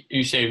think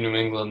you save New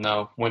England,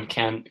 though. When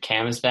Cam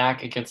is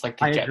back, it gets like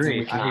the Jets in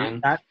week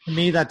 9. To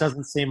me, that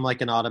doesn't seem like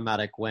an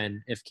automatic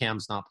win if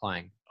Cam's not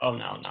playing. Oh,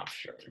 no, not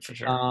for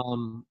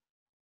sure.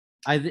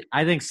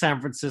 I think San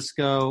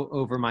Francisco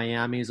over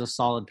Miami is a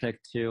solid pick,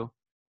 too.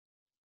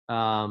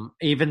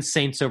 Even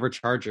Saints over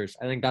Chargers.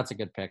 I think that's a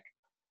good pick.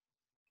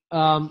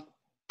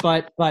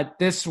 But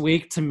this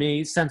week, to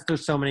me, since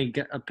there's so many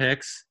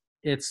picks,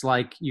 it's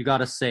like you got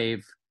to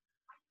save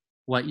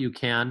what you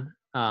can.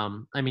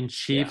 I mean,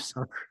 Chiefs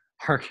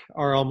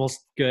are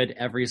almost good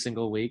every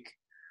single week.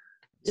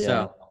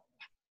 Yeah.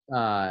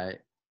 So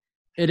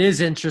it is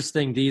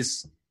interesting.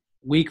 These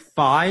week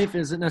 5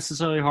 isn't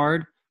necessarily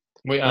hard.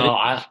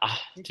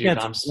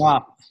 I'm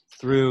swapped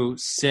through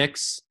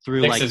 6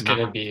 through 6 is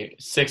gonna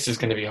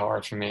be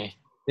hard for me.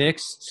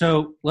 6.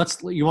 So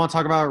you want to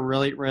talk about it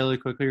really, really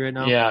quickly right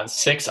now? Yeah,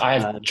 6. I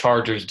have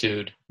Chargers,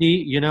 dude.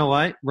 You know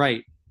what?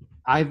 Right.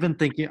 I've been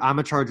thinking. I'm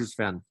a Chargers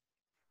fan.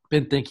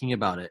 Been thinking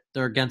about it.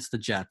 They're against the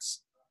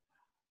Jets.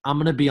 I'm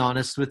gonna be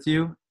honest with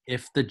you.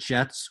 If the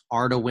Jets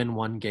are to win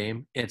one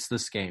game, it's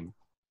this game.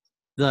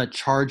 The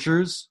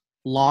Chargers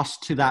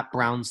lost to that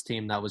Browns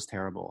team that was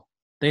terrible.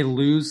 They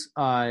lost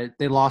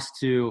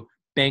to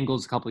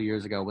Bengals a couple of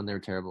years ago when they were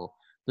terrible.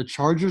 The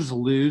Chargers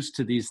lose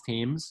to these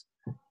teams,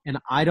 and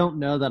I don't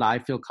know that I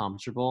feel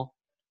comfortable.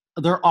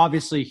 They're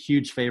obviously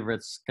huge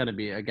favorites going to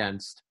be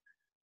against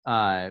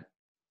the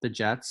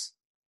Jets.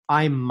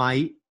 I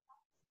might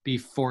be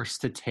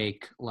forced to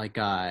take like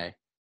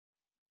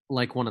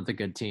one of the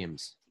good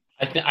teams.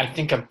 I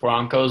think of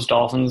Broncos,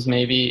 Dolphins,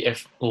 maybe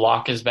if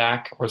Locke is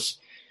back, or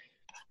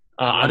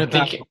I'm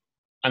thinking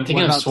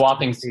of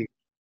swapping.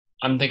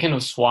 I'm thinking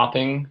of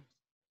swapping,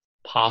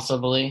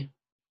 possibly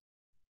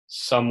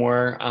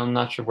somewhere. I'm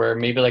not sure where.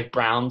 Maybe like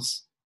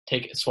Browns.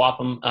 Take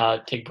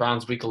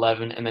Browns week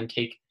 11 and then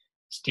take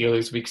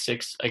Steelers week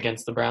 6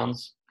 against the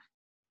Browns.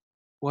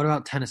 What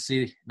about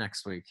Tennessee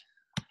next week?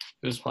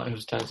 Who's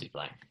Tennessee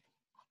playing?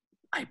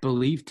 I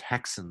believe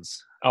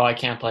Texans. Oh, I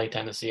can't play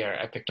Tennessee.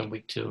 I picked them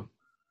week 2.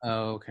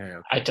 Oh, okay.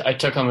 I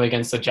took them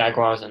against the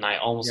Jaguars and I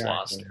almost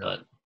lost.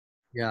 But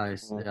yeah,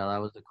 that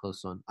was a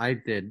close one. I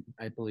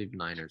believe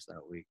Niners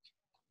that week.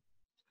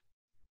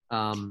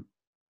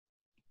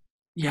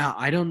 Yeah,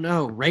 I don't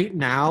know. Right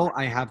now,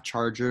 I have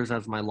Chargers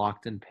as my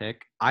locked-in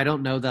pick. I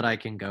don't know that I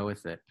can go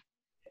with it.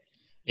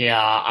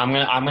 Yeah, I'm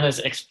gonna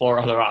explore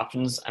other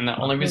options, and the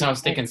only reason I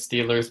was thinking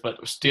Steelers,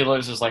 but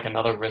Steelers is like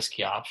another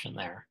risky option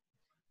there.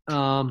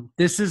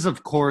 This is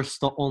of course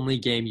the only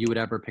game you would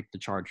ever pick the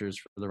Chargers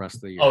for the rest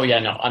of the year. Oh yeah,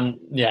 no.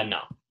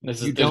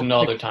 There's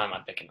no other time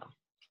I'm picking them.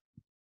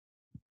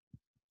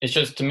 It's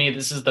just, to me,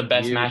 this is the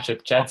best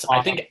matchup. Jets.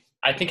 I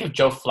think if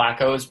Joe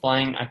Flacco is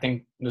playing, I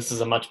think this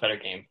is a much better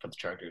game for the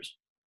Chargers.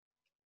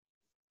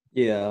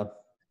 Yeah.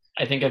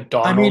 I think if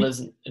Darnold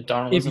isn't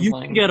playing. If you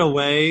can get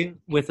away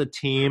with a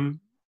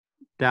team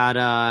that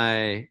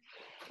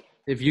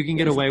if you can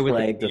get away with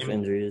a team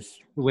injuries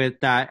with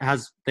that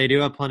they do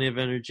have plenty of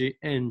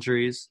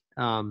injuries.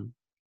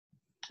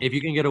 If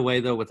you can get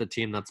away though with a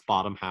team that's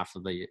bottom half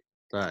of the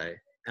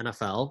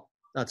NFL,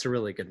 that's a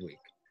really good week.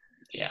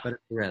 Yeah. But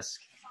it's a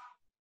risk.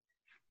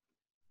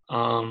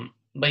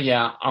 But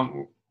yeah,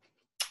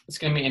 it's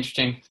gonna be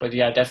interesting. But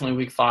yeah, definitely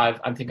week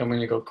 5. I think I'm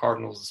gonna go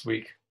Cardinals this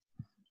week.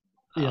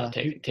 Yeah.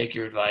 Take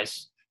your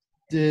advice.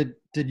 Did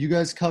you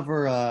guys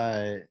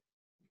cover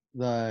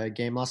the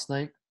game last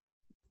night?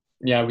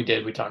 Yeah, we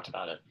did. We talked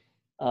about it.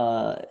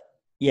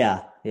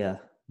 Yeah.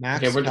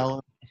 Max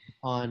Keller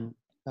on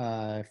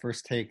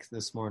First Take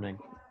this morning.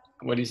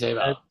 What do you say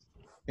about it?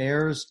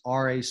 Bears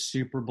are a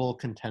Super Bowl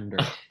contender.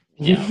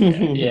 Yeah.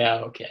 Okay.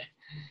 Yeah. Okay.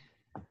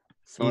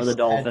 So are the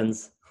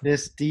Dolphins.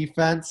 This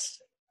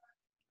defense,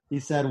 he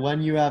said,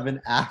 when you have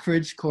an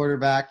average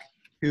quarterback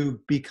who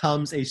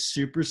becomes a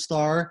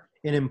superstar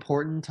in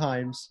important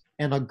times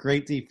and a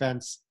great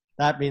defense,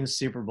 that means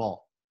Super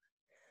Bowl.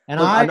 And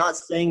look, I'm not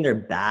saying they're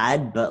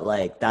bad, but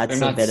like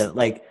that's a bit of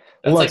like.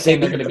 That's like saying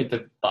they're going to beat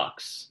the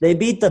Bucks. They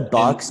beat the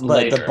Bucks,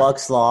 but the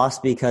Bucks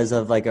lost because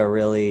of like a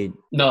really.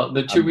 No,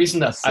 the two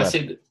reasons that I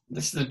say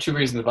this is the two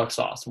reasons the Bucks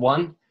lost.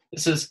 One,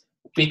 this is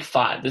week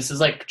 5. This is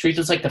like treat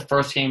this like the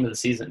first game of the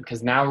season,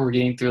 because now we're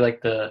getting through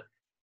like the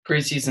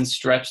preseason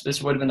stretch.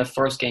 This would have been the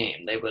first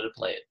game they would have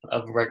played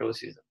of the regular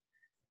season.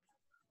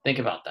 Think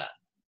about that.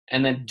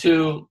 And then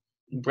 2,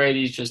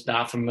 Brady's just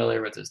not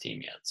familiar with his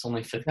team yet. It's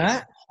only 5th.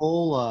 That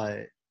whole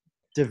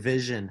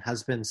division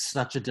has been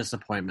such a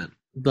disappointment.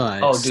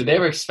 Dude, they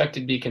were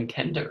expected to be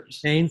contenders.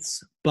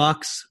 Saints,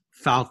 Bucks,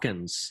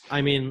 Falcons.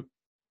 I mean,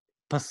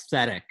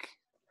 pathetic.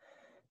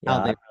 Yeah,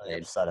 I'm really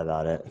upset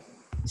about it.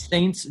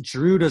 Saints,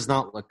 Drew does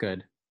not look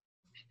good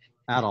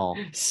at all.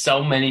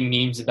 So many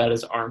memes about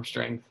his arm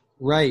strength.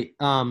 Right.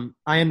 I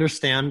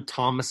understand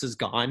Thomas is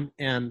gone,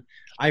 and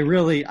I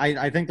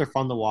think they're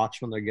fun to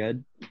watch when they're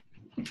good.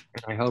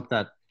 I hope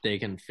that they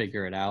can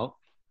figure it out.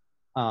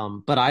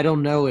 But I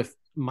don't know if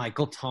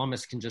Michael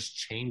Thomas can just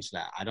change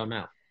that. I don't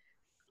know.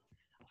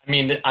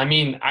 I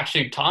mean,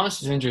 actually,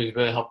 Thomas's injury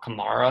really helped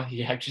Kamara.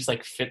 He actually is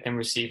like 5th in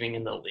receiving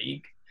in the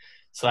league,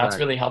 so that's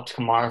really helped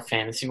Kamara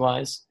fantasy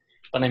wise.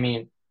 But I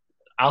mean,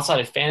 outside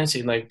of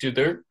fantasy, like, dude,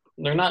 they're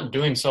not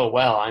doing so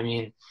well. I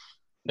mean,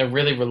 they're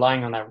really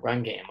relying on that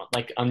run game,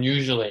 like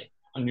unusually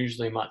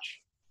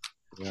much.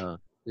 Yeah,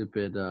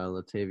 stupid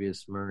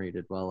Latavius Murray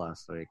did well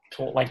last week.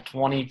 Like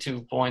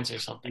 22 points or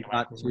something. He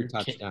got 2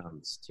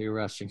 touchdowns, 2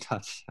 rushing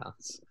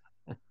touchdowns.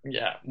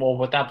 Yeah, well,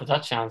 without the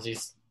touchdowns,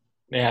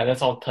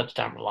 that's all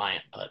touchdown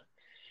reliant. But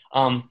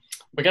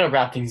we got to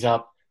wrap things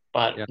up.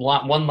 But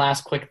one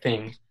last quick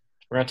thing.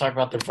 We're going to talk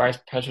about the vice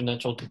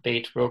presidential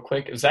debate real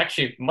quick. It was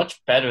actually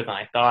much better than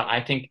I thought.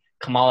 I think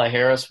Kamala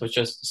Harris was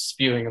just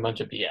spewing a bunch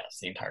of BS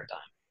the entire time.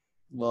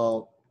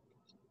 Well,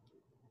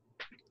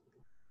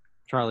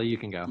 Charlie, you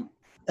can go.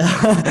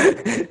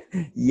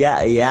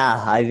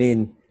 Yeah. I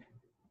mean,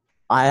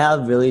 I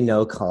have really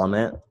no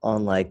comment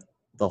on like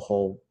the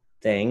whole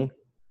thing.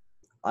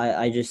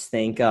 I just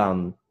think,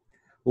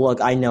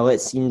 look, I know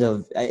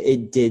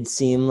it did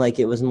seem like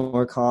it was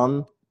more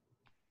calm,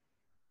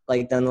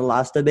 like than the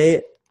last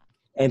debate.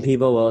 And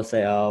people will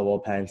say, "Oh, well,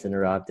 Pence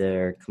interrupted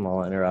or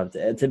Kamala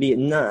interrupted."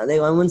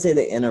 I wouldn't say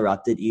they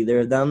interrupted either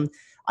of them.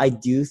 I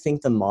do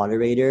think the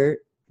moderator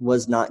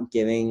was not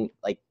giving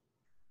like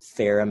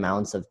fair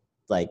amounts of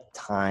like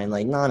time,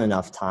 like not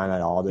enough time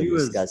at all to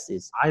discuss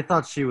these. I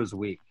thought she was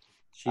weak.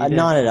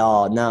 Not at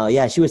all. No,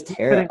 yeah, she was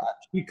terrible.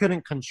 She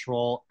couldn't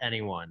control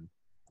anyone.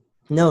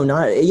 No,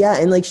 not yeah,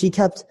 and like she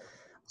kept.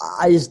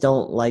 I just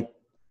don't like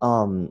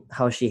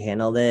how she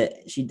handled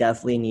it. She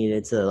definitely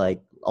needed to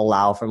like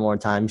allow for more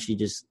time. She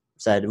just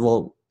said,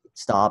 "Well,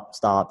 stop."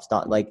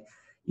 Like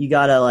you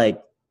gotta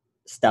like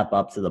step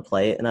up to the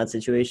plate in that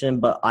situation.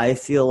 But I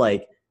feel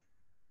like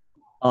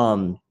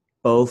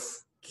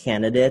both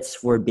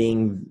candidates were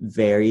being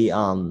very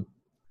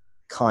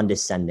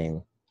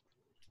condescending.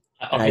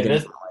 Okay,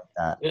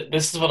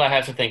 this is what I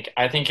have to think.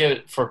 I think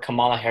for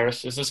Kamala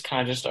Harris, this is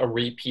kind of just a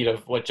repeat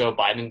of what Joe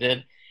Biden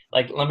did.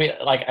 Like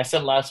I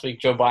said last week,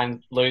 Joe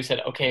Biden literally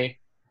said, "Okay,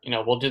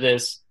 we'll do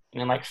this," and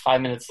then like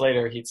 5 minutes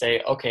later, he'd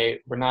say, "Okay,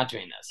 we're not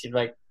doing this." He'd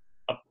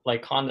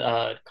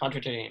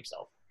contradicting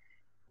himself.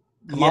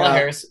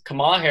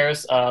 Kamala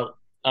Harris,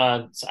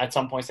 at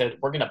some point said,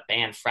 "We're gonna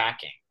ban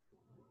fracking."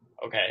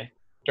 Okay,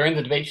 during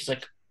the debate, she's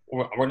like,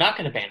 "We're not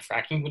gonna ban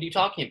fracking. What are you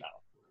talking about?"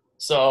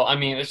 So, I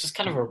mean, it's just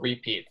kind of a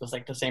repeat. It's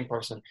like the same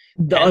person.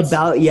 That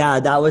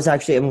was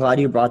actually, I'm glad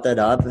you brought that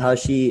up. How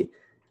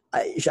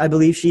I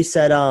believe she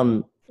said,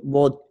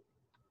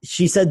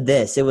 she said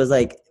this. It was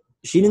like,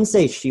 she didn't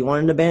say she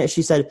wanted to ban it.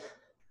 She said,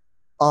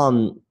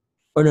 or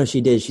no,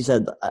 she did. She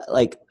said,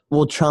 like,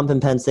 well, Trump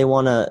and Pence, they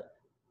want to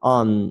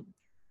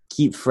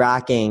keep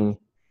fracking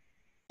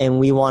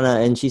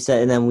and she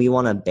said, and then we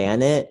want to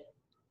ban it.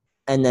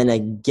 And then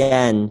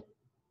again,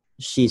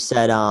 she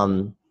said,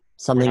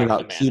 something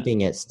about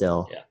keeping it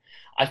still. Yeah,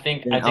 I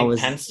think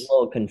Pence, a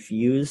little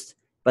confused,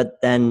 but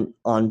then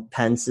on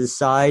Pence's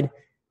side,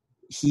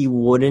 he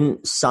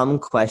wouldn't. Some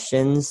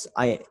questions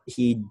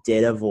he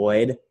did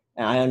avoid,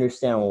 and I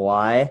understand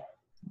why,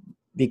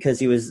 because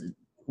he was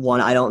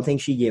one. I don't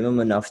think she gave him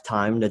enough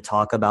time to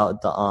talk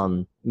about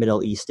the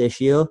Middle East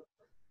issue.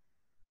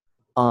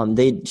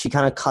 She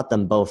kind of cut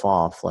them both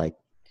off like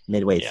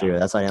midway through.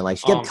 That's why I didn't like.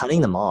 She kept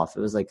cutting them off. It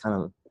was like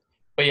kind of.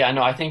 But yeah,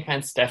 no, I think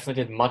Pence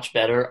definitely did much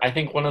better. I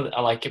think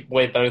I like it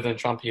way better than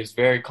Trump. He was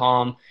very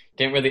calm,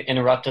 didn't really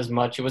interrupt as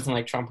much. It wasn't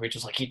like Trump where he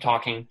just like keep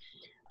talking.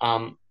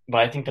 But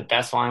I think the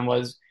best line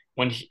was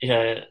when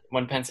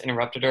Pence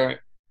interrupted her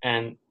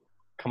and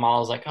Kamala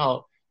was like,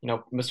 "Oh,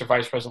 Mr.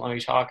 Vice President, let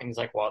me talk." And he's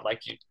like, "Well, I'd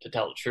like you to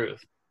tell the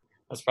truth."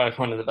 That's probably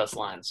one of the best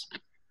lines.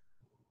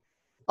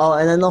 Oh,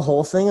 and then the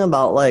whole thing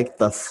about like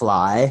the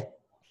fly.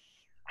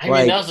 I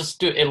mean, that was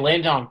just it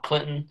landed on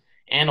Clinton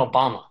and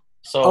Obama.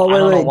 So I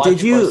don't know why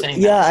did you?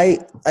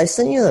 That. I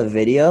sent you the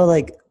video.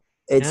 Like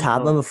it's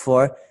happened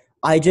before.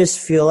 I just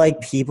feel like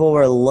people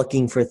were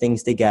looking for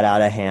things to get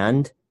out of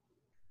hand,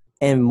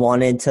 and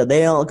wanted to.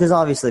 They don't, because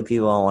obviously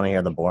people don't want to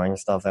hear the boring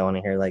stuff. They want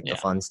to hear like the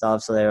fun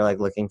stuff. So they were like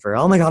looking for,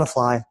 oh my god, a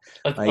fly.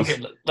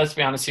 Let's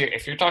be honest here.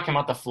 If you're talking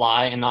about the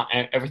fly and not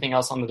everything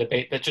else on the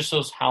debate, that just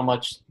shows how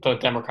much the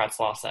Democrats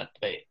lost that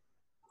debate.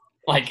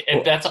 Like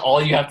if that's all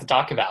you have to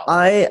talk about.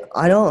 I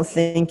don't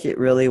think it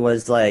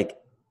was like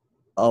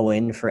a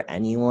win for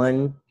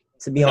anyone,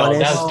 to be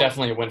honest. That was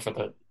definitely a win for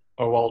Nathan,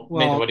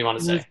 what do you want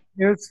to say?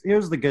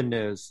 Here's the good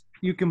news.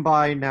 You can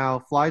buy now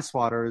fly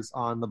swatters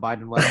on the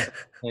Biden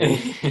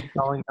website,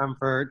 selling them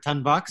for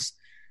 $10,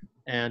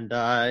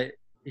 and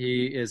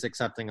he is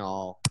accepting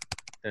all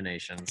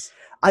donations.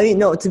 I mean,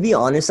 no, to be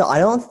honest, I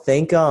don't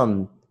think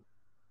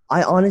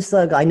I honestly,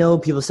 like, I know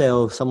people say,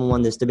 "Oh, someone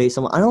won this debate."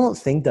 I don't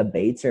think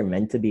debates are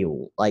meant to be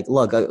like.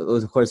 Look,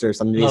 of course, there's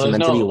some debates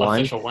meant to be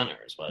won. Official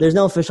winners, but there's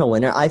no official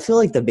winner. I feel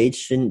like debates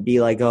shouldn't be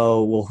like,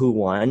 "Oh, well, who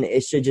won?"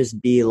 It should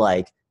just be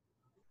like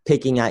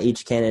picking at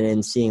each candidate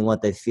and seeing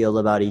what they feel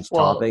about each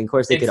topic. Of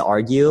course, they could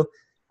argue.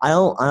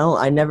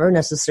 I never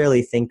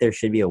necessarily think there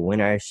should be a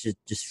winner. I should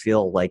just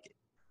feel like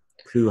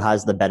who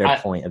has the better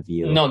point of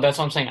view. No, that's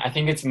what I'm saying. I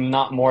think it's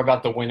not more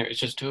about the winner. It's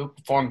just who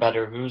performed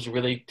better, who's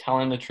really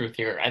telling the truth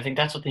here. I think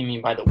that's what they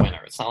mean by the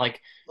winner. It's not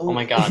like, oh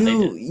my God.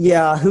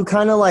 Who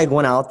kind of like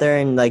went out there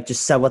and like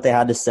just said what they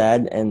had to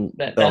say. And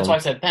that's why I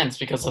said Pence,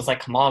 because it's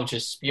like Kamala was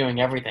just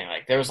spewing everything.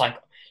 Like there was like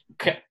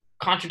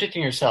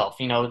contradicting yourself,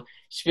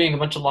 spewing a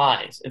bunch of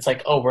lies. It's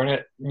like, oh, we're going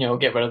to,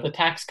 get rid of the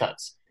tax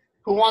cuts.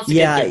 Who wants to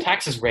get their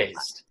taxes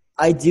raised?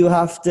 I do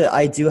have to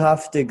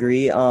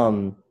agree.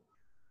 I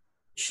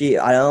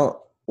don't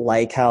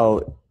like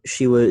how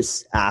she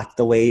was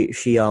the way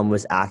she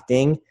was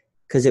acting,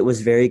 because it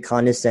was very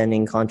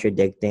condescending,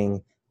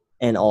 contradicting,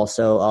 and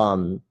also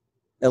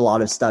a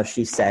lot of stuff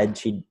she said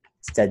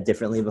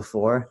differently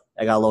before.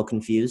 I got a little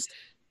confused.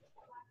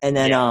 And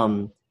then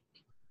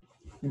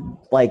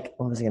what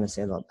was I gonna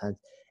say about Pence?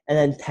 And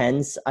then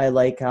Pence, I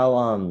like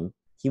how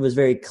he was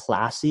very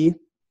classy.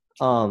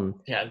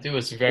 Dude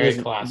was very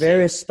classy.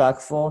 Very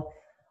respectful.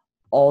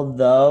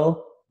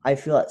 Although I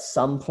feel at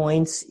some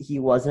points he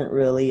wasn't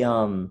really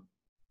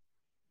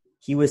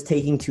he was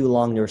taking too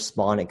long to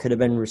respond. It could have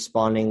been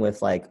responding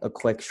with like a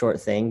quick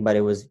short thing, but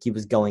he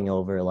was going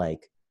over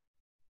like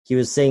he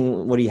was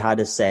saying what he had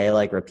to say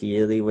like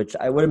repeatedly, which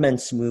I would have been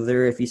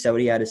smoother if he said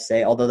what he had to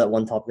say. Although that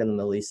one topic in the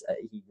Middle East,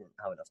 he didn't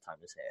have enough time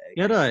to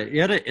say. He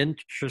had an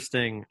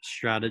interesting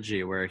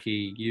strategy where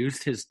he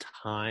used his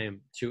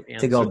time to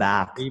answer go the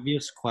back.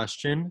 previous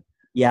question.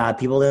 Yeah,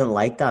 people didn't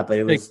like that, but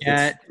it's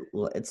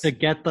to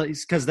get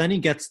because then he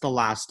gets the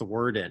last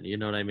word in. You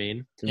know what I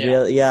mean?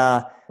 Really,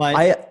 yeah. But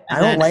I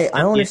don't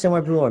understand why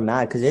people are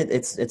mad because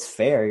it's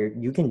fair.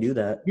 You can do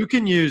that. You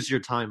can use your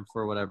time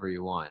for whatever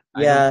you want.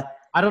 Yeah.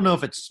 I don't know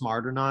if it's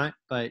smart or not,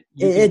 but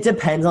it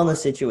depends on the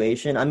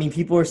situation. I mean,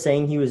 people were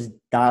saying doing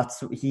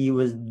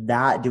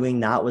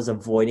that was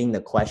avoiding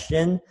the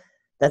question.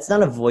 That's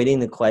not avoiding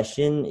the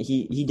question.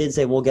 He did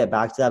say we'll get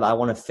back to that, but I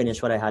want to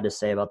finish what I had to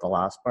say about the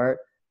last part.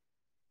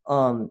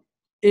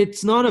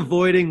 It's not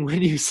avoiding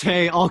when you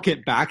say I'll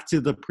get back to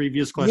the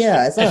previous question.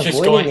 Yeah, it's not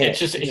avoiding it.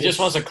 He just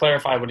wants to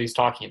clarify what he's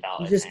talking about.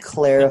 He's just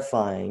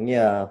clarifying,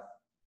 yeah.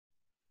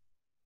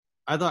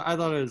 I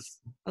thought it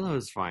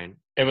was fine.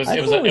 It was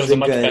a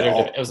much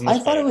better. I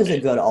thought it was a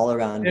good all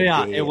around debate.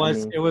 Yeah, it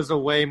was. It was a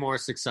way more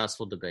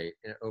successful debate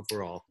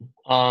overall.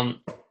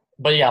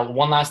 But yeah,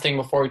 one last thing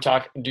before we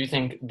talk. Do you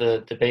think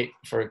the debate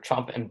for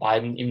Trump and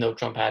Biden, even though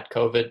Trump had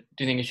COVID,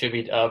 do you think it should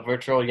be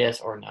virtual? Yes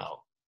or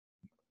no?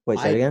 Wait,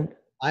 say it again.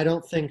 I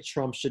don't think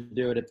Trump should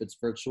do it if it's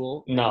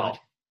virtual. No.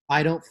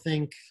 I don't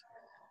think.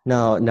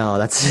 No,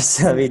 that's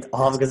just gonna be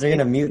off because they're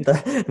gonna mute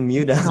him.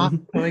 It's not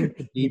going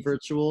to be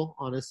virtual.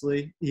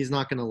 Honestly, he's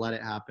not going to let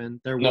it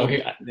happen. There will be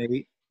a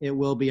debate. It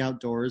will be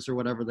outdoors or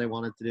whatever they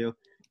want it to do.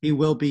 He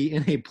will be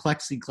in a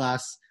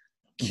plexiglass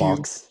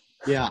box.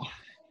 Yeah,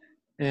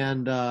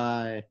 and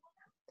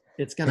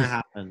it's going to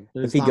happen.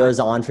 If he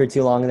goes on for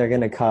too long, they're going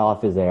to cut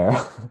off his air.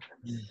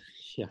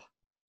 Yeah.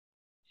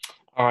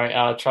 All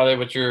right, Charlie,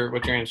 what's your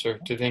answer?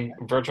 Do you think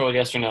virtual?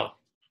 Yes or no?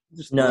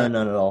 No,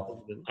 not at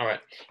all. All right.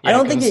 Yeah, I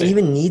don't think it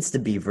even needs to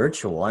be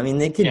virtual. I mean,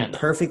 they can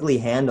perfectly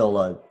handle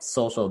a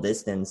social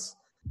distance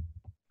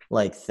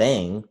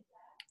thing.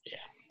 Yeah.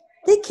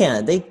 They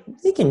can. They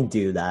can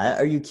do that.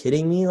 Are you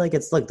kidding me?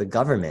 It's the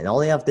government. All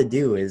they have to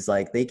do is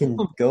they can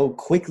go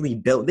quickly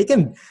build. They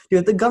can.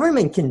 Dude, the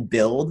government can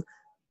build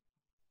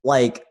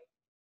an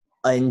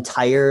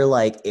entire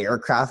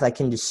aircraft that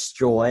can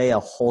destroy a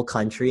whole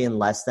country in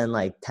less than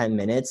 10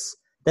 minutes.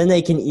 Then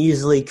they can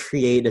easily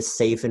create a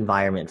safe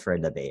environment for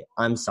a debate.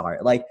 I'm sorry.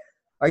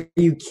 Are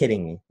you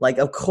kidding me?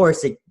 Of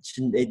course it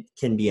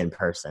can be in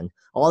person.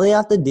 All they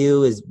have to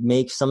do is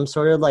make some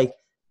sort of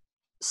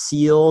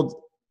sealed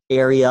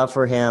area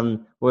for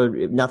him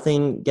where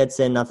nothing gets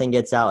in, nothing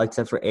gets out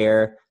except for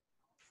air.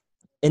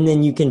 And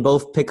then you can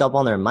both pick up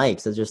on their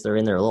mics. It's just they're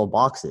in their little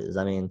boxes.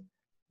 I mean,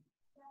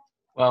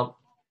 well,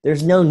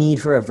 there's no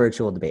need for a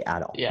virtual debate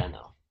at all. Yeah,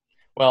 no.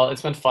 Well,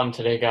 it's been fun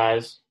today,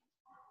 guys.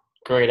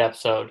 Great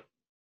episode.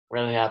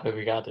 Really happy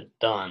we got it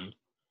done.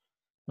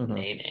 Mm-hmm.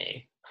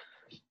 Nay.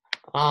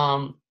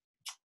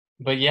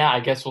 But yeah, I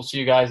guess we'll see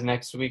you guys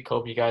next week.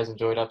 Hope you guys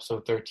enjoyed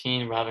episode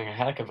 13. We're having a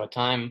heck of a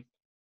time.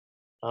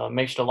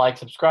 Make sure to like,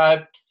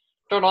 subscribe,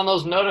 turn on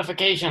those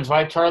notifications,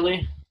 right,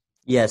 Charlie?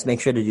 Yes, make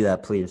sure to do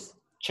that, please.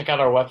 Check out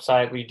our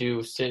website. We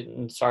do sit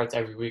and starts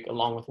every week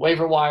along with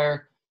Waiver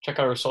Wire. Check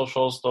out our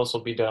socials. Those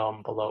will be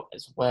down below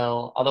as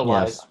well.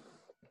 Otherwise,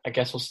 I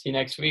guess we'll see you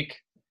next week.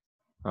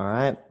 All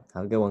right.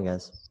 Have a good one,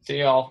 guys. See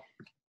y'all.